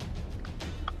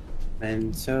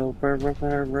 And so,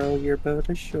 row your boat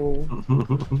ashore.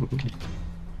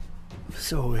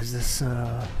 So is this?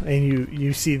 And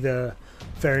you see the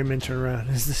ferryman turn around.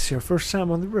 Is this your first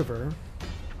time on the river?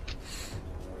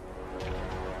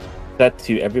 That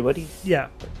to everybody? Yeah.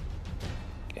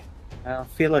 Well,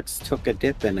 Felix took a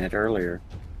dip in it earlier,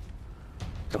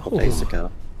 a couple days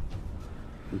ago.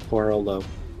 And poor Olo.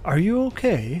 Are you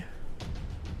okay?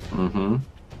 Mm-hmm.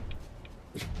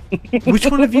 Which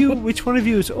one of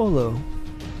you is Olo?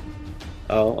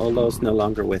 Oh, Olo's no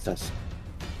longer with us.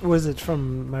 Was it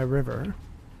from my river?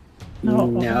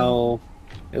 No,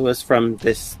 it was from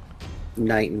this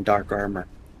knight in dark armor.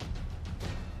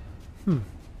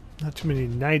 Not too many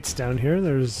knights down here.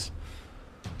 There's...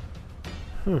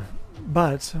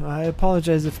 But I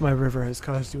apologize if my river has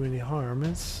caused you any harm.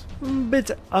 It's a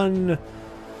bit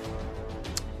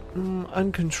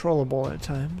uncontrollable at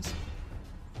times.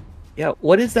 Yeah,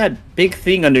 what is that big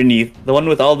thing underneath? The one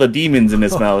with all the demons in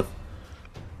his mouth.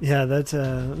 Yeah, that's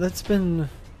been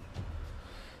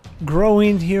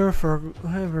growing here for...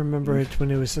 I remember it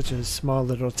when it was such a small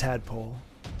little tadpole.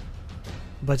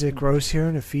 But it grows here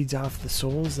and it feeds off the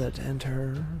souls that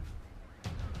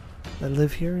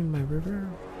live here in my river.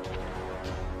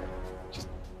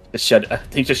 I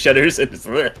think just shudders and it's...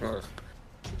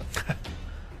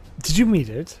 Did you meet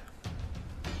it?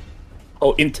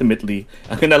 Oh, intimately.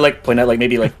 I'm gonna point out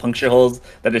maybe puncture holes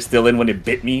that are still in when it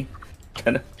bit me,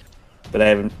 kind of, but I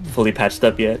haven't fully patched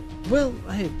up yet. Well,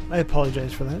 I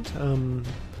apologize for that.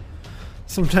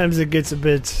 Sometimes it gets a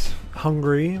bit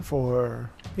hungry for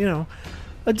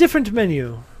a different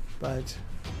menu, but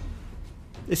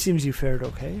it seems you fared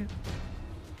okay.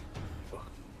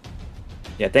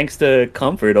 Yeah, thanks to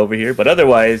Comfort over here, but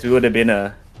otherwise we would have been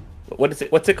a... What is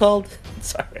it? What's it called?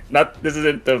 Sorry, this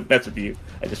isn't to mess with you.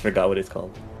 I just forgot what it's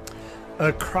called.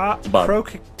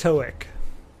 Kroketoic.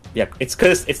 Yeah, it's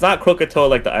because it's not Krakatoa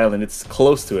like the island. It's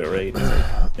close to it, right?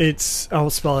 I'll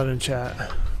spell it in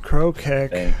chat.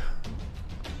 Kroketoic.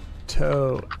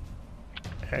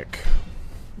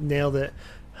 Nailed it.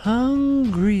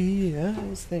 Hungry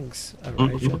eyes. Thanks,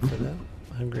 Elijah, for that.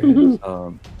 Hungry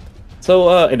eyes.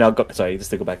 And I'll go. Sorry, just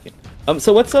to go back in.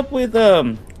 So what's up with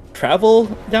travel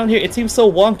down here? It seems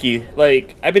so wonky.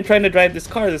 Like I've been trying to drive this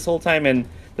car this whole time, and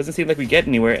doesn't seem like we get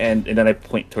anywhere. And then I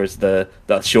point towards the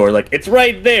shore, like it's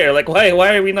right there. Like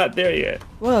why are we not there yet?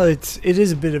 Well, it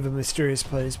is a bit of a mysterious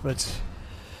place, but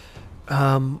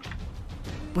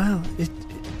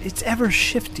it's ever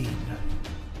shifting,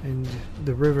 and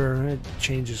the river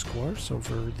changes course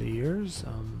over the years.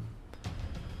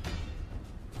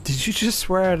 Did you just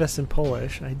swear at us in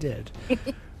Polish? I did.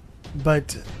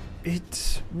 But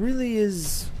it really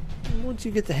is... Once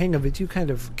you get the hang of it, you kind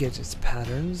of get its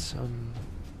patterns.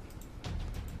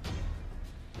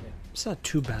 It's not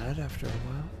too bad after a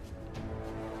while.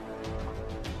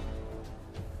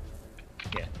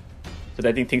 Yeah. So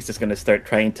I think Tink's just going to start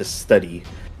trying to study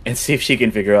and see if she can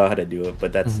figure out how to do it.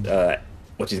 But that's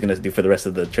what she's going to do for the rest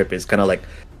of the trip, is kind of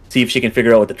see if she can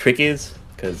figure out what the trick is.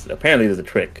 Because apparently there's a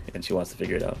trick, and she wants to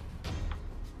figure it out.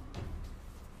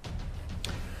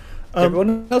 What's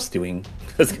everyone else doing?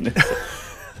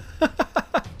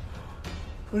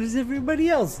 What is everybody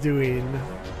else doing?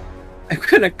 I'm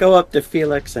gonna go up to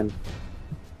Felix and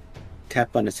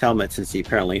tap on his helmet, since he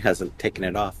apparently hasn't taken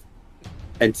it off,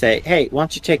 and say, "Hey, why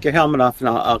don't you take your helmet off, and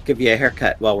I'll give you a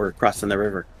haircut while we're crossing the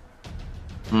river."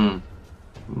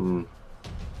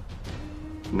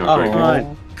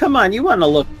 No, come on, you want to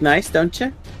look nice, don't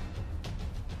you?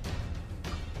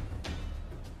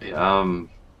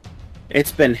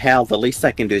 It's been hell. The least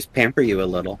I can do is pamper you a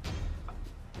little.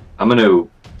 I'm going to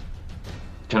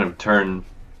kind of turn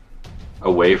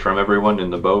away from everyone in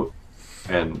the boat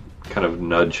and kind of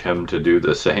nudge him to do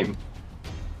the same.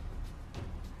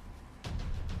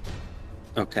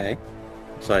 Okay.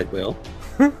 So I will.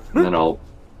 And then I'll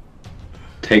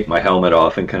take my helmet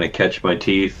off and kind of catch my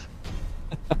teeth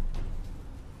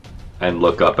and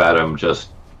look up at him, just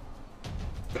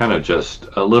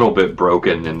a little bit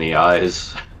broken in the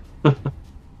eyes.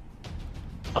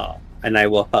 And I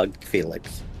will hug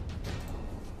Felix.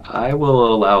 I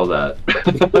will allow that.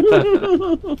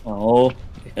 Oh,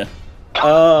 yeah.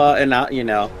 And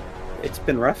it's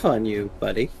been rough on you,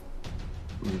 buddy.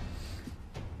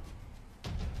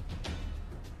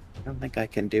 don't think I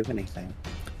can do anything.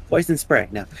 Poison spray.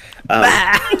 No.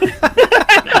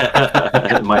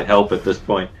 It might help at this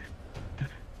point.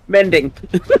 Mending.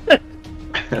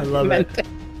 I love it.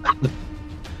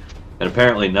 And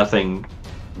apparently nothing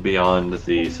beyond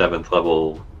the 7th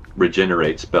level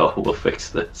regenerate spell will fix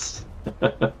this.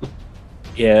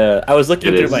 Yeah, I was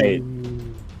looking through my...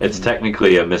 It's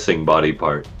technically a missing body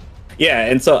part. Yeah,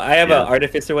 and so I have an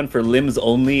Artificer one for limbs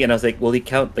only, and I was like, will he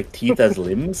count like teeth as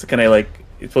limbs? Can I like...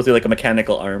 It's supposed to be like a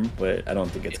mechanical arm, but I don't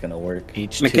think it's going to work.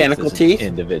 Each mechanical teeth?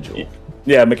 Individual.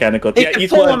 Yeah, mechanical teeth. You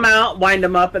can pull them out, wind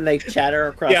them up, and they chatter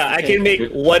across Yeah, I can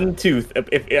make one tooth.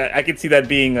 If I could see that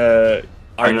being a...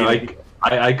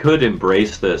 I could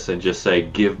embrace this and just say,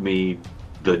 give me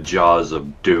the Jaws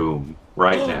of Doom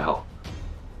right now.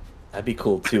 That'd be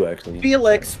cool too, actually.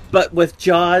 Felix, but with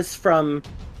jaws from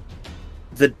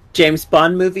the James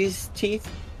Bond movies'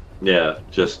 teeth? Yeah,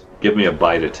 just give me a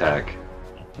bite attack.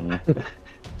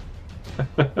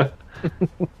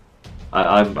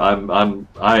 I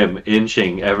am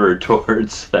inching ever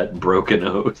towards that broken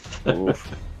oath.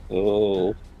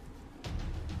 Oh,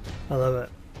 I love it.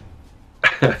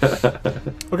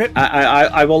 Okay.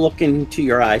 I will look into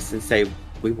your eyes and say,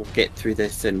 we will get through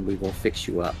this and we will fix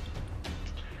you up.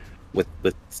 With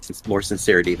more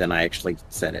sincerity than I actually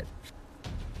said it.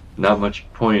 Not much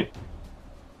point.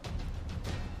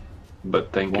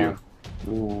 But thank you.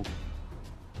 Ooh.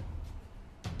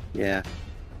 Yeah.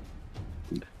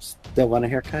 Still want a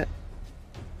haircut?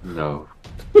 No.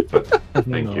 But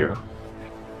thank you.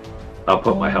 I'll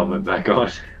put my helmet back on.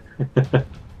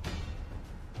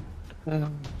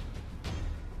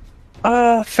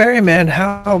 Ferryman,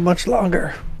 how much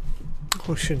longer?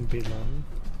 Oh, shouldn't be long.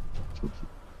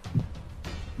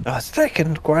 It's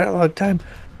taken quite a long time.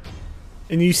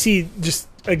 And you see, just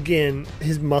again,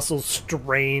 his muscles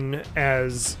strain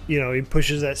as he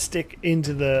pushes that stick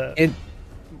into the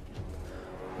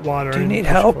water. Do you need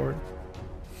help?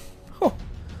 Oh,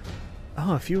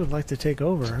 if you would like to take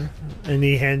over. And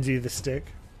he hands you the stick.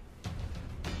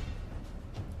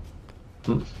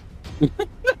 Go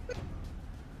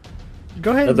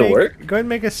ahead. Does it work? Go ahead and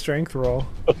make a strength roll.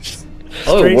 It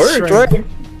worked. Right?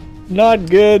 Not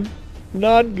good.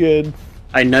 Not good.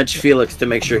 I nudge Felix to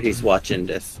make sure he's watching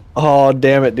this. Oh,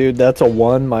 damn it, dude. That's a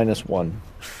 1 minus 1.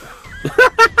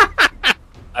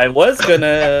 I was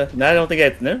gonna... No, I don't think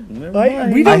I... No,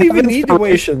 We don't even need to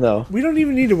waste... though. We don't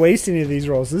even need to waste any of these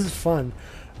rolls. This is fun.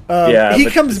 Yeah, he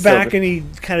comes back and he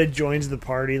kind of joins the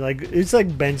party. Like it's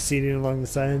like bench seating along the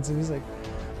sides, and he's like,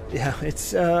 "Yeah,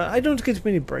 it's. I don't get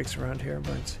many breaks around here,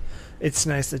 but it's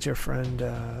nice that your friend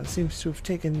seems to have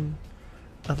taken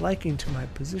a liking to my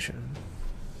position."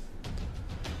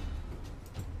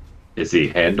 Is he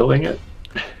handling it?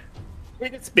 We're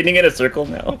just spinning in a circle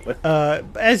now.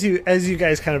 As you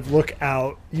guys kind of look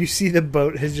out, you see the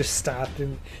boat has just stopped,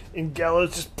 and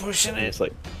Gello's just pushing it. It's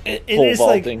like It's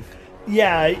vaulting. like,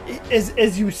 yeah,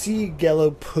 as you see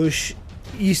Gello push,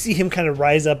 you see him kind of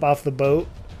rise up off the boat,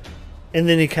 and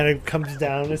then he kind of comes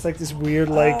down. It's like this weird,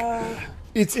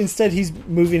 it's instead he's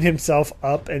moving himself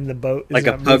up, and the boat is like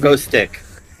a pogo moving. stick.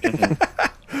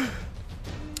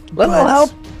 Little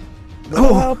help.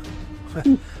 Little help.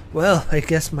 Well, I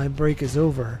guess my break is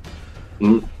over.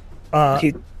 You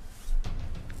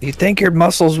think your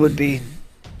muscles would be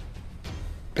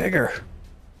bigger?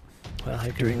 Well,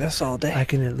 Doing this all day. I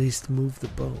can at least move the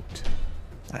boat.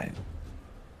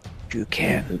 You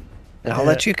can. And I'll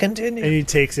let you continue. And he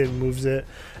takes it and moves it.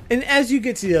 And as you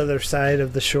get to the other side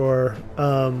of the shore,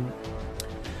 on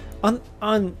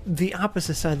the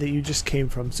opposite side that you just came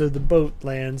from, so the boat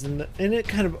lands and it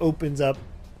kind of opens up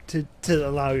to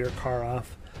allow your car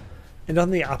off. And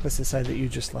on the opposite side that you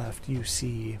just left, you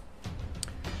see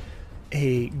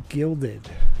a gilded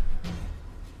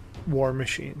war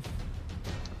machine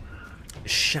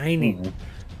shining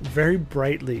very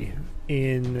brightly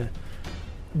in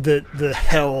the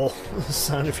hell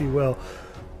sun, if you will.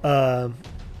 And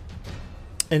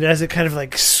as it kind of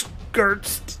like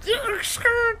skirts, that's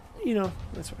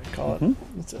what I call it.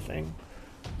 It's a thing.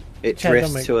 It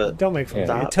drifts to a... Don't make fun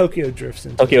of it. Tokyo drifts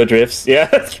into Tokyo drifts, yeah.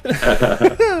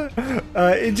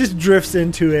 it just drifts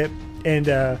into it, and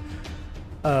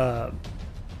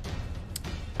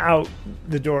out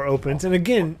the door opens, and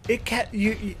again,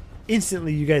 you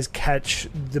instantly you guys catch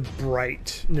the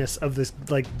brightness of this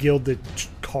like gilded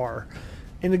car,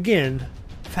 and again,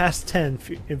 Fast 10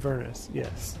 Inverness,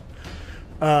 yes.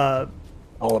 All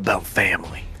about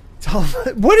family.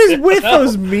 What is with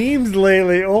those memes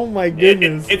lately? Oh my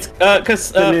goodness! It's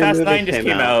because Fast 9 just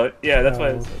came out. Yeah, that's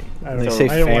why. They say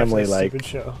family like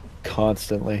show.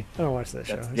 Constantly. I don't watch that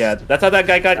show. That's how that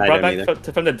guy got brought back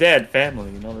from the dead.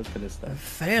 Family, that kind of stuff.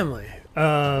 Family.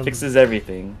 Fixes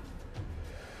everything.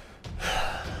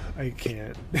 I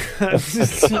can't.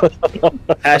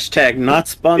 Hashtag not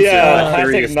sponsored. Yeah,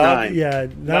 Curious hashtag not- Nine. Yeah,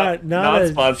 not not a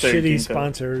sponsored, shitty Kinko.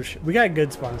 sponsor. We got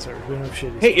good sponsors. We don't have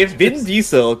shitty. Hey, if sponsors. Vin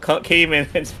Diesel came in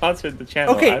and sponsored the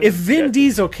channel, Okay, I would if Vin get-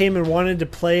 Diesel came and wanted to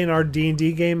play in our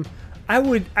D&D game, I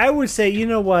would say, you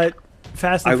know what,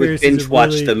 Fast and I would Furious binge is a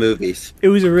watch really, the movies. It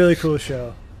was a really cool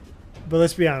show, but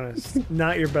let's be honest,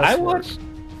 not your best. work.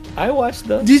 I watched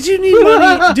the. Did you need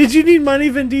money? Did you need money,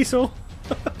 Vin Diesel?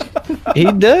 He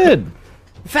did.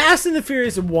 Fast and the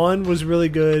Furious 1 was really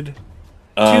good.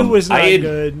 2 was not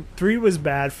good. 3 was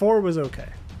bad. 4 was okay.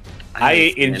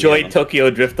 I enjoyed Tokyo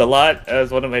Drift a lot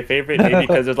as one of my favorite, maybe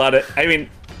because there's a lot of, I mean,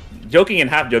 joking and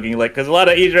half joking, like, because a lot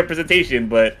of Asian representation,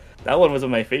 but that one was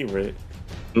my favorite.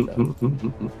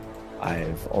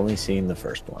 I've only seen the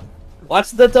first one.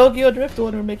 Watch the Tokyo Drift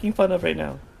one we're making fun of right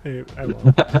now. I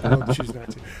won't. I'll choose not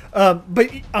to.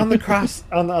 But on the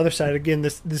other side, again,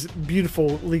 this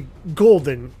beautifully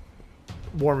golden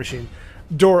War Machine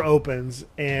door opens,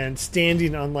 and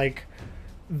standing on like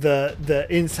the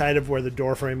inside of where the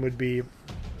door frame would be,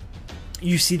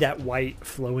 you see that white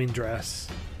flowing dress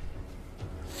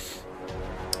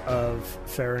of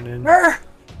Farron.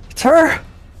 It's her.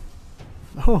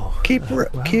 Oh, Keep going.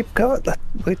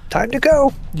 Time to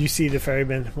go. you see the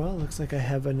ferryman. Well, looks like I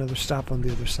have another stop on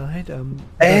the other side.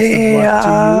 Hey, best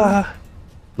of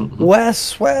luck to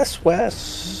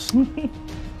Wes.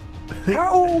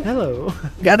 How? you. Hello.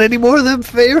 Got any more of them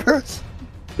favors?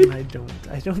 I don't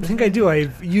think I do.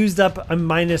 I've used up a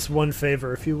 -1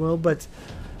 favor, if you will. But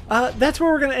that's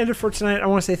where we're going to end it for tonight. I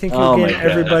want to say thank you Oh again, my God.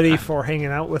 everybody, for hanging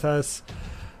out with us.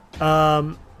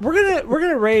 We're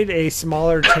gonna raid a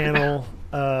smaller channel.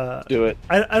 Do it.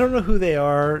 I don't know who they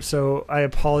are, so I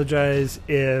apologize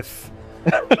if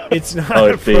it's not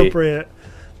LFP. appropriate.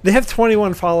 They have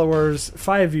 21 followers,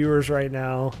 5 viewers right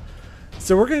now.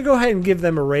 So we're going to go ahead and give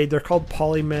them a raid. They're called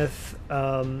Polymyth.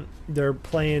 They're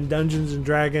playing Dungeons and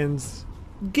Dragons.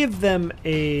 Give them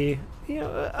a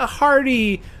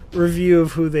hearty review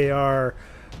of who they are.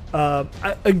 I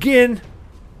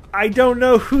don't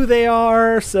know who they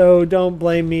are, so don't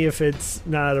blame me if it's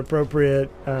not appropriate.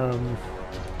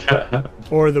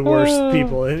 Or the worst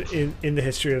people in the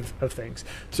history of things.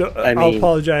 So I'll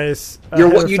apologize.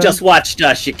 You just watched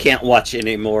us. You can't watch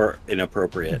any more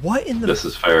inappropriate. What in the This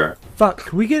is fair. fuck?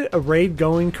 Can we get a raid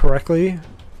going correctly?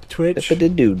 Twitch?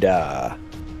 Doo-dah.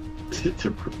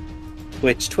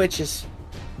 Twitches.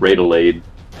 Raid-a-laid.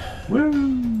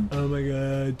 Oh my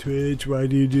god, Twitch, why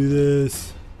do you do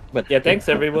this? But yeah, thanks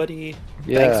everybody.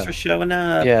 Yeah. Thanks for showing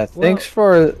up. Yeah. Thanks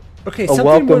for Okay, a something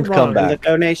welcome went to wrong. come back. The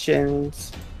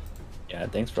donations. Yeah,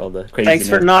 thanks for all the crazy. Thanks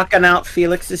for knocking out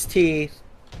Felix's teeth.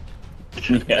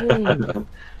 Yeah.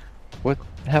 What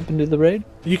happened to the raid?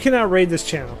 You cannot raid this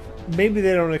channel. Maybe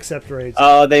they don't accept raids.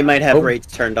 Oh, they might have raids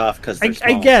turned off because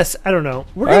I guess I don't know.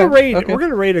 We're gonna Alright, raid. okay. We're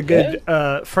gonna raid a good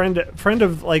friend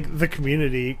of like the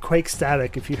community, Quake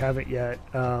Static. If you haven't yet,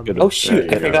 Oh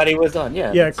shoot! I forgot he was on.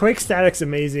 Yeah. yeah, Quake Static's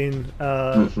amazing.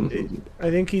 I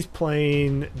think he's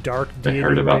playing Dark I Deity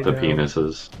heard about right the now.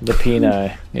 penises. The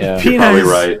Peni. Yeah. You're probably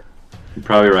Penis. right. You're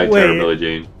probably right Wait. there, Billie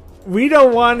Jean. We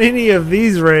don't want any of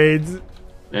these raids.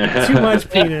 Too much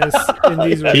penis in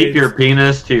these raids. Keep your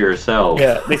penis to yourself.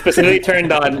 Yeah, they specifically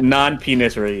turned on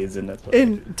non-penis raids, and that's what.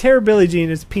 And Terror Billie Jean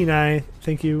is Peni.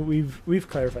 Thank you. We've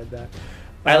clarified that.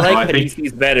 I like I think-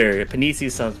 Panisis better.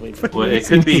 Panisis sounds way better. Well, it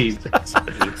could be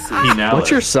penalis. What's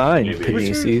your sign, maybe.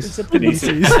 It's a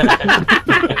Penises?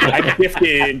 Penises. I'm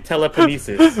gifted in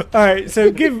telekinesis. All right, so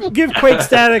give Quake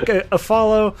Static a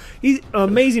follow. He's an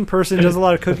amazing person. Does a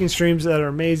lot of cooking streams that are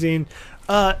amazing.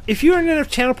 If you earn enough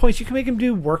channel points, you can make him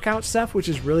do workout stuff, which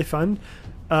is really fun.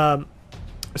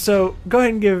 So go ahead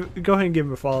and give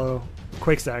him a follow.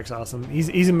 Quake Static's awesome. He's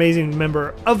an amazing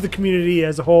member of the community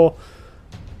as a whole.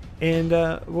 And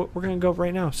we're gonna go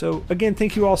right now. So again,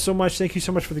 thank you all so much. Thank you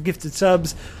so much for the gifted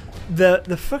subs,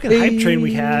 the fucking hype train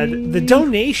we had, the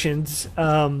donations,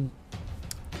 out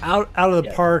of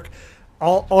the park.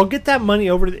 I'll get that money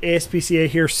over to the ASPCA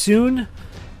here soon,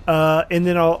 and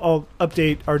then I'll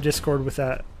update our Discord with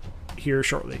that here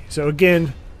shortly. So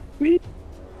again,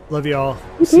 love y'all.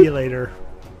 See you later.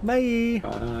 Bye.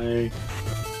 Bye.